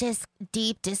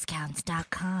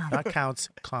deepdiscounts.com. not counts,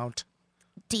 count,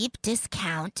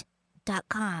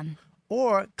 deepdiscount.com.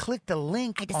 or click the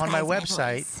link on my disguise my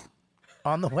website. voice.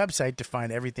 On the website to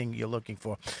find everything you're looking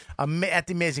for at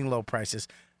the amazing low prices.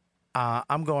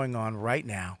 I'm going on right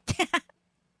now. You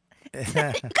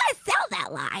gotta sell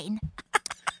that line.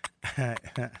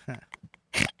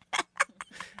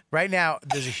 Right now,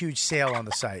 there's a huge sale on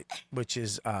the site, which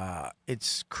is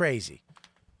it's crazy.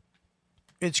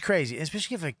 It's crazy,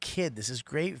 especially if you have a kid. This is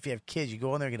great if you have kids. You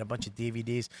go in there and get a bunch of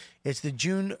DVDs. It's the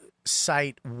June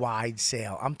site-wide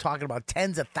sale. I'm talking about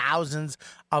tens of thousands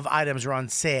of items are on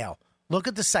sale. Look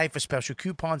at the site for special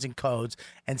coupons and codes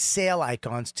and sale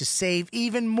icons to save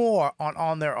even more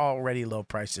on their already low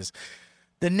prices.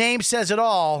 The name says it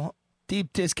all.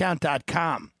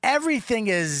 DeepDiscount.com. Everything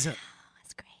is...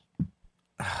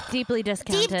 Deeply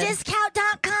discounted.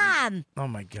 Deepdiscount.com. Oh,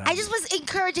 my God. I just was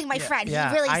encouraging my friend. Yeah,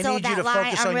 He really I sold need you that to line.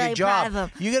 focus I'm on really your proud job. of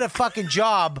him. You get a fucking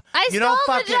job. I you stole don't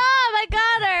the fucking, job. I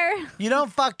got her. You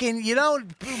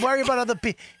don't worry about other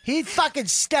people. He'd fucking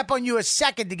step on you a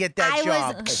second to get that I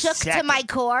job. was shook to my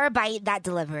core by that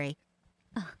delivery.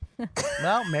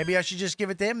 Well, maybe I should just give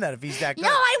it to him then if he's that good. No,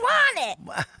 I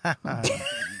want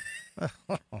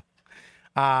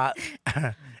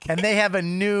it. And they have a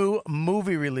new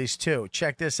movie release too.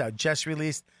 Check this out. Just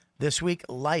released this week,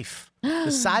 Life. The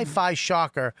sci-fi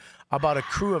shocker about a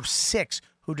crew of 6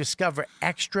 who discover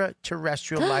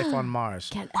extraterrestrial life on Mars.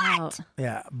 Get out.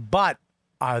 Yeah, but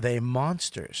are they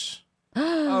monsters?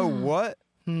 Oh, what?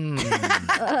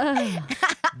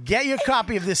 Get your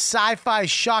copy of this sci-fi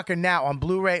shocker now on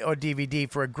Blu-ray or DVD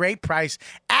for a great price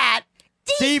at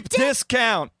Deep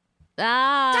Discount.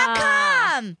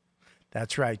 .com.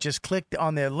 That's right. Just click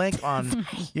on their link on.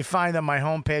 You find on my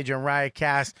homepage on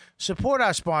Riotcast. Support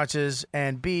our sponsors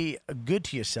and be good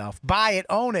to yourself. Buy it,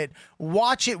 own it,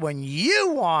 watch it when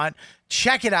you want.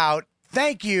 Check it out.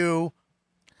 Thank you.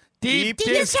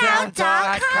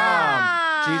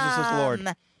 DeepDiscount.com. Jesus is Lord.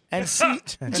 And see,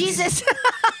 Jesus.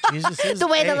 Jesus is The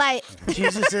way, a, the light.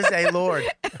 Jesus is a Lord.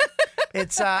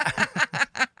 It's oh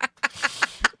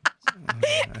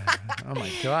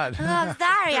my God. Oh, I'm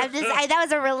sorry. That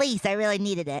was a release. I really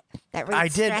needed it. That really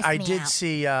stressed me out.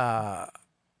 See. I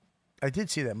did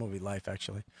see that movie, Life.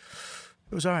 Actually,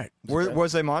 it was all right.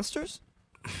 Was they monsters?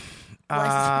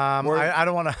 I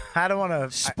don't want to. I don't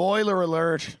want to. spoiler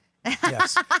alert.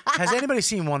 Yes. Has anybody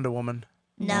seen Wonder Woman?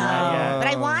 No, but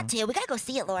I want to. We gotta go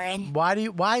see it, Lauren. Why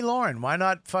Lauren? Why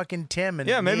not fucking Tim and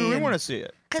Yeah, maybe me we and- want to see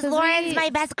it. Because Lauren's my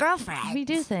best girlfriend. We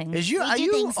do things. Are do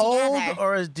you things old together.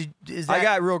 or is that? I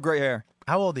got real gray hair.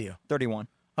 How old are you? 31.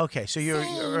 Okay, so you're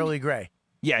early gray.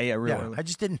 Yeah, real Yeah, early. I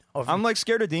just didn't know. I'm like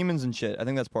scared of demons and shit. I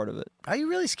think that's part of it. Are you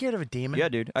really scared of a demon? Yeah,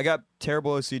 dude. I got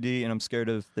terrible OCD and I'm scared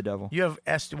of the devil. You have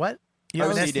what? You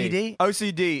have an STD?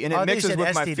 OCD, and Oh, it they mixes said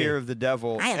with my STD. fear of the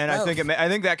devil. I have And I both. think I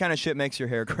think that kind of shit makes your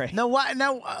hair gray. No, why?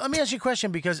 Now let me ask you a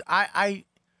question because I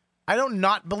don't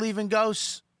not believe in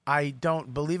ghosts. I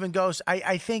don't believe in ghosts.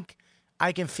 I think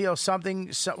I can feel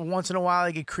something once in a while.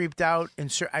 I get creeped out,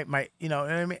 and I might, you know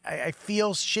what I mean. I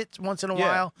feel shit once in a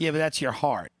while. Yeah, but that's your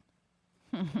heart.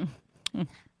 Oh,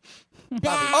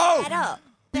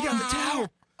 You got the towel.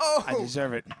 I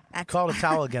deserve it. Call the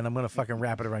towel again. I'm gonna fucking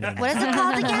wrap it around your neck. what is it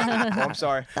called again? Oh, I'm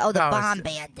sorry. Oh, the No, it's- bomb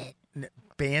bandit.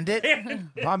 Bandit?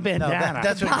 Bomb No, bandana.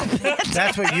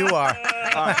 that's what you are.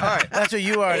 All right. That's what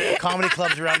you are. At comedy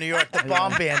clubs around New York. The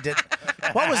Bomb Bandit.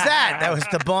 What was that? That was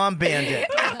the Bomb Bandit.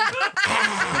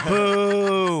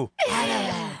 Boo.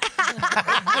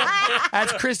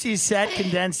 That's Christy's set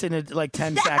condensed in like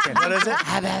 10 seconds. What is it?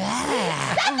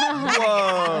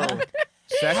 Whoa.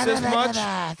 Sexist much?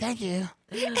 Thank you.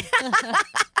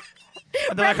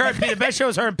 And then like her and Petey. The best show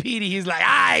is her and Petey. He's like,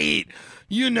 I eat.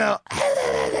 You know, I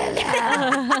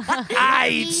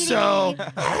eat so.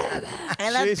 I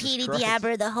love Jesus Petey Christ.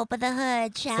 Diablo, the hope of the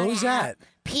hood. Shout Who's out. that?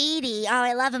 Petey. Oh,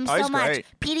 I love him Oh, so he's much. great.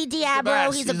 Petey Diablo,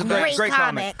 best. he's He's a the great, Great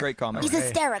comic. comic. Great comic. He's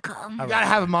hysterical. You gotta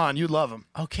have him on. You love him.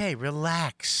 Okay,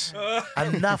 relax.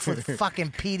 Enough with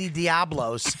fucking Petey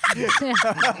Diablos. fucking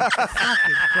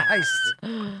Christ.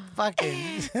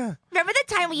 Fucking. Remember the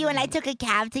time you and I took a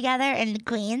cab together in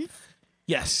Queens?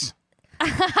 Yes.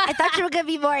 I thought you were going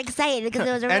to be more excited because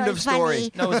it was a really End of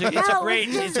story. funny. No, it's a No, great.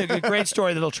 it's It's a great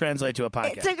story that'll translate to a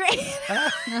podcast. It's a great.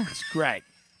 It's great.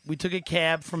 We took a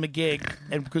cab from a gig,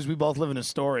 and because we both live in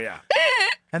Astoria,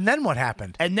 And then what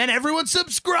happened? and then everyone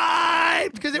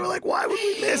subscribed because they were like, "Why would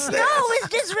we miss this?" No, it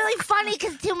was just really funny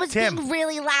because Tim was being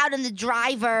really loud and the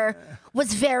driver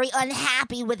was very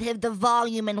unhappy with the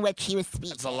volume in which he was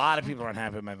speaking. It's a lot of people aren't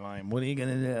happy with my volume. What are you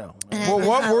gonna do? Well,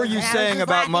 what were you And I was saying just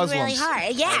about laughing Muslims? Really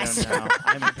hard. Yes. I don't know.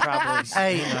 I mean, probably.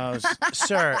 Hey, who knows?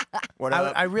 Sir, What I,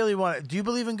 up? I really want. Do you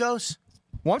believe in ghosts?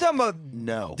 Well, I'm talking about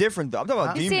No. different, though. I'm talking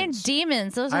about He's saying demons.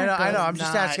 demons. Those I know. aren't I know. ghosts. I'm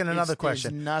just Not- asking another there's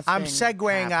question. nothing I'm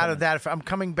segueing out of happening. that. I'm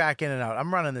coming back in and out.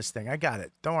 I'm running this thing. I got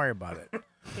it. Don't worry about it.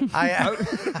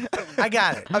 I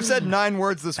got it. I've said 9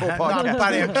 words this whole No, podcast.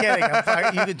 buddy, I'm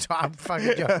kidding. I'm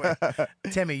fucking joking.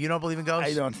 Timmy, you don't believe in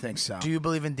ghosts? I don't think so. Do you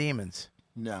believe in demons?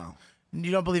 No. You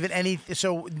don't believe in any.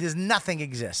 So there's nothing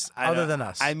exists I other don't- than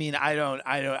us. I mean,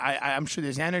 I'm sure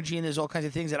there's energy and there's all kinds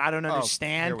of things that I don't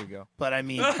understand. here we go. But I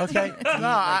mean, Okay.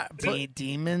 No.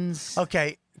 demons.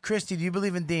 Okay, Christy, do you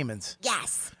believe in demons?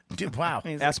 Yes. Wow. I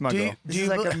mean, Ask my Do you- girl. This do is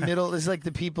you like bel- a middle. This is like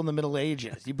the people in the Middle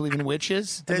Ages. You believe in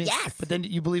witches? I mean, Yes. But then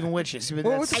you believe in witches. I mean,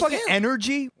 Well, what's the that's- fucking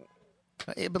energy?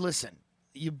 But listen,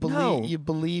 you believe No. you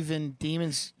believe in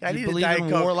demons. I you need a believe Diet in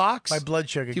Coke. warlocks. My blood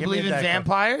sugar. Do you Give me believe a in Diet Coke.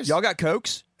 vampires? Y'all got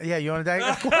Cokes? Yeah, you want a diet?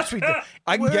 Of course we do.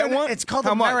 I can get one? It's called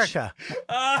How much? America.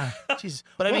 Jesus.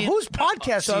 But I Well, mean, whose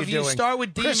podcast so are you if you doing? start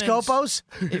with Chris demons- Copos?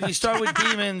 If you start with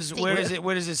demons, where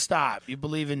does it stop? You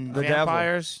believe in The devil.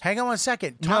 vampires? Hang on one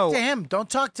second. Talk No. to him. Don't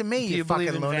talk to me. Do you fucking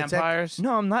believe in lunatic. vampires?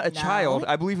 No, I'm not a child.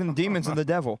 I believe in demons and the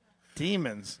devil.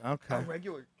 Demons. Okay.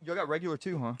 Regular. You got regular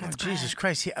too, huh? Oh, Jesus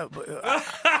Christ.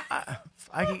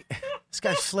 This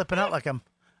guy's flipping out like I'm.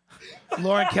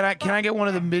 Lauren, can I get one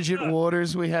of the midget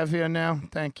waters we have here now?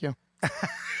 Thank you.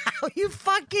 Oh, you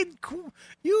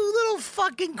little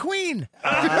fucking queen.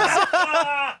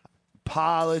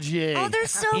 Apology. Oh, they're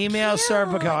so Email cute.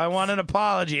 Serpico. I want an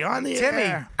apology on the Timmy,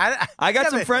 air. I got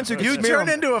some Timmy, friends who can you smear turned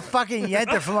 'em. into a fucking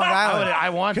yenta from Long Island. I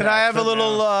want Can that, I have a but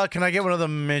little? no. Can I get one of the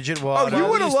midget Oh, waters? you we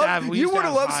would have used to loved. have- we You used to would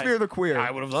have have loved high- smear the queer.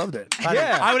 I would have loved it.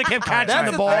 Yeah. I would have kept catching That's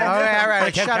the the ball. thing. All right.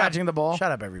 I kept Shut catching up. the ball.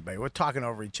 Shut up, everybody. We're talking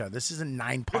over each other. This isn't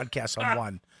 9 podcasts on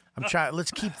one. I'm trying.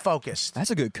 Let's keep focused.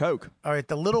 That's a good Coke. All right.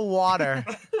 The little water.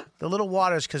 The little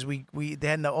waters because they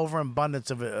had an overabundance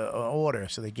of order,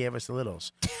 so they gave us the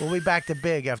littles. We'll be back to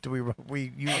big after we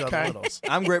use all the littles.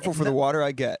 I'm grateful for the water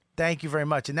I get. Thank you very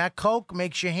much. And that Coke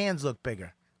makes your hands look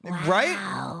bigger. Right?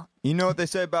 You know what they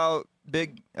say about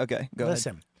big? Okay, go ahead.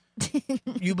 Listen.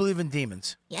 You believe in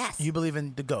demons. Yes. You believe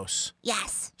in the ghosts.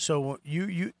 Yes. So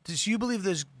you believe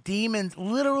there's demons,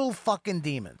 literal fucking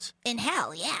demons. In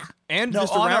hell, yeah. And No,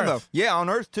 just on around Earth. though. Yeah, on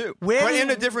Earth too. Where but do in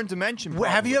you- a different dimension. Have you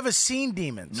probably. ever seen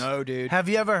demons? No, dude. Have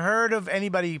you ever heard of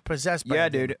anybody possessed by Yeah, a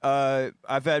demon? dude.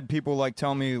 I've had people like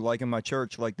tell me, like in my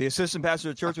church, like the assistant pastor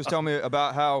of the church was telling me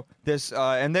about how this,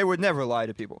 and they would never lie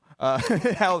to people. How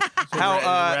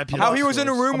he was in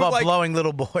a room About with like blowing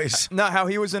little boys. not how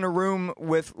he was in a room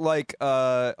with like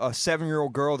a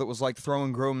 7-year-old girl that was like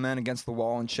throwing grown men against the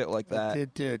wall and shit like that.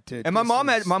 And my mom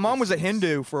My mom was a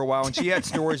Hindu for a while, and she had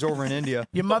stories over in India.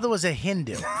 Your mother was a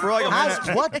Hindu. For like a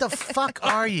minute. What the fuck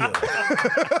are you?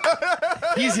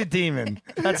 He's a demon.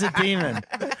 That's a demon.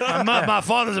 My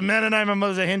father's a Mennonite. My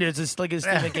mother's a Hindu. It's just like a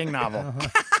Stephen King novel.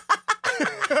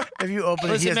 If you open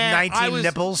it, he Listen, has man, 19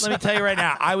 nipples. Let me tell you right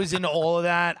now, I was into all of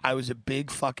that. I was a big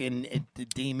fucking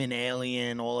demon,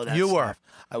 alien, all of that You stuff. were.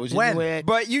 I was When? into it.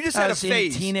 But you just I had a was a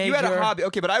phase. teenager. You had a hobby.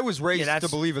 Okay, but I was raised Yeah, to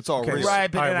believe it's all Okay, real.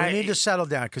 Right, but all right, then we I- need to settle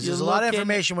down because you there's a lot of look in-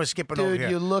 information we're skipping over Dude, here.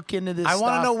 you look into this I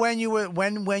want to stuff. know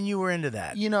when you were into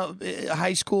that. You know,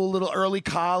 high school, little early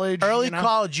college. Early you know?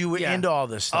 college, you were Yeah. into all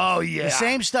this stuff. Oh, yeah. The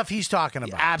same stuff he's talking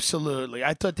about. Absolutely.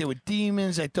 I thought there were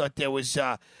demons. I thought there was,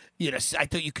 I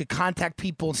thought you could contact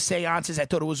people in seances. I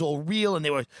thought it was all real, and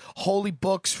there were holy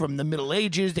books from the Middle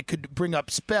Ages that could bring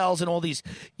up spells and all these,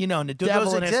 and the Do devil.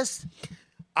 those and exist?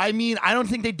 I mean, I don't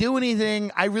think they do anything.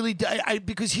 I really do.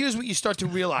 Because here's what you start to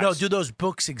realize. No, do those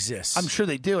books exist? I'm sure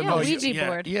they do. Yeah, No, Ouija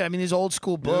board. Yeah, I mean, there's old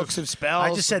school books of spells.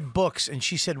 I just said books, and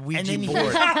she said Ouija then you-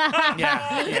 board.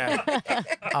 yeah.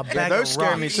 A bag those of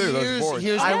scare me rocks. too. Those boards.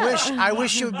 I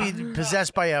wish you would be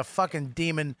possessed by a fucking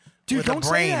demon Dude, with don't a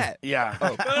brain. say that. Yeah.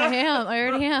 I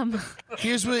already am.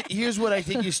 Here's what I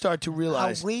think you start to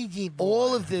realize. A Ouija board.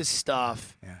 All of this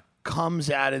stuff comes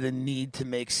out of the need to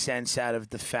make sense out of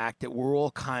the fact that we're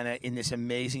all kind of in this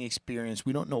amazing experience.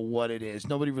 We don't know what it is.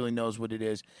 Nobody really knows what it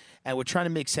is. And we're trying to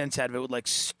make sense out of it with like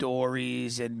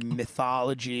stories and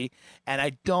mythology. And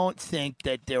I don't think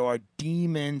that there are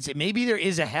demons. And maybe there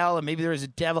is a hell and maybe there is a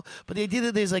devil. But the idea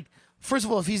that there's like, first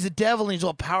of all, if he's the devil and he's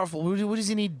all powerful, what does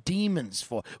he need demons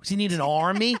for? Does he need an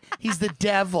army? He's the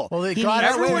devil. Well, He God-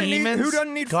 needs Everyone demons. who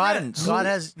doesn't need God- friends? God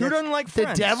has- Who doesn't like The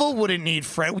friends? devil wouldn't need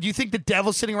friends. Would you think the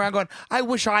devil's sitting around going, I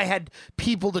wish I had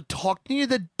people to talk to? You're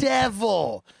the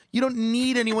devil. You don't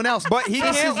need anyone else. But he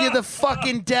this can't- is you're the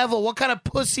fucking devil. What kind of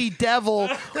pussy devil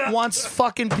wants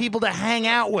fucking people to hang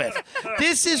out with?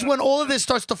 This is when all of this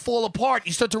starts to fall apart.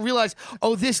 You start to realize,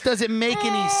 oh, this doesn't make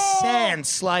any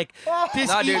sense. Like this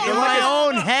Nah, dude, in you're my like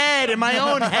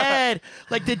own head,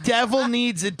 like the devil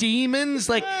needs the demons.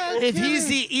 Like if he's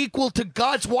the equal to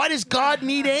God, why does God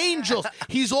need angels?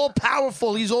 He's all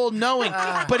powerful. He's all knowing,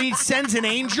 but he sends an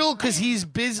angel because he's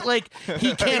busy. Like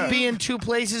he can't be in two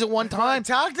places at one time.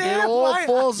 Talk to It him. all Why-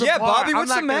 falls Yeah, apart. Bobby, I'm what's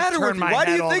not the gonna matter turn with you? my Why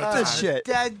do head you all think the this time. shit?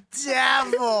 The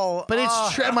devil. But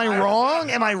it's am I wrong?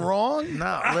 Am I wrong?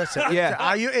 No, listen. Yeah.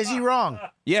 Are you? Is he wrong?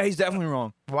 Yeah, he's definitely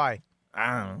wrong. Why? I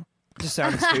don't know. Just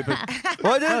sounded stupid.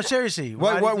 What? No, seriously.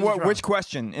 why do you What? think he's wrong? Which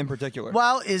question in particular?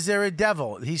 Well, is there a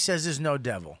devil? He says there's no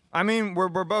devil. I mean, we're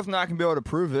both not gonna be able to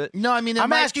prove it. No, I mean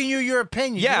I'm asking you your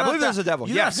opinion. Yeah, You I don't believe have there's a devil.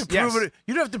 You Yes, don't have to prove yes. it.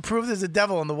 You don't have to prove there's a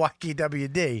devil on the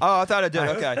YKWd. Oh, I thought I did.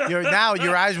 Okay. Now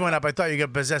your eyes went up. I thought you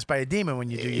got possessed by a demon when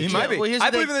you do your He shit. might be. Well, here's the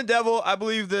I believe thing. in the devil. I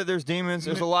believe that there's demons.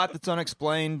 There's a lot that's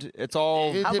unexplained. It's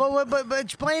all. But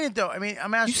explain it though. I mean,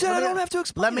 I'm asking. You said I don't have to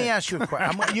explain Let me it. ask you a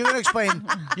question. You're gonna explain.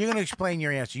 You're gonna explain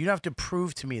your answer. You don't have to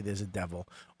prove to me there's a devil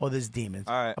or there's demons.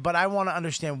 All right. But I want to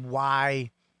understand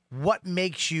why. What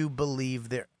makes you believe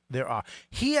there are?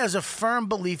 He has a firm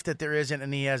belief that there isn't,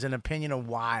 and he has an opinion of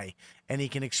why, and he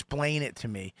can explain it to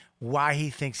me why he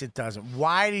thinks it doesn't.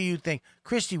 Why do you think,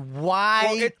 Christy?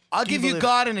 Why? Well, I'll do give you believe-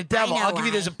 God and a devil. I know I'll give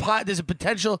you why. there's a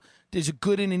potential. There's a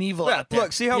good and an evil Yeah, out there.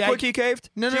 look, see how quick he caved?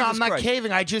 No, Jesus I'm not Christ.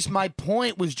 caving. My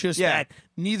point was just Yeah. that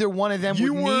neither one of them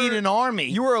You would were- need an army.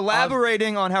 You were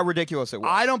elaborating on how ridiculous it was.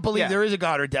 I don't believe Yeah. there is a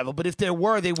God or devil, but if there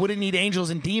were, they wouldn't need angels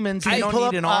and demons. They don't pull need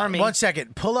up, an army. 1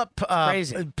 second. Pull up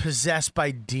Crazy. Possessed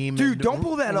by Demons. Dude, don't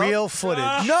pull that up. Real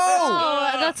footage. No! Oh,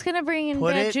 that's gonna bring in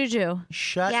Put bad it- juju.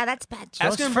 Shut Yeah, that's bad.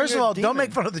 Ask him to First bring of a all, don't demon.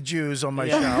 make fun of the Jews on my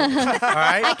show. All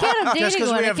right? I can't. I'm Just dating 'cause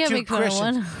one. we I have can't two make fun of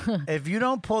Christians. one. If you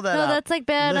don't pull that No, up. that's like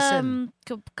bad. Listen,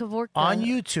 Kavorka. on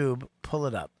YouTube, pull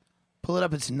it up. Pull it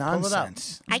up. It's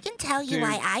nonsense. I can tell you Dude,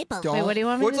 why I believe. Don't. Wait, what do you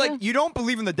want me Well, to it's do? like you don't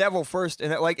believe in the devil first,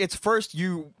 and it's first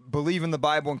you believe in the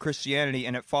Bible and Christianity,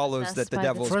 and it follows Possessed that the by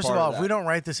devil the- is First part of all, that. if we don't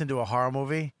write this into a horror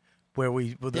movie where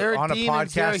There on are a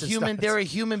demons. podcast, There are and human. stuff, There are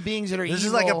human beings that are this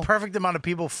evil. is like a perfect amount of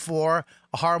people for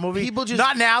a horror movie. People just-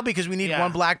 Not now because we need Yeah.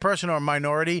 one black person or a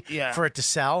minority Yeah. for it to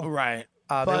sell. Right.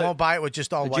 They But- won't buy it with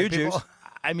just all The white Jujus. people.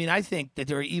 I mean, I think that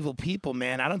there are evil people,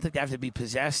 man. I don't think they have to be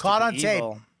possessed. to Caught be on tape.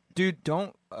 evil. Dude,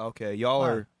 don't. Okay, y'all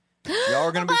are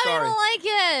gonna be I sorry. don't like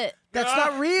it. That's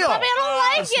not real. Bobby, I don't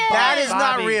like it. That is Bobby,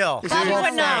 not real. this Bobby is all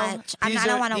would not. fake. I These don't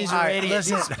are- wanna These watch. are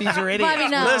idiots. Listen. These are idiots. Bobby,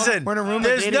 no. Listen, We're in a room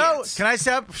there's of no. idiots. Can I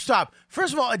stop?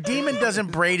 First of all, a demon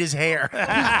doesn't braid his hair.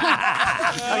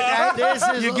 This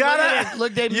is, You gotta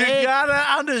look, they you made,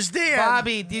 gotta understand,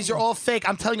 Bobby, these are all fake.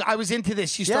 I'm telling you, I was into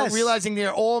this. You start Yes. realizing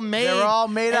they're all made. They're all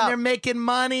made and up. they're making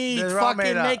money. They're all made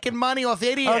fucking up. making money off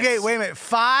idiots. Okay, wait a minute.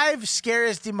 5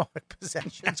 scariest demonic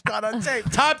possessions caught on tape.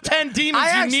 Top 10 demons I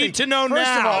you actually- need to know first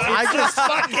now. of all, I It's just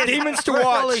fucking demons to full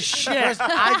watch. of shit.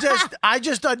 I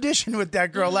just auditioned with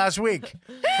that girl last week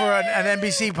for an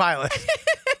NBC pilot.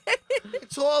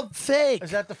 It's all fake.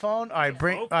 Is that the phone? All right,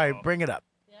 bring it up.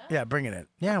 Yeah, bring it in.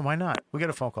 Yeah, why not? We got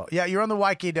a phone call. Yeah, you're on the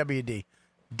YKWd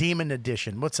Demon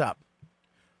Edition. What's up?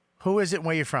 Who is it and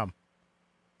where you from?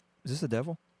 Is this the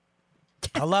devil?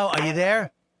 Hello, are you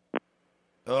there?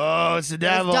 Oh, it's the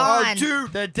devil. Dawn. Oh,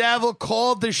 dude. The devil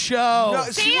called the show. No,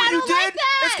 see what you did?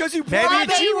 It's because you Maybe brought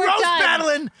it's you we're roast done.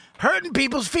 battling, hurting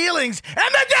people's feelings, and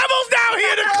the devil's now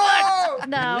here to collect.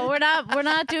 No, we're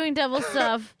not doing devil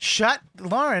stuff. Shut,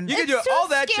 Lauren. You can do it. too All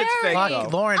that shit's fake. scary. though.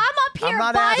 Fuck, Lauren. I'm up here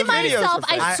not by asking- myself. The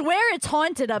videos are I fake. swear it's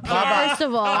haunted up here. Baba, First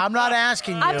of all, I'm not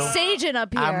asking you. I'm saging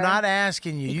up here. I'm not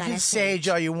asking you. You gotta can sage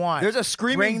all you want. There's a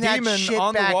screaming Bring that demon shit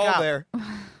on the back wall up. there.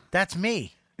 That's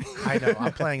me. I know.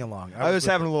 I'm playing along. I was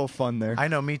having a little fun there. I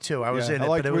know. Me too. I was Yeah, in I it.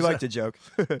 like- but it we was like to joke.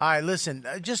 All right, listen.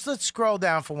 Just let's scroll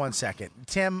down for 1 second.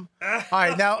 Tim. All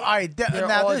right, now. All right. They're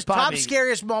Now, all there's top Bobby.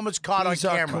 scariest moments caught These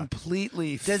on are camera.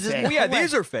 completely This is- fake. Oh, yeah,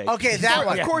 these are fake. Okay, that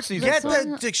one. Of course these Get are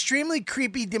fake. the extremely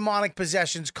creepy demonic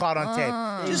possessions caught on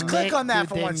tape. Just click on that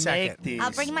for 1 second.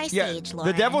 I'll bring my Yeah, sage,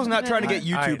 Lauren. the devil's not trying to get All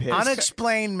YouTube right, hits.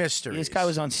 Unexplained mysteries. This guy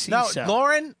was on No, CISA.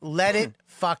 Lauren, let it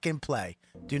fucking play.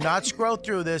 Do not scroll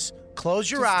through this.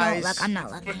 Close your Just don't eyes. look. I'm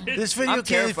not looking. This video I'm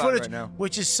came terrified footage, right now.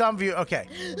 which is some view. Okay,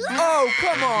 Oh,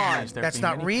 come on. that's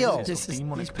not real. This is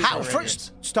How?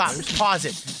 First, stop. Pause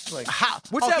it. How?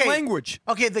 What's that language?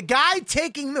 Okay, the guy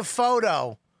taking the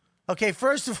photo. Okay,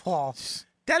 first of all,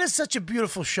 that is such a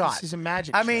beautiful shot. This is a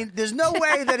magic I show. mean, there's no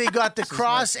way that he got the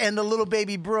cross and the little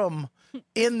baby broom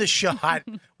in the shot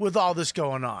with all this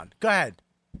going on. Go ahead.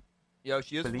 Yo,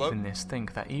 she is Believe in this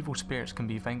think that evil spirits can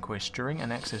be vanquished during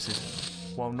an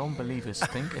exorcism, while non-believers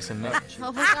think it's a myth.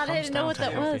 Oh my god, I didn't know what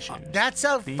that was. That's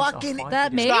a These are fucking. five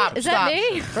That me? Stop, Is stop.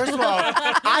 that me? First of all,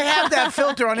 I have that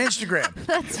filter on Instagram.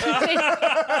 That's me.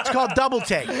 It's called Double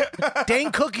Take.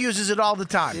 Dane Cook uses it all the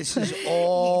time. This is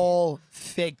all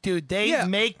fake, dude. They Yeah,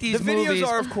 make these the videos movies.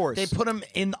 are, of course. They put them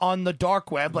in on the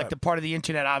dark web, like the part of the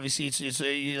internet. Obviously, it's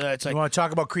You like want to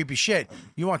talk about creepy shit?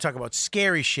 You want to talk about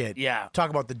scary shit? Yeah. Talk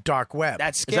about the dark web.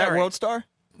 that's Is scary. that World Star?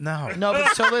 no. No,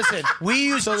 but so listen. We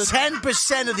use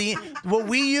 10% of the what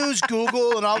we use.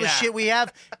 Google and all the Yeah. shit we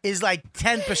have is like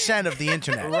 10% of the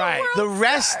internet. Right. The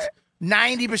rest,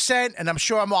 90%, and I'm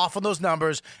sure I'm off on those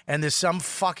numbers. And there's some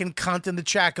fucking cunt in the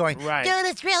chat going, Right. Dude,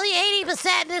 it's really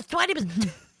 80%. It's 20%.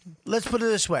 let's put it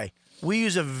this way. We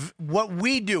use what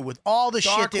we do with all the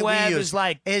Dark shit that web we use is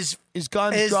like is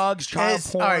guns, drugs, child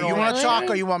porn. All right, you all want that. to talk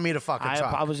or you want me to fucking I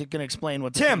talk? was going to explain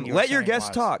what. The Tim, thing you were let your saying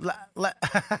guest was. talk.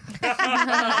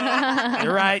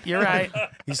 You're right. You're right.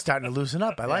 He's starting to loosen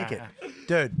up. I like it.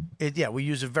 Dude, we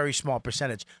use a very small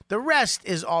percentage. The rest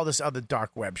is all this other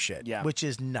dark web shit, Yeah. which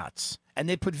is nuts. And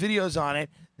they put videos on it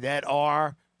that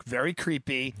are very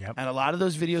creepy. Yep. And a lot of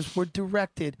those videos were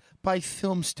directed by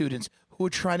film students who are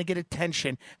trying to get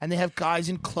attention. And they have guys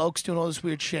in cloaks doing all this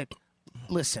weird shit.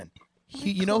 Listen,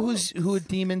 you know who are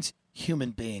demons?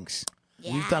 Human beings.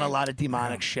 We've done a lot of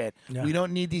demonic shit. Yeah. We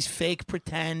don't need these fake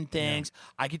pretend things.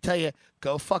 I can tell you,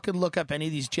 go fucking look up any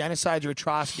of these genocides or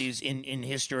atrocities in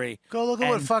history. Go look at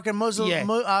what And- fucking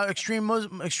Yeah.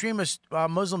 extremist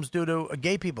Muslims do to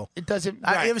gay people. It doesn't. You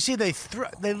Right. ever see they throw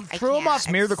them up?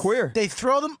 Smear the queer. They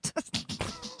throw them.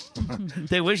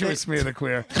 They wish it was smear the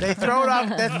queer. They throw it up.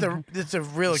 That's a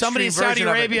real Somebody in extreme Saudi version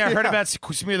of it. Arabia heard about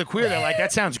smear the queer. They're like,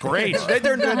 that sounds great. They're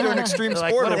doing an extreme They're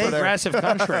like, sport what a over there. progressive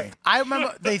country. I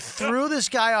remember they threw this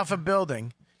guy off a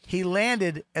building. He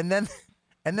landed, and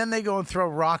then they go and throw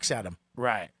rocks at him.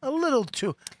 Right. A little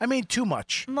too. I mean, too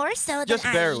much. More so than Just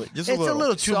I. barely. Just It's a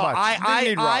little too So much. I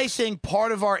need I rocks. think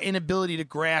part of our inability to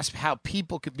grasp how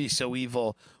people could be so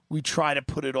evil, we try to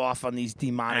put it off on these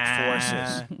demonic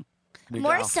forces. We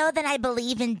More go. so than I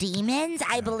believe in demons,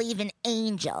 I believe in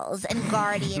angels and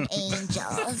guardian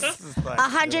angels.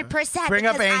 100%. Bring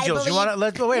up because I angels. You believe- want to?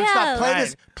 Let's wait. Yeah. Stop. Play Right.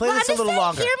 this. Play Well, this a I'm little just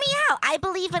longer. saying, Hear me out. I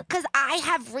believe it because I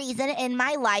have reason in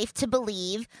my life to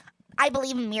believe. I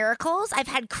believe in miracles. I've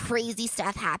had crazy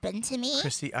stuff happen to me.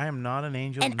 Christy, I am not an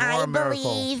angel And nor I a miracle.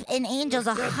 believe in angels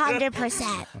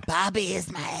 100%. Bobby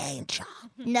is my angel.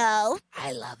 No.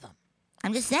 I love him.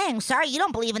 I'm just saying. Sorry, you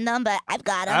don't believe in them, but I've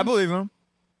got them. I believe him.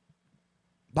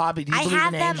 Bobby, do you I believe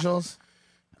have in them- angels?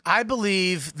 I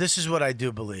believe this is what I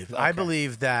do believe. I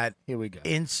believe that Here we go.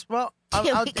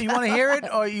 You want to hear it,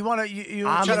 or you want to? You He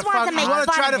try just to wants fuck? to make You want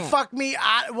to fun try of to it. fuck me?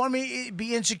 Want me to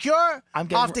be insecure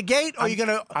off the gate, or are you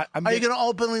gonna? Are you gonna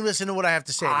openly listen to what I have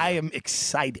to say? I am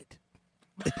excited.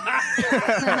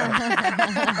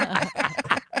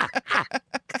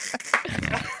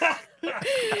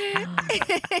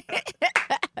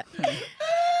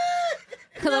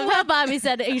 I love how Bobby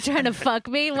said, "Are you trying to fuck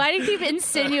me?" Why do you keep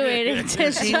insinuating?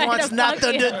 He wants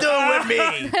nothing to do with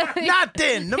me.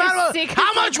 Nothing. No matter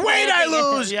how much weight I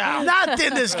lose,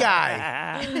 nothing. This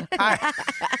guy.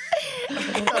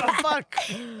 Fuck.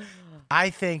 I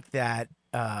think that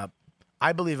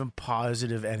I believe in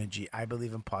positive energy. I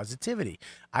believe in positivity.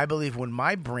 I believe when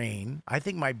I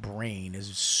think my brain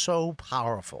is so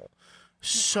powerful,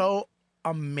 so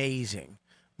amazing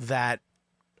that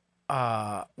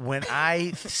when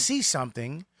I see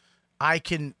something, I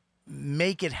can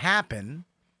make it happen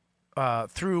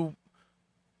through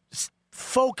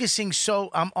focusing. So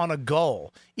I'm on a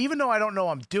goal. Even though I don't know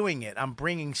I'm doing it, I'm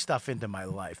bringing stuff into my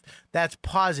life. That's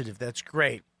positive. That's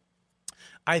great.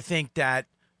 I think that,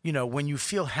 when you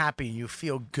feel happy and you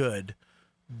feel good,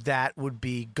 that would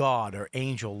be God or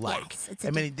angel-like. Yes,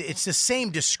 it's the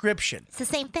same description. It's the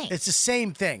same thing. It's the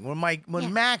same thing.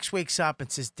 When Max wakes up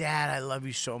and says, "Dad, I love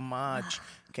you so much,"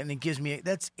 and it gives me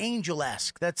that's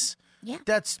angel-esque. That's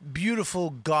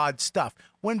beautiful God stuff.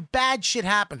 When bad shit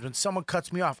happens, when someone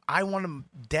cuts me off, I want them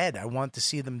dead. I want to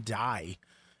see them die.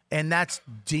 And that's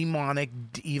demonic,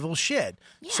 evil shit.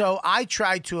 Yeah. So I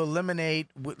try to eliminate,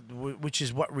 which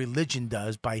is what religion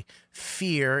does, by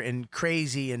fear and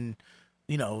crazy. And,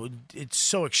 it's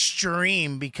so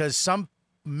extreme because some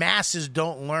masses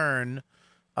don't learn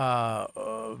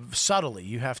subtly.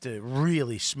 You have to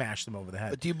really smash them over the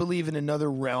head. But do you believe in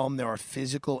another realm? There are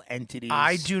physical entities.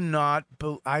 I do not.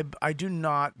 I do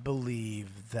not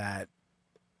believe that.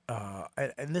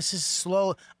 And this is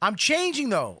slow. I'm changing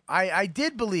though. I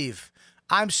did believe.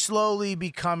 I'm slowly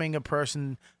becoming a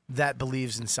person that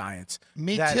believes in science.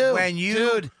 Me that too. When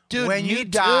you, dude, when me you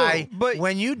die, too. But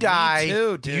when you die,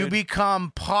 too, dude. you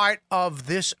become part of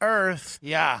this earth.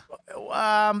 Yeah.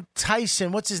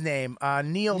 Tyson, what's his name?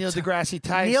 Neil deGrasse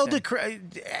Tyson.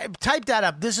 Type that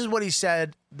up. This is what he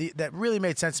said. That really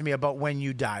made sense to me about when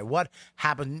you die. What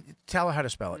happened? Tell her how to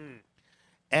spell it.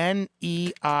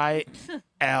 NEILDEGRASSE.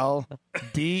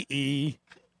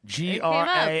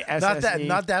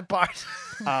 Not that part.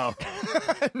 Oh.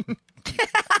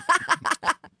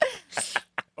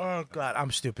 Oh God, I'm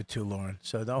stupid too, Lauren.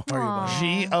 So don't worry about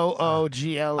it.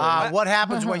 GOOGLE. What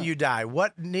happens when you die?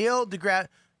 What Neil deGrasse?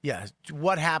 Yes.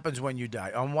 What happens when you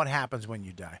die? What happens when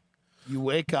you die? You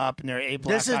wake up and there are 8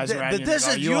 black This is guys the- around but you. this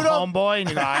And is- you go, you "Are you a don't- homeboy?" And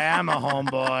you go, "I am a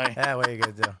homeboy." Yeah, what are you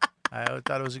gonna do? I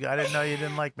thought it was. I didn't know you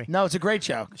didn't like me. No, it's a great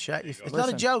joke. It's not a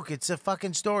Listen. joke. It's a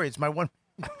fucking story. It's my one.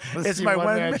 This It's is my your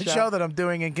one-man one-man show. show that I'm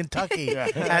doing in Kentucky Yeah.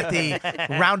 at the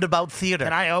Roundabout Theater.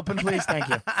 Can I open, please? Thank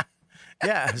you.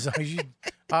 Yeah. So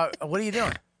what are you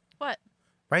doing? What?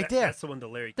 Right there. That's the one, the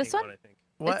Larry This King one? I think.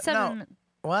 What? It's 7 No.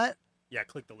 What? Yeah,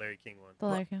 click the Larry King one. The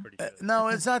Larry King. Pretty good. No,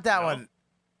 it's not that one.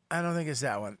 I don't think it's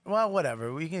that one. Well,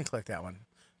 whatever. We can click that one.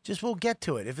 Just we'll get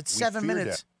to it. If it's We 7 fear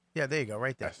minutes. Yeah, there you go.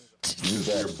 Right there.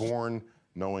 You're born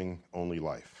knowing only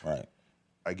life. Right.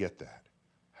 I get that.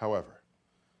 However,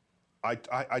 I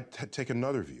take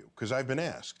another view because I've been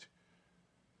asked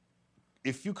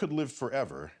if you could live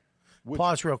forever.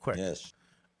 Pause real quick. Yes.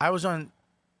 I was on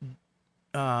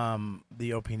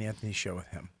the Opie and Anthony show with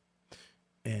him,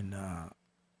 and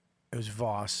it was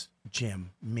Voss,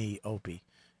 Jim, me, Opie,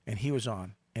 and he was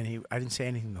on, and I didn't say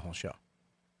anything the whole show.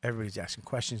 Everybody's asking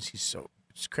questions.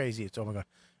 It's crazy. It's oh my God.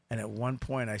 And at one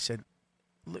point, I said,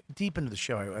 deep into the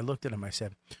show, I looked at him. I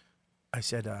said,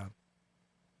 "Excuse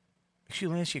me,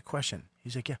 let me ask you a question."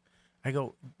 He's like, "Yeah." I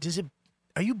go,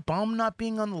 "Are you bummed not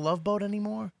being on the Love Boat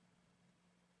anymore?"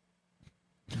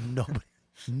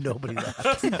 Nobody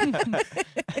laughed.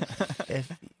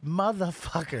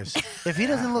 Motherfuckers. If he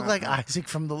doesn't look like Isaac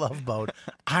from the Love Boat,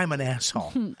 I'm an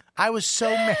asshole. I was so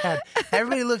mad.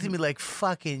 Everybody looked at me like,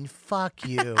 fuck you.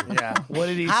 Yeah. What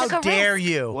did he How say? dare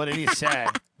you? What did he say?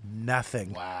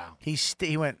 Nothing. Wow. He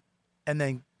went, and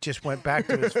then just went back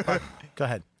to his Go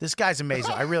ahead. This guy's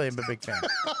amazing. I really am a big fan.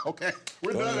 Okay.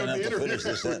 We're Don't done even with the have to interview. finish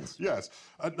this sentence. Yes.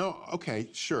 No, okay,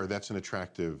 sure, that's an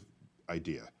attractive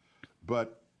idea.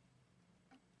 But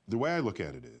the way I look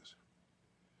at it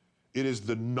is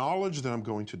the knowledge that I'm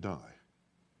going to die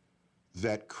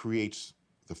that creates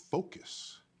the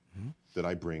focus that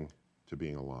I bring to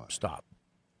being alive. Stop.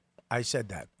 I said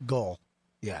that. Goal.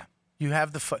 Yeah. You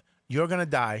have you're going to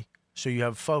die, so you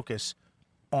have focus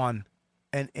on,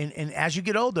 and as you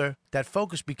get older, that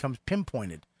focus becomes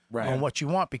pinpointed Right. on what you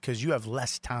want because you have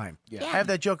less time. Yeah. I have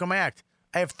that joke on my act.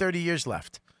 I have 30 years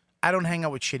left. I don't hang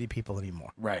out with shitty people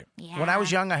anymore. Right. When I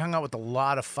was young, I hung out with a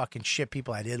lot of fucking shit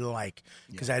people I didn't like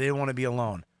because I didn't want to be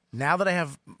alone. Now that I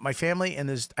have my family and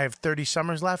I have 30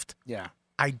 summers left, Yeah.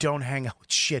 I don't hang out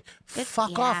with shit.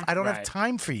 Fuck off. I don't have Right.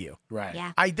 time for you. Right.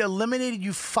 Yeah. I eliminated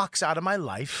you fucks out of my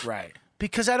life. Right.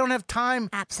 Because I don't have time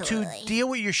Absolutely. to deal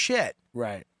with your shit.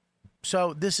 Right.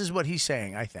 So this is what he's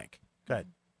saying, I think. Good.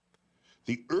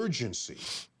 The urgency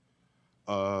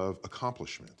of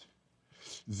accomplishment,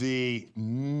 the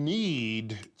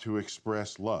need to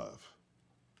express love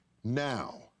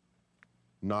now,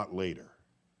 not later.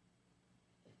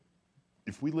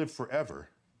 If we live forever,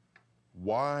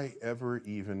 why ever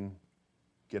even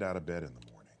get out of bed in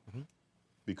the morning?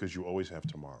 Because you always have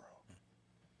tomorrow.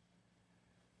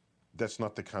 That's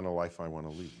not the kind of life I want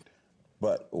to lead.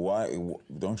 But why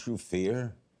don't you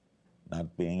fear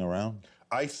not being around?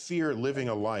 I fear living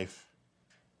a life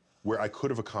where I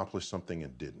could have accomplished something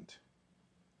and didn't.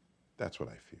 That's what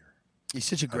I fear. He's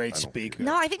such a great I don't speaker.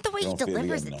 No, I think the way he Don't feel the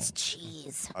delivers unknown. it's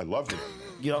cheese. I love it.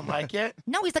 You don't like it?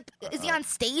 No, he's like, is he on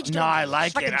stage? No, doing I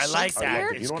like fucking it. I like that.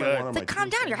 Shakespeare? It's You know what I good. want on It's my like, calm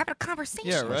down. You're having a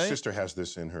conversation. My sister has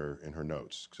this in her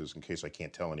notes, because in case I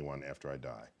can't tell anyone after I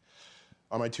die.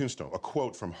 On my tombstone, a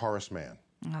quote from Horace Mann,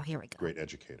 Oh, here we go. great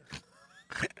educator.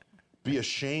 Be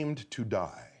ashamed to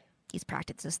die He's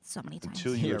practiced this so many times.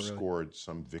 until you have scored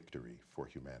some victory for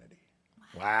humanity.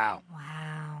 Wow.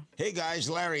 Wow. Hey guys,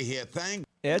 Larry here.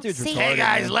 Yeah, that dude's See- retarded. Hey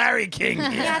guys, man. Larry King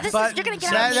here. Yeah, this But is, you're going to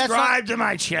get that- on that's Subscribe to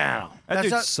my channel. That That's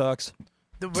dude not- sucks.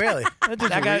 Really? That dude's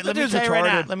That guy, that let me dude's tell you right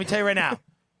now. retarded. Let me tell you right now.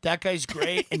 That guy's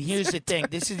great. And here's the thing.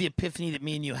 This is the epiphany that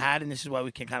me and you had, and this is why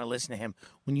we can kind of listen to him.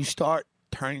 When you start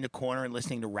turning the corner and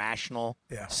listening to rational,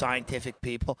 scientific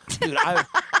people. Dude,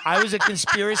 I was a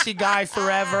conspiracy guy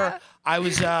forever. I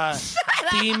was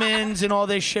demons and all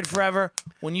this shit forever.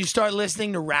 When you start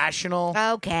listening to rational,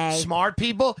 smart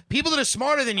people that are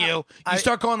smarter than you, you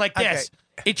start going like this. Okay.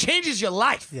 It changes your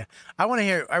life. Yeah, I want to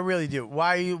hear. I really do.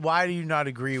 Why do you not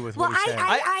agree with what he's saying?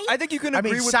 I think you can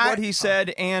agree with what he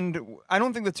said, and I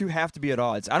don't think the two have to be at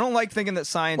odds. I don't like thinking that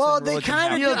science Well, and they religion kinda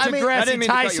have do. to- I mean- I didn't mean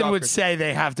to cut you Tyson off, would Chris. say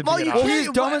they have to be. Well, you at odds. can't.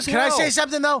 he's dumb as Can I hell. say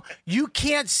something though? You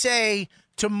can't say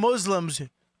to Muslims,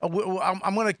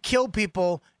 "I'm going to kill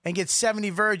people and get 70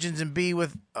 virgins and be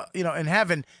with, in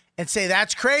heaven," and say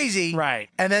that's crazy, right?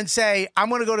 And then say, "I'm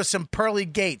going to go to some pearly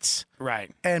gates."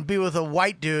 Right. And be with a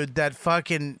white dude that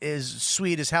fucking is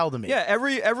sweet as hell to me. Yeah,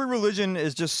 every religion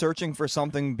is just searching for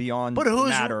something beyond But who's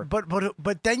matter.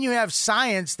 but then you have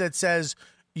science that says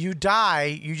you die,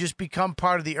 you just become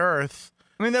part of the earth.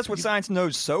 I mean, that's what science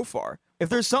knows so far. If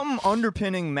there's something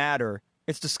underpinning matter,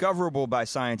 it's discoverable by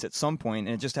science at some point,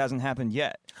 and it just hasn't happened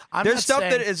yet. I'm There's not stuff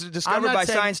saying- that is I'm discovered not by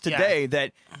saying- science yeah. today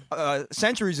that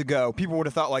centuries ago people would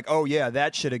have thought like, oh yeah,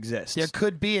 that shit exists. There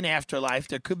could be an afterlife.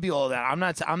 There could be all that.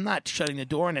 I'm not shutting the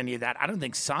door on any of that. I don't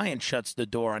think science shuts the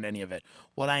door on any of it.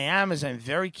 What I am is I'm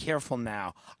very careful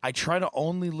now. I try to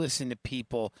only listen to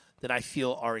people that I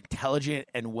feel are intelligent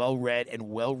and well-read and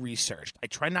well-researched. I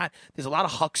try not. There's a lot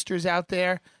of hucksters out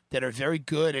there that are very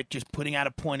good at just putting out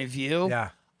a point of view. Yeah.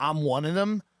 I'm one of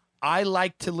them. I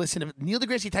like to listen to Neil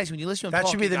deGrasse Tyson. When you listen to him That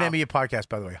talk, should be you the go, name of your podcast,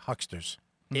 by the way, Hucksters.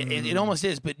 It almost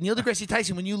is. But Neil deGrasse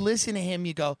Tyson, when you listen to him,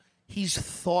 you go, he's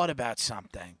thought about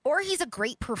something. Or he's a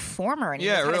great performer and he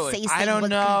Yeah, knows how really. to say I things don't with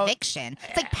know. conviction.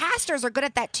 It's like pastors are good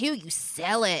at that too. You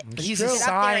sell it. He's You a get up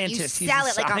there and scientist. You He's a sell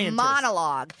it like a scientist.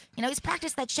 monologue. You know, he's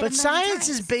practiced that shit. But a million science times.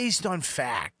 is based on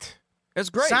fact. It's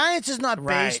great. Science is not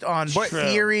Right. based on True.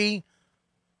 theory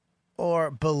or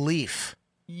belief.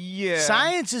 Yeah.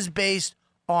 Science is based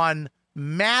on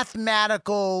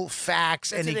mathematical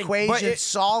facts and the thing. equations, But it-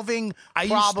 solving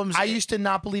problems. I used to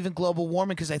not believe in global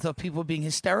warming because I thought people were being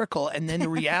hysterical. And then the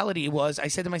reality was, I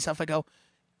said to myself, I go,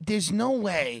 there's no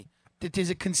way that there's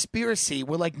a conspiracy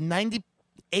where like 98%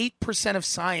 of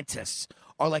scientists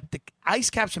are like the ice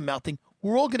caps are melting.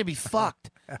 We're all going to be fucked.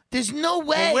 There's no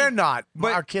way. Well, we're not.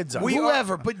 Our kids are.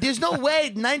 Whoever. But there's no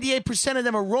way 98% of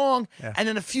them are wrong. And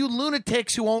then a few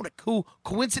lunatics who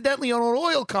coincidentally own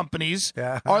oil companies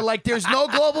are like, there's no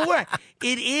global warming.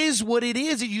 It is what it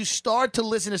is. You start to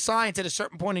listen to science at a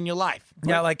certain point in your life.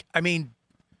 Yeah,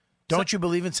 don't you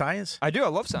believe in science? I do. I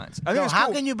love science. I think No, it's how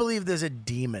cool. can you believe there's a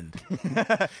demon?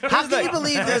 How can you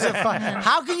believe there's a?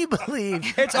 How can you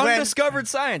believe It's when- undiscovered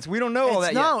science. We don't know all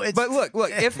that No, yet. it's but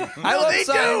look. If I No, love they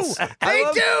science, do. I They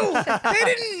love- do.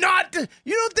 They did not.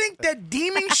 You don't think that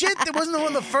demon shit? That wasn't one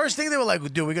of the first thing they were like,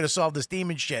 "Dude, we're gonna solve this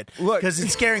demon shit." Look, because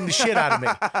it's scaring the shit out of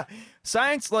me.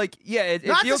 Science, it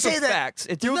Not to deals say with that- facts.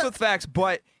 It deals with facts,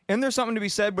 but and there's something to be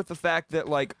said with the fact that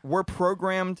we're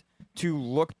programmed to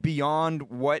look beyond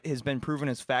what has been proven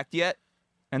as fact yet.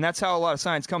 And that's how a lot of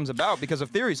science comes about, because of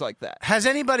theories like that. Has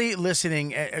anybody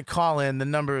listening call in? The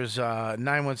number is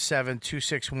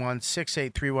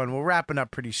 917-261-6831. We're wrapping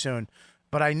up pretty soon,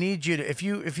 but I need you to, if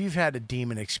you've had a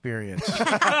demon experience,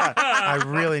 I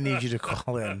really need you to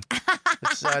call in.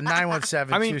 It's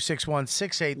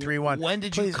 917-261-6831. When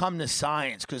did you come to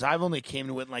science? Because I've only came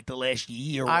to it in like the last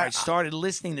year where I started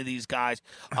listening to these guys.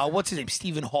 What's his name?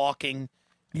 Stephen Hawking,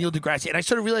 Neil deGrasse. And I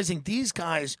started realizing these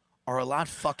guys are a lot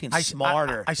fucking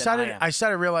smarter. I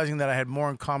started realizing that I had more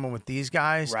in common with these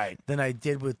guys than I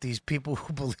did with these people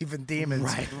who believe in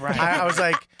demons. Right. I was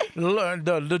like, the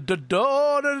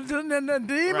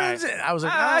demons. I was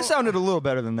like, I sounded a little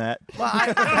better than that. Well,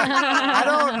 I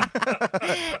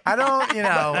don't. You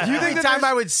know, every time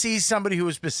I would see somebody who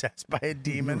was possessed by a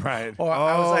demon, or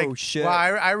I was like, shit. well,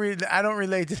 I don't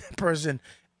relate to that person.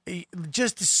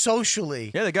 Just socially,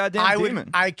 the goddamn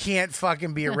demon. I can't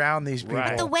fucking be around these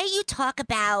people. The way you talk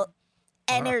about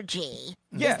energy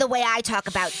is the way I talk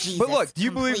about Jesus. But look, do you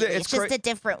believe that it's just a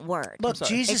different word? Look,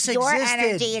 Jesus It's your existed.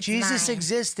 energy, it's Jesus mine.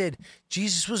 existed.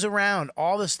 Jesus was around.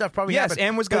 All this stuff probably Yes, happened.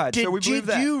 and was But God, so Did, we believe do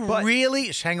that. you But-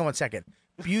 really? Hang on one second.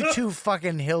 You two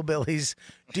fucking hillbillies.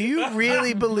 Do you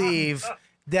really believe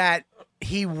that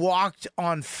he walked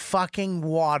on fucking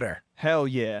water? Hell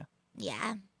yeah.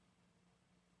 Yeah.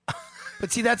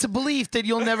 But see, that's a belief that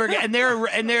you'll never get.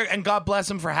 And God bless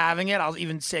them for having it. I'll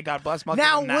even say God bless them.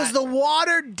 Now, was the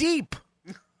water deep?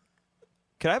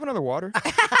 Can I have another water?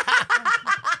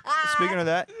 Speaking of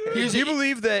that, do you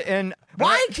believe that? And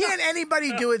why can't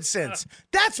anybody do it since?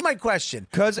 That's my question.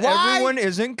 Because everyone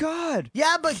isn't God.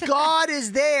 Yeah, but God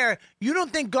is there. You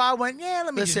don't think God went, yeah,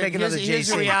 let me just make another here's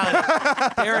the JC.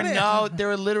 reality.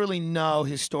 There are literally no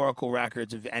historical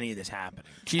records of any of this happening.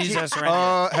 Jesus or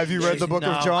anything. Have you read the book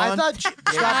of John? I thought. Did you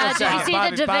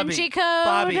see the Da Vinci Code?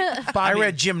 I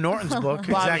read Jim Norton's book.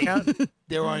 Does that count?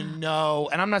 There are no,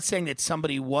 and I'm not saying that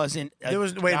somebody wasn't a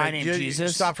Wait a guy minute. named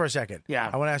Jesus. Stop for a second. Yeah.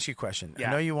 I want to ask you a question. Yeah.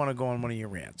 I know you want to go on one of your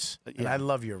rants, and I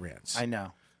love your rants. I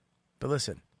know. But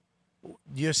listen,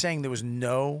 you're saying there was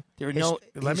no. no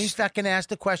Let me fucking ask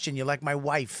the question. You're like my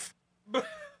wife.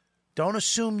 Don't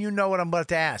assume you know what I'm about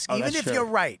to ask, Oh, even that's if true. you're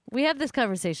right. We have this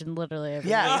conversation literally every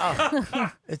week. Yeah.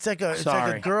 It's like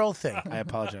a girl thing. I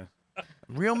apologize.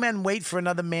 Real men wait for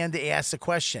another man to ask the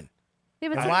question. Yeah,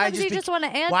 but And sometimes you just want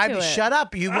to add why to it. Shut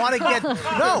up. You want to get...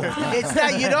 No, it's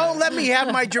that you don't let me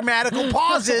have my dramatical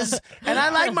pauses, and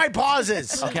I like my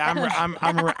pauses. Okay,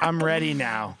 I'm ready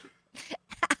now.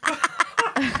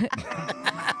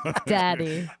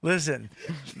 Daddy. Listen,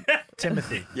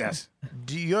 Timothy. Yes.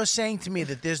 You're saying to me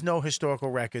that there's no historical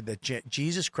record that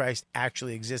Jesus Christ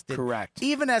actually existed? Correct.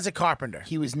 Even as a carpenter?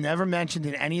 He was never mentioned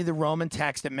in any of the Roman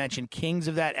texts that mentioned kings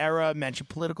of that era, mentioned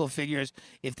political figures.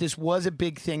 If this was a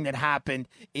big thing that happened,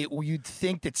 you'd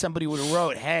think that somebody would have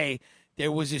wrote, hey,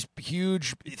 there was this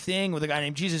huge thing with a guy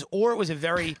named Jesus, or it was a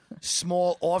very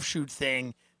small offshoot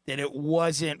thing that it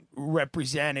wasn't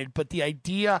represented. But the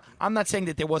idea, I'm not saying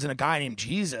that there wasn't a guy named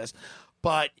Jesus,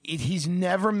 but he's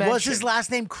never mentioned. Was his last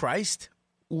name Christ?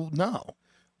 Well, no.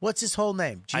 What's his whole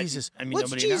name? Jesus. I mean, What's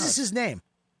nobody Jesus' name?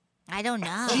 I don't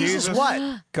know. Jesus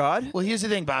what? God? Well, here's the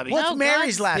thing, Bobby. What's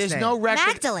Mary's last There's name? no record.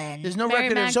 Magdalene. There's no Mary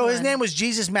record. Magdalene. So his name was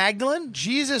Jesus Magdalene?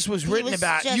 Jesus was written was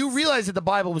about. just- You realize that the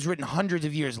Bible was written hundreds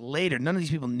of years later. None of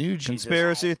these people knew Jesus.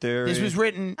 Conspiracy theory. This was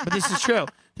written, but this is true.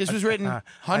 This was written I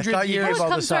hundreds thought of you years. gave all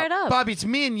comes this up. right up. Bobby, it's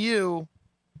me and you.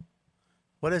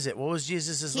 What is it? What was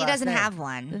Jesus' He last doesn't name? have The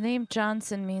one. name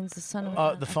Johnson means the son of.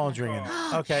 Oh, the phone's ringing.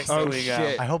 Okay. Oh, we go.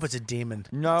 shit. I hope it's a demon.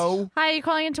 No. Hi, you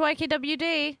calling into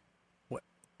YKWd?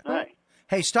 Hi.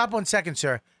 Hey, stop 1 second,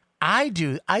 sir. I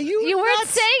do. Are you? You weren't nuts?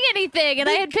 saying anything, and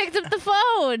I had picked up the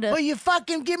phone. Well, you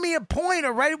fucking give me a point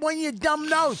or write one of your dumb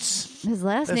notes. His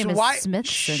last That's name is why-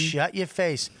 Smithson. Shut your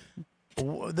face.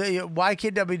 The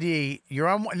YKWd, you're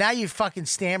on. Now you fucking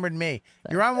stammered me.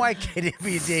 You're on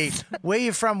YKWd. Where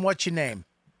you from? What's your name?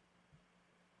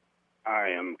 I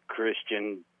am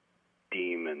Christian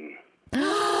Demon.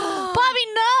 Bobby,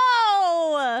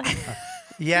 no!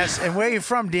 Yes, and where you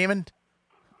from, Demon?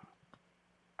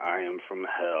 I am from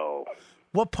hell.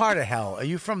 What part of hell? Are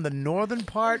you from the northern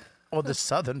part or the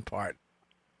southern part?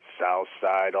 South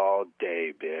side all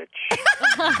day, bitch.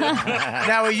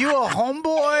 Now, are you a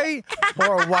homeboy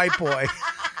or a white boy?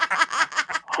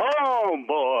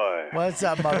 Homeboy. What's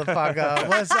up, motherfucker?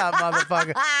 What's up,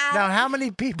 motherfucker? Now, how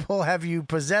many people have you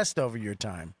possessed over your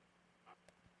time?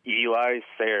 Eli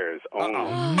Sayers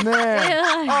only.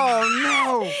 Man. Oh,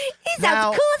 no. He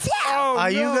Now- sounds cool as hell.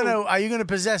 Are you gonna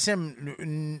possess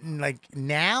him like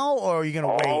now, or are you gonna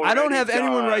wait? Already I don't have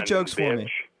anyone write done, jokes for me. bitch.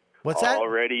 What's that?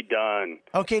 Already done.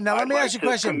 Okay, now let I'd me like ask you a to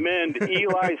question. commend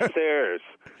Eli Sayers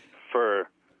for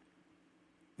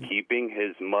keeping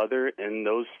his mother in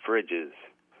those fridges.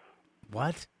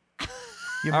 What?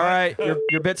 All right,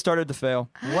 your bit started to fail.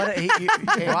 What?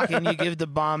 Can you give the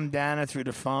bomb Dana through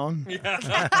the phone?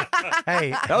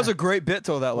 Hey, that was a great bit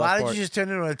till that last why did part. you just turn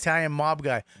into an Italian mob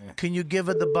guy? Can you give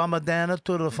it the Bamadana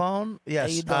to the phone?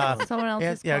 Yes. Someone else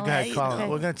is yeah, go ahead, calling. call it.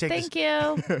 We're going to take Thank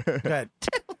you. Go ahead.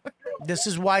 This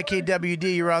is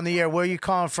YKWD. You're on the air. Where are you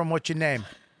calling from? What's your name?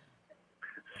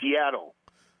 Seattle.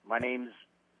 My name's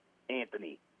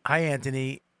Anthony. Hi,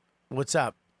 Anthony. What's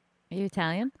up? Are you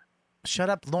Italian?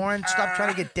 Shut up, Lauren. Stop trying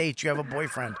to get dates. You have a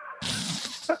boyfriend.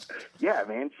 Yeah,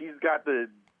 man. She's got the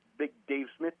big Dave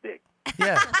Smith dick.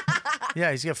 Yeah.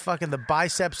 Yeah, he's got fucking the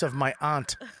biceps of my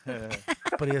aunt.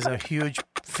 But he has a huge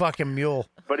fucking mule.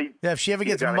 But if she ever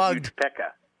he's gets got a mugged, huge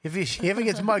pecker. if he ever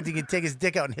gets mugged, he can take his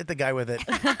dick out and hit the guy with it.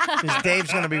 Because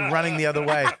Dave's going to be running the other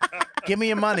way. Give me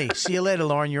your money. See you later,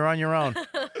 Lauren. You're on your own.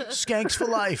 Skanks for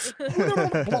life.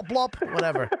 Blop, blop.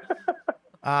 Whatever.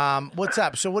 What's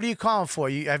up? So what are you calling for?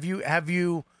 Have you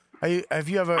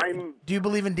ever do you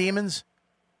believe in demons?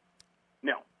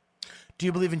 No. Do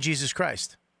you believe in Jesus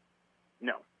Christ?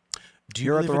 No. Do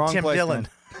you believe in Tim Dillon?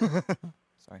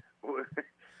 Sorry.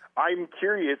 I'm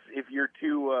curious if your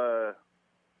two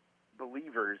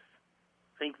believers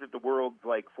think that the world's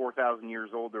like 4,000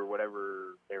 years old or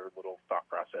whatever their little thought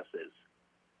process is.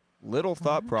 Little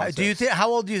thought process. Do you think? How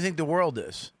old do you think the world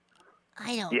is?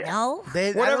 I don't know.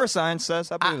 Whatever science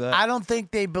says, I believe that. I don't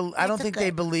think they. I don't think they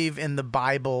believe in the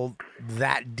Bible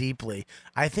that deeply.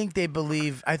 I think they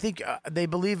believe. I think they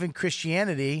believe in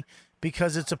Christianity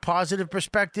because it's a positive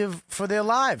perspective for their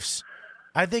lives.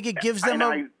 I think it gives them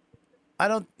I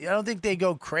don't think they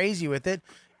go crazy with it.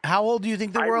 How old do you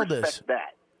think the world is?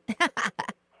 respect that.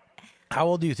 How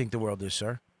old do you think the world is,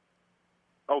 sir?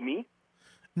 Oh, me?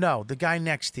 No, the guy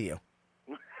next to you.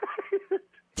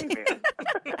 Hey, man.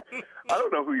 I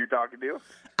don't know who you're talking to.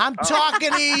 I'm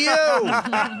talking to you.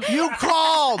 You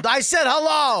called. I said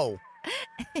hello.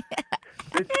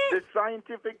 The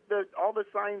scientific, all the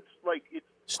science, like it's.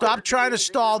 Stop trying to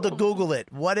stall to Google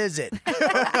it. What is it?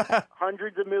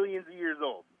 Hundreds of millions of years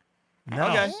old. No.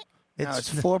 Okay. It's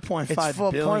 4.5 It's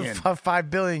billion. 4.5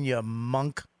 billion, you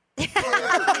monk.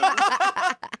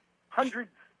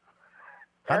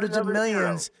 Hundreds of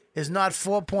millions is not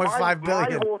 4.5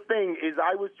 billion. My whole thing is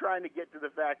I was trying to get to the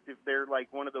fact if they're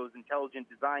like one of those intelligent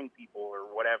design people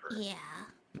or whatever. Yeah.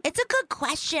 It's a good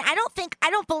question. I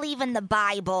don't believe in the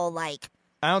Bible, like.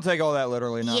 I don't take all that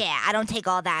literally, no. Yeah, I don't take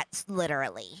all that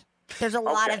literally. There's a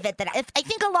lot of it that I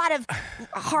think a lot of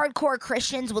hardcore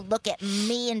Christians would look at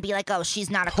me and be like, "Oh, she's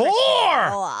not a Christian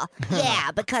at all."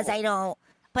 Yeah, because I don't.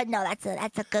 But no, that's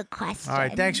a good question. All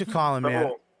right, thanks for calling,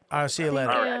 man. I'll see you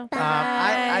later. you.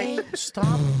 I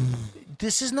stop.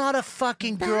 This is not a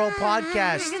fucking girl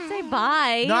podcast. You can say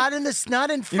bye. Not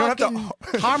in fucking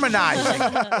harmonizing.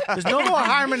 There's no more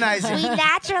harmonizing. We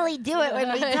naturally do it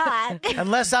when we talk.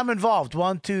 Unless I'm involved.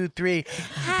 1, 2, 3.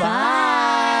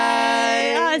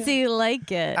 Bye. Oh, so you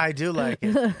like it. I do like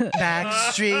it.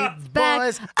 Backstreet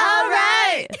Boys. All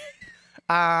right.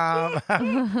 All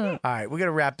right, we're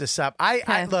gonna wrap this up.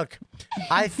 I look.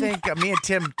 I think me and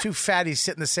Tim, two fatties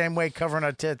sitting the same way, covering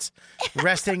our tits,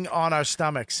 resting on our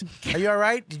stomachs. Are you all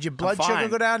right? Did your blood sugar fine.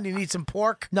 go down? Do you need some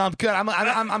pork? No, I'm good.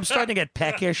 I'm starting to get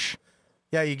peckish.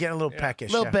 Yeah, you're getting a little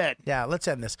peckish. Little yeah. bit. Yeah, let's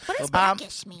end this. What does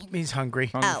peckish mean? Means hungry.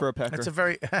 Hungry for a pecker. That's a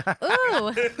very.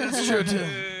 Ooh. That's true too.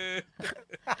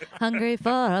 Hungry for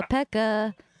a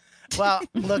pecker. Well,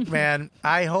 look, man.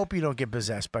 I hope you don't get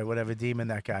possessed by whatever demon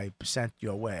that guy sent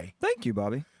your way. Thank you,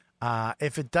 Bobby.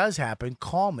 If it does happen,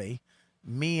 call me.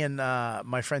 Me and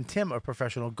my friend Tim are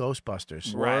professional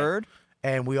Ghostbusters. Word.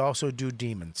 And we also do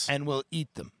demons. And we'll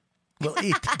eat them. We'll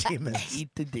eat the demons. Eat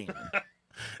the demon.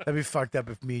 That'd be fucked up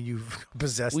if me and you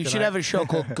possessed. We should have a show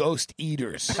called Ghost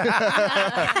Eaters,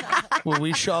 where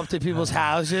we show up to people's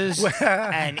houses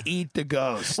and eat the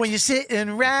ghost. When you're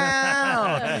sitting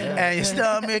round and your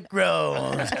stomach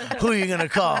grows, who are you gonna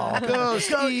call? Ghost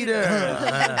Eater.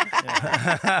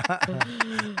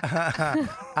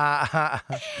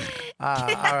 All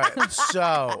right.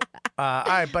 So, all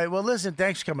right, but well, listen.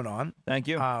 Thanks for coming on. Thank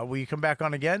you. Will you come back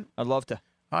on again? I'd love to.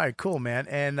 All right, cool, man.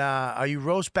 And are you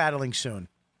roast battling soon?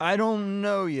 I don't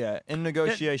know yet. In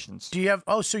negotiations. Do you have?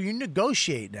 Oh, so you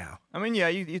negotiate now? I mean, yeah,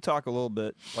 you talk a little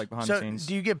bit like behind the scenes.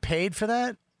 Do you get paid for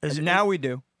that? Now we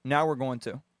do. Now we're going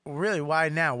to. Really? Why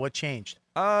now? What changed?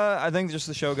 I think just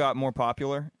the show got more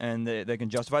popular and they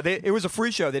can justify. It was a free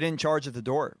show. They didn't charge at the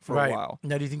door for a while.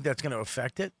 Now, do you think that's going to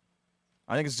affect it?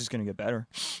 I think it's just going to get better.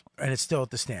 And it's still at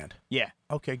the stand. Yeah.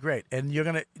 Okay, great. And you're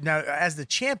going to now, as the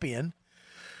champion,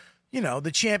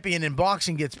 the champion in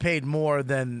boxing gets paid more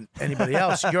than anybody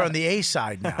else. You're on the A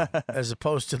side now, as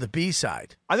opposed to the B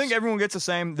side. I think everyone gets the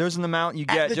same. There's an amount you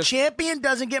get. The champion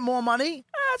doesn't get more money?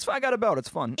 That's fine. I got a belt. It's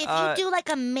fun. If you do like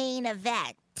a main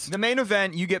event. The main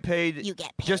event, you get paid.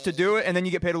 Just to do it, and then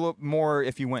you get paid a little more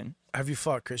if you win. Have you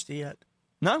fought Christy yet?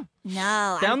 No.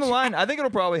 No. Down the line, I think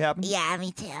it'll probably happen. Yeah,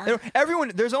 me too.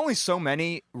 Everyone, there's only so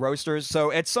many roasters,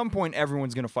 so at some point,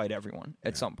 everyone's going to fight everyone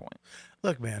at some point.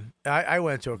 Look, man, I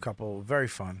went to a couple. Very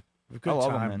fun. Good I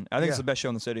love time. it, man. I think it's the best show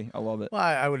in the city. I love it. Well,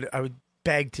 I would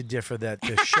beg to differ that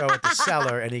the show at the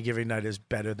Cellar any given night is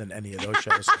better than any of those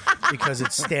shows because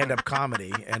it's stand-up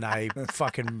comedy, and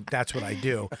that's what I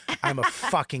do. I'm a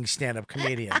fucking stand-up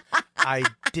comedian. I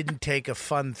didn't take a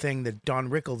fun thing that Don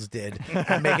Rickles did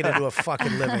and make it into a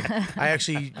fucking living.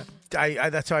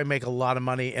 That's how I make a lot of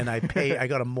money, and I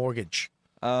got a mortgage.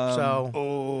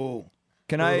 You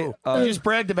just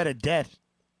bragged about a debt.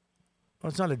 Well,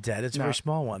 it's not a debt. It's a very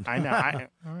small one. I know.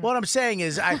 What I'm saying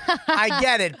is, I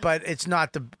get it, but it's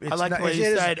not the. It's I like not, the way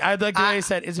you said. I like the way you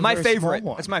said. It's a my very favorite.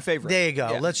 small one. It's my favorite. There you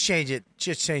go. Yeah. Let's change it.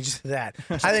 Just change it to that.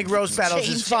 I think Roast Battles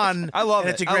is fun. I love and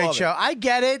it. It's a I great love show. it. I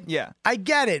get it. Yeah. I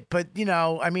get it. But,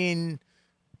 I mean.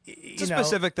 It's a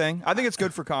specific thing. I think it's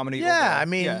good for comedy. Yeah, overall. I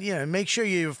mean, make sure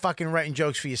you're fucking writing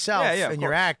jokes for yourself of and your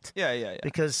course. act. Yeah.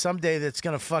 Because someday that's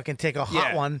going to fucking take a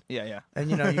hot one. Yeah. And,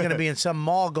 you're going to be in some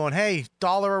mall going, hey,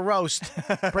 $1 a roast.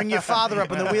 Bring your father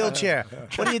up in the wheelchair.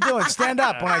 What are you doing? Stand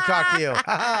up when I talk to you.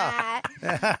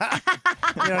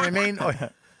 You know what I mean?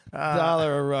 $1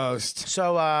 a roast.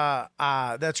 So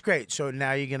that's great. So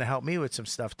now you're going to help me with some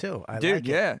stuff, too. I Dude, like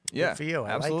it. yeah. Good for you.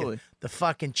 I Absolutely. like it. The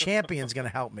fucking champion's going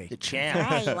to help me. The champ.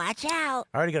 Hey, watch out.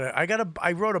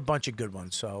 I wrote a bunch of good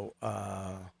ones, so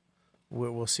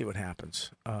we'll see what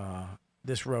happens.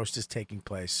 This roast is taking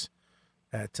place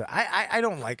at I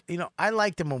don't like, I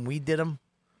liked them when we did them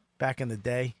back in the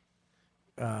day,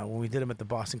 when we did them at the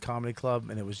Boston Comedy Club,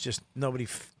 and it was just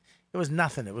it was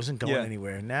nothing. It wasn't going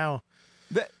anywhere. Now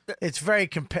it's very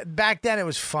back then it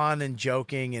was fun and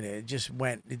joking, and it just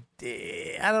went.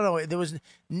 I don't know. There was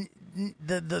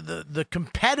the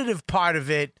competitive part of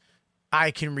it.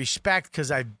 I can respect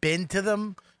because I've been to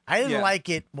them. I didn't like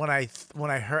it when I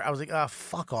heard. I was like, oh,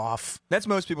 fuck off. That's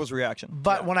most people's reaction.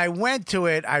 But when I went to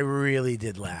it, I really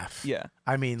did laugh. Yeah.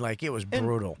 I mean, like, it was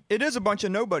brutal. It is a bunch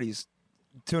of nobodies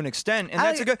to an extent, and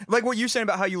that's a good, like what you're saying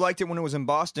about how you liked it when it was in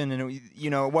Boston, and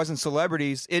it wasn't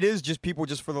celebrities. It is just people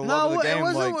just for the love of the game. It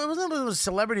wasn't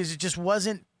celebrities. It just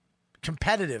wasn't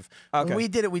competitive. Okay. When we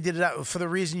did it for the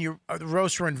reason the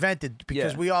roasts were invented,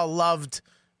 because we all loved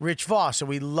Rich Voss, and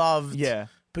we loved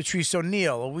Patrice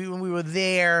O'Neill. When we were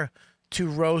there to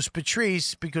roast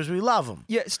Patrice because we love him.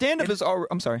 Yeah, stand-up is all.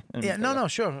 I'm sorry. Yeah, no,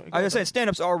 sure. I was saying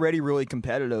stand-up's already really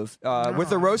competitive. With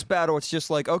the roast battle, it's just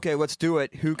like, okay, let's do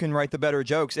it. Who can write the better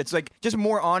jokes? It's like just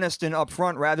more honest and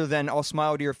upfront rather than I'll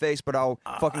smile to your face, but I'll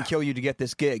fucking kill you to get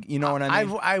this gig. You know what I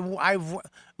mean?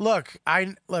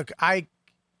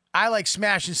 I like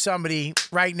smashing somebody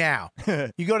right now.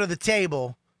 You go to the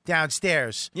table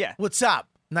downstairs. Yeah. What's up?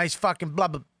 Nice fucking blah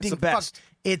blah. It's the best.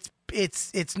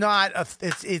 It's not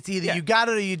it's either you got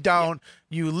it or you don't.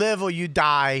 You live or you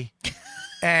die.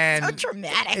 And So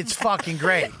dramatic. It's fucking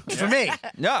great for me.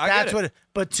 No, I that's get it. what.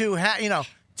 But to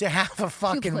have a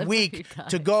fucking live or you week die.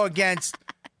 to go against.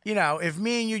 If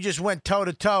me and you just went toe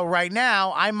to toe right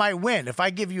now, I might win. If I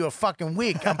give you a fucking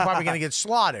week, I'm probably going to get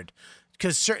slaughtered.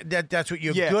 Because that's what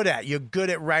you're good at. You're good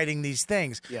at writing these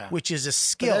things, which is a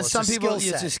skill. It's some people,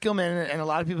 skill it's a set. skill, man, and a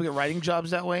lot of people get writing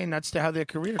jobs that way, and that's how their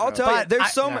career I'll goes. tell you,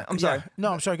 there's so I- many. I'm sorry. Yeah.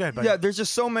 No, I'm sorry. Go ahead, buddy. Yeah, there's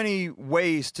just so many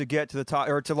ways to get to the top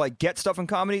or to like get stuff in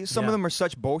comedy. Some of them are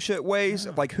such bullshit ways,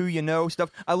 like who you know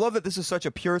stuff. I love that this is such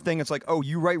a pure thing. It's like, oh,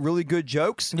 you write really good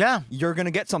jokes. Yeah, you're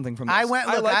gonna get something from this. I went.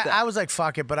 Look, like that. I was like,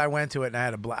 fuck it, but I went to it and I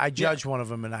had a blast. I judged one of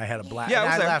them and I had a blast. Yeah, And I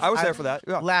was there. laughed- I was there for that.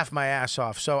 Yeah. Laughed my ass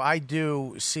off. So I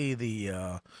do see the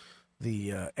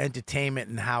entertainment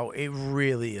and how it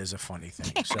really is a funny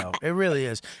thing. So it really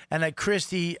is. And like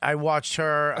Christy, I watched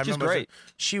her. She's I remember great.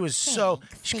 She was so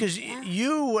because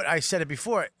I said it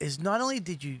before is not only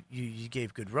did you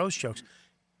gave good roast jokes,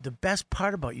 the best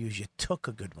part about you is you took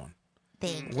a good one.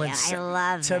 Thank When you. so- I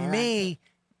love to it. me,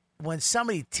 when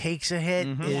somebody takes a hit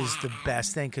is the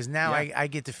best thing because now Yeah. I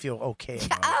get to feel okay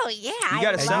about it. Oh yeah, I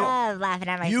gotta sell it. love laughing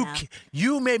at myself.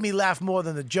 You made me laugh more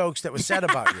than the jokes that were said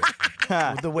about you.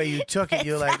 The way you took it,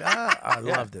 you're like, I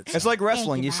loved it. It's like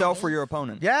wrestling. you, You sell buddy. for your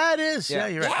opponent. Yeah, it is. Yeah. Yeah,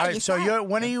 you're right. Yeah, All right, you so said.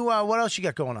 when are you? What else you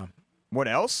got going on? What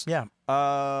else? Yeah,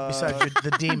 besides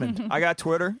the demon. I got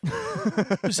Twitter.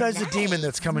 Besides the demon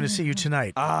that's coming to see you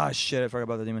tonight. Ah, shit! I forgot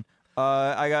about the demon.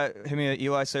 I got hit me at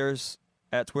Eli Sayers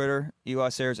at Twitter, Eli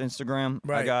Sayers Instagram. I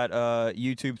Right. got a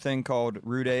YouTube thing called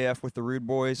Rude AF with the Rude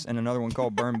Boys, and another one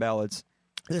called Burn Ballads.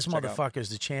 This Check out. motherfucker's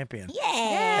the champion.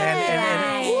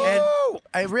 Yeah.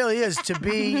 And it really is to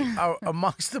be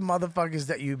amongst the motherfuckers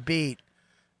that you beat.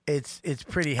 It's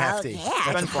pretty hefty. Oh,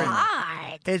 yeah, That's it's pretty- hard.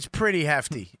 It's pretty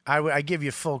hefty. I give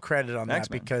you full credit on Thanks,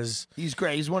 that man. because He's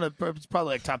great. He's he's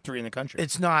probably like top 3 in the country.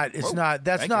 it's not. It's not.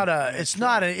 That's Thank not you. a. It's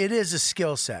not a. It is a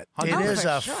skill set. It is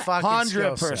a fucking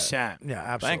skill set. 100%. Yeah,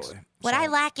 absolutely. What I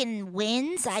lack in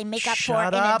wins, I make up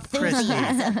Shut for up, in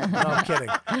enthusiasm. no, I'm kidding.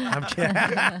 I'm kidding.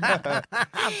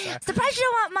 Surprised you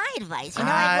don't want my advice. You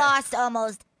know, I've lost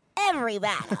almost every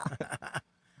battle.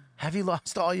 Have you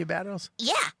lost all your battles?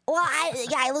 Yeah. Well,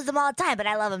 I lose them all the time, but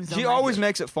I love them so She much. always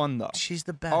makes it fun, though. She's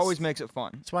the best. Always makes it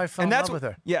fun. That's why I fell And in that's love with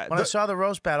her. Yeah. When I saw the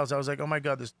roast battles, I was like, oh my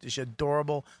God, this is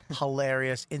adorable,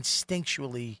 hilarious,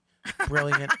 instinctually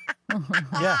brilliant.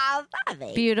 Yeah. Oh,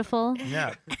 Bobby. Beautiful.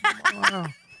 Yeah.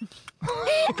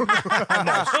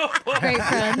 Great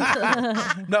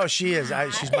friends. No, she is.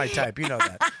 She's my type. You know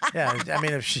that. Yeah. I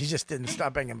mean, if she just didn't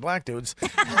stop banging black dudes.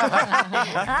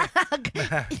 I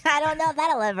don't know if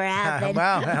that'll ever happen.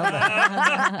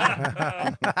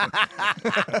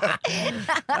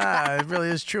 It really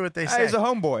is true what they say. He's a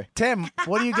homeboy. Tim,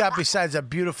 what do you got besides a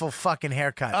beautiful fucking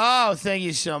haircut? Oh, thank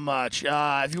you so much.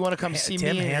 If you want to come see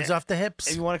Tim, me, hands off the hips.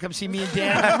 If you want to come see me and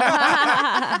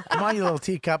Dan, Come on, you little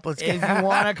teacup. Let's get. if you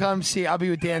want to come see, I'll be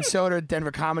with Dan Soder at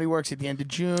Denver Comedy Works at the end of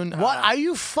June. What? Are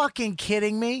you fucking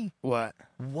kidding me? What?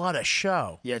 What a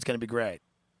show. Yeah, it's gonna be great.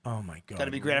 Oh my God.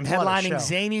 Gonna be great. I'm What a headlining show.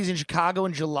 Zanies in Chicago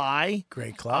in July.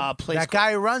 Great club. Place That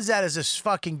guy who runs that is a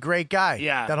fucking great guy.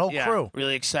 Yeah, That whole yeah, crew.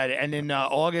 Really excited. And in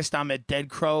August, I'm at Dead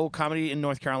Crow Comedy in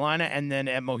North Carolina, and then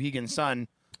at Mohegan Sun.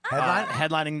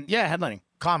 Headlining. Yeah, headlining.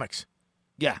 Comics.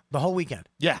 Yeah. The whole weekend.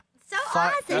 Yeah. So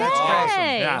awesome. That's awesome.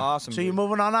 Yeah. Awesome. So you're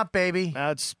moving on up, baby.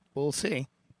 We'll see.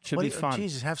 Should What be do you- fun.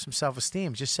 Jesus, have some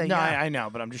self-esteem. Just say No, yeah. I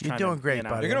know, but I'm just You're trying doing to, great, you know,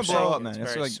 buddy. You're gonna I'm blow saying- up, man. It's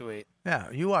It's very like sweet. Yeah,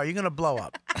 you are. You're gonna blow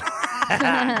up.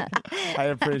 I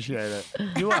appreciate it.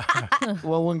 You are.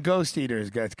 Well, when Ghost Eaters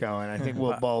gets going, I think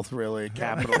we'll both really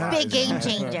capitalize. Big game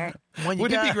changer. When you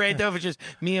Wouldn't it be got- great though if it's just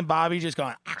me and Bobby just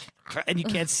going, and you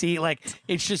can't see, like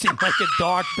it's just in like a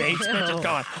dark basement, just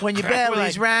going. When your We're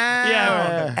belly's like, round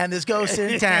Yeah. and there's ghosts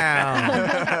in town,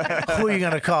 who are you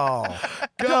gonna call?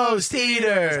 Ghost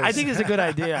Eaters. I think it's a good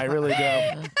idea. I really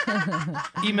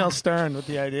do. Email Stern with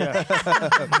the idea.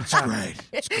 It's great.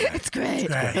 It's great. It's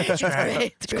great. It's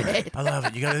great. It's great. I love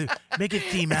it. You gotta make it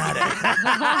thematic.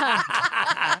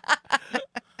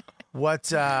 What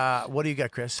do you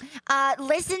got, Chris?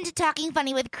 Listen to Talking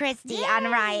Funny with Christy on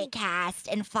Riotcast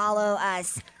and follow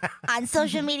us on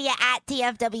social media at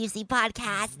TFWC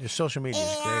Podcast. Your social media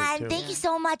is great And too. thank you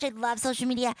so much. I love social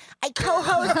media. I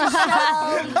co-host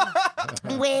the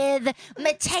show with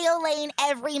Mateo Lane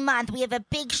every month. We have a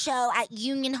big show at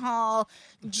Union Hall,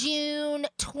 June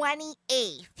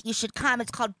 28th. You should come.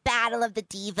 It's called Battle of the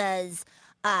Divas.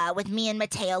 With me and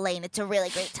Mateo Lane. It's a really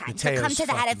great time. Mateo's so come to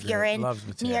that fucking if you're great. in Loves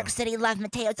Mateo. New York City. Love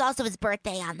Mateo. It's also his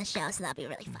birthday on the show, so that'll be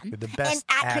really fun. The best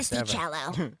and at ass Christy ever.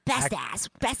 Cello. Best ass.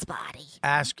 Best body.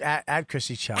 Ask at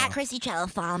Chrissy Cello. At Christy Cello.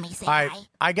 Follow me. Say All right, hi.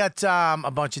 I got a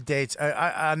bunch of dates.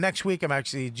 Next week, I'm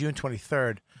actually June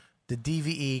 23rd, the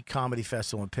DVE Comedy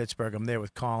Festival in Pittsburgh. I'm there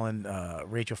with Colin,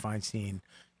 Rachel Feinstein,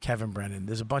 Kevin Brennan.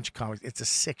 There's a bunch of comics. It's a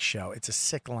sick show. It's a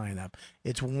sick lineup.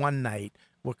 It's one night.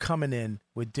 We're coming in.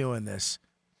 We're doing this.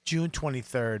 June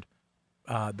 23rd,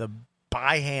 the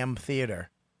Byham Theater.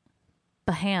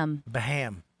 Baham.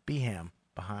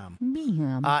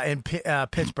 In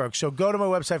Pittsburgh. So go to my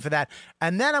website for that.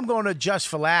 And then I'm going to Just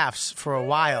for Laughs for a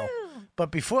while. But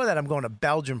before that, I'm going to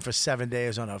Belgium for 7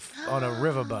 days on a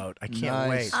riverboat. I can't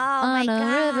wait. Oh, my On a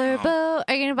God. riverboat.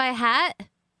 Are you gonna buy a hat?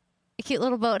 A cute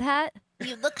little boat hat?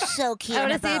 You look so cute. I in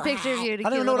want to see a boat picture of hat. you in a I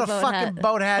don't cute even know what a little fucking hat.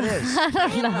 boat hat is. I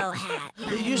don't know. Rainbow hat.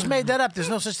 You just made that up. There's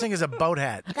no such thing as a boat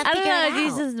hat. Gotta I don't figure know. it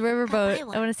Jesus out. is the riverboat.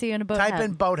 I want to see you in a boat Type hat.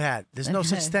 in boat hat. There's no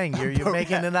such thing. You're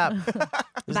making it up.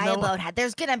 There's Buy no a boat hat.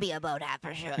 There's gonna be a boat hat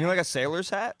for sure. You know, like a sailor's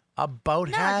hat? a boat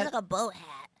No, hat. just like a boat hat.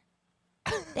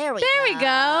 There we There we go.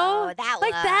 That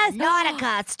Like one. that.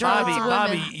 Nautica. Strong.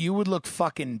 Bobby, you would look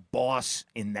fucking boss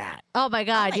in that. Oh my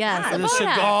God! yes. God. A With a boat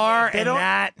hat. cigar They and don't-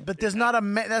 that. But there's not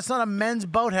that's not a men's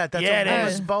boat hat. That's Yeah, a it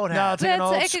woman's is. boat No, hat. it's like an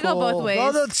That's- old it could go both school- ways.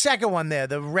 Oh, the second one there,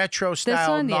 the retro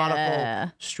style one, nautical yeah.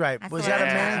 stripe. That's Was what that a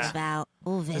I'm man's? talking about.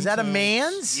 Ooh, Is that a vintage.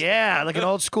 man's? Yeah, like an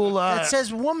old school. That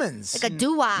says woman's. Like a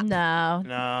doo-wop. No.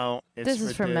 No, it's This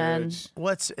is for men.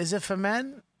 dudes. Is it for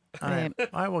men? All right. All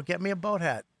right, well, get me a boat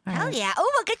hat. Hell yeah.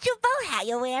 Oh, we'll get you a boat hat.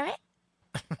 You'll wear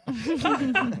it.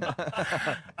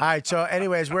 All right. So,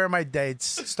 anyways, where are my dates?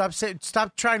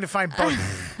 Stop trying to find boat.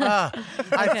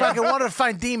 I fucking wanted to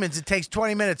find demons. It takes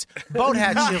 20 minutes. Boat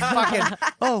hats, you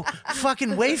fucking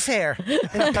Wayfair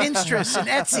and Pinterest and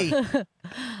Etsy.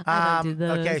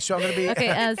 Okay, so I'm going to be...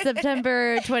 Okay,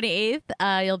 September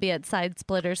 28th, you'll be at Side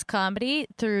Splitters Comedy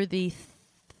through the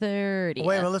 30th.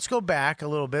 Wait a minute, let's go back a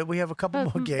little bit. We have a couple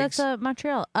more gigs. That's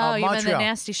Montreal. Oh, you meant the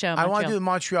Nasty Show. I want to do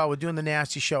Montreal. We're doing the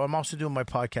Nasty Show. I'm also doing my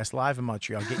podcast live in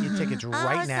Montreal. Get your tickets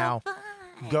right now.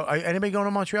 Go. Anybody going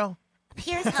to Montreal?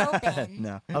 Here's hoping.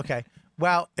 No. Okay.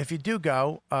 Well, if you do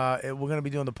go, we're going to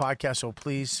be doing the podcast, so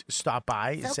please stop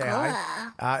by and say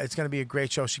hi. It's going to be a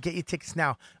great show. So get your tickets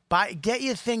now. Get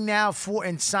your thing now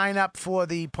and sign up for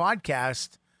the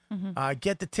podcast.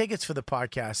 Get the tickets for the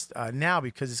podcast now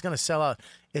because it's going to sell out.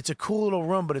 It's a cool little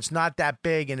room, but it's not that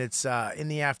big, and it's in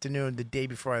the afternoon, the day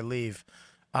before I leave.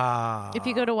 If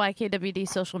you go to YKWD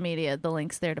social media, the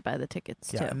link's there to buy the tickets,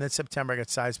 too. And then September I got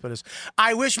Side Splitters.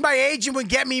 I wish my agent would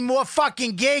get me more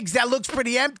fucking gigs. That looks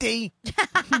pretty empty.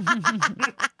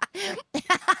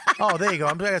 Oh, there you go.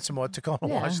 I got some more. Tacoma,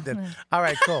 Washington. All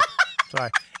right, cool. Sorry.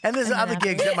 And there's other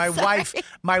gigs that my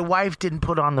wife didn't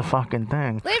put on the fucking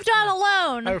thing. Leave John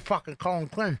alone. I fucking call him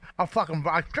Clint. I'll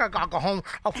go home.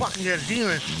 I'll fucking get a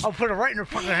demon. I'll put it right in her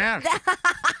fucking hand.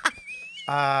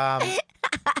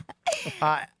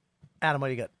 Adam, what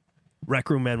do you got?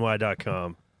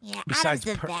 RecRoomNY.com. Yeah, Besides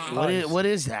Adam's the best. What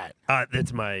is that?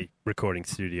 That's my recording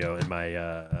studio and my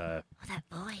that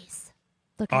voice.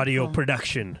 audio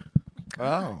production.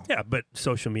 Oh. Yeah, but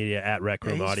social media at Rec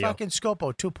Room He's Audio. fucking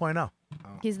Scopo 2.0.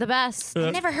 He's the best. I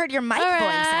never heard your mic voice,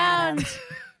 Adam.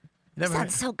 Never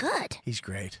Sounds so good. He's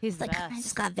great. He's the Like, best. I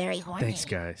just got very horny. Thanks,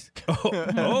 guys.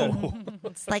 Oh.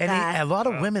 It's like And a a lot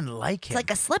of women like it's him. like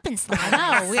a slip and slide.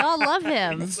 I know. We all love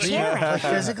him. It's cherry.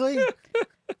 Physically?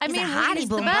 I He's mean, a hottie he's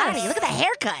the boom best. body. Look at the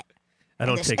haircut. I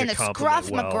don't and take and a the compliment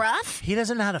scruff well. McGruff. He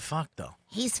doesn't know how to fuck, though.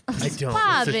 He's I don't. Bobby.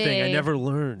 That's the thing. I never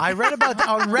learned. I read about that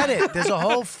on Reddit. There's a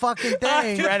whole fucking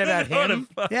thing. You read about him?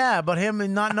 Yeah, about him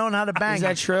and not knowing how to bang. Is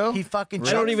that true? He fucking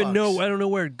I don't even fucks. know. I don't know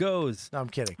where it goes. No, I'm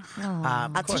kidding.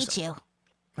 I'll Of course- teach you.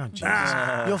 Oh,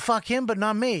 Jesus. You'll fuck him, but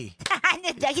not me.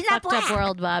 He's not Fucked up black.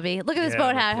 world, Bobby. Look at this Yeah,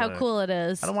 boat we're hat. How black. cool it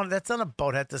is. I don't want. That's not a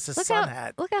boat hat. That's a sun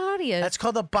hat. Look how hot he is. That's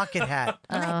called a bucket hat.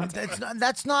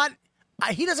 That's not.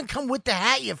 He doesn't come with the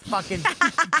hat, you fucking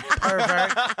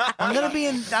pervert. I'm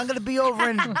gonna be over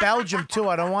in Belgium too.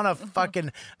 I don't want a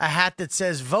hat that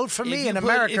says "Vote for me" in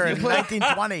America in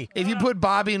 1920. If you put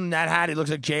Bobby in that hat, he looks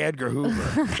like J. Edgar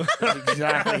Hoover. That's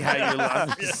exactly how you look.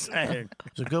 I'm just saying.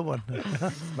 It's a good one.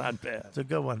 Not bad. It's a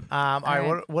good one. All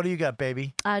right, what do you got,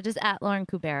 baby? Just at Lauren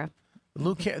Kubera.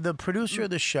 Luke, the producer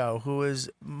of the show, who is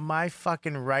my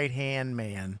fucking right hand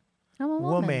man, I'm a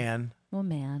woman,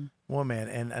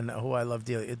 and who I love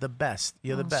dearly. The best.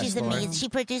 You're the best. She's Lauren. amazing. She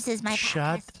produces my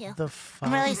Shut podcast too. the fuck.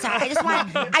 I'm really sorry.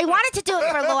 I wanted to do it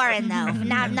for Lauren though.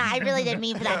 No, I really didn't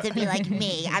mean for that to be like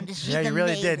me. She's Yeah, you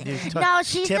really amazing. did. No,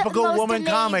 she's typical the most woman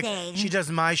comic. amazing. She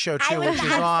does my show too, I which is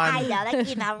on. I know that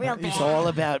came out real bad. It's all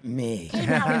about me. Came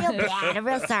out real bad. I'm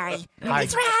real sorry.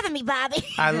 Thanks for having me, Bobby.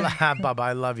 Bubba,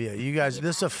 I love you. You guys,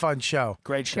 this is a fun show.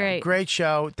 Great show. Great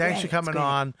show. Thanks for coming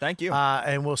on. Thank you.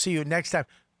 And we'll see you next time.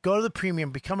 Go to the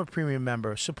premium, become a premium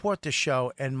member, support the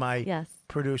show and my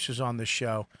producers on the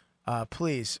show.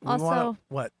 Please. Also,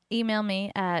 what? Email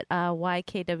me at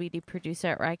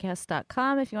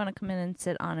ykwdproducer@rycast.com if you want to come in and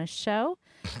sit on a show.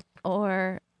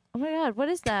 Or, oh my God, what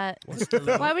is that?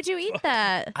 Why would you eat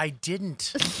that? I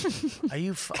didn't. Are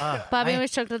you? Bobby was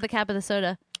choked with the cap of the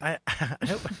soda. I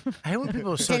hate when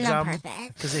people are so Didn't on dumb purpose.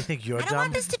 because they think you're I don't dumb.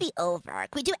 want this to be over. Can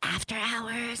we do after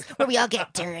hours where we all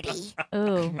get dirty?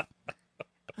 Ooh.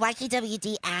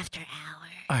 YKWD after hours.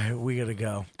 All right, we gotta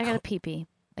go. I got a pee-pee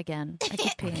again. I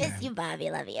keep peeing. Kiss you, Bobby.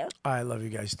 Love you. I love you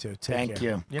guys too. Take Thank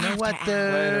care. you. You know After what, dude?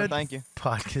 hours. Later, thank you.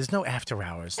 Fuck, there's no after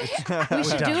hours. We We're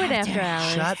should done. do it after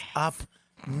hours. Shut up.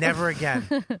 Never again.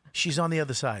 She's on the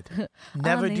other side.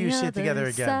 Never On do you the sit together other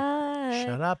again. side.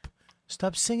 Shut up.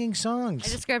 Stop singing songs. I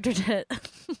just grabbed her tit.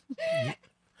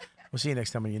 We'll see you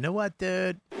next time. You know what,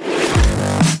 dude?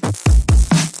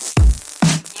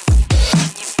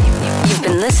 You've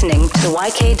been listening to the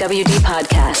YKWD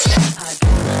podcast.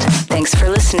 Thanks for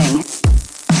listening.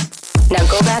 Now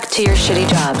go back to your shitty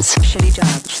jobs. Shitty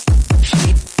jobs.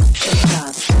 Shitty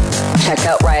jobs. Check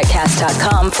out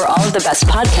riotcast.com for all of the best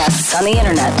podcasts on the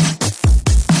internet.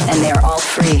 And they are all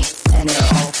free.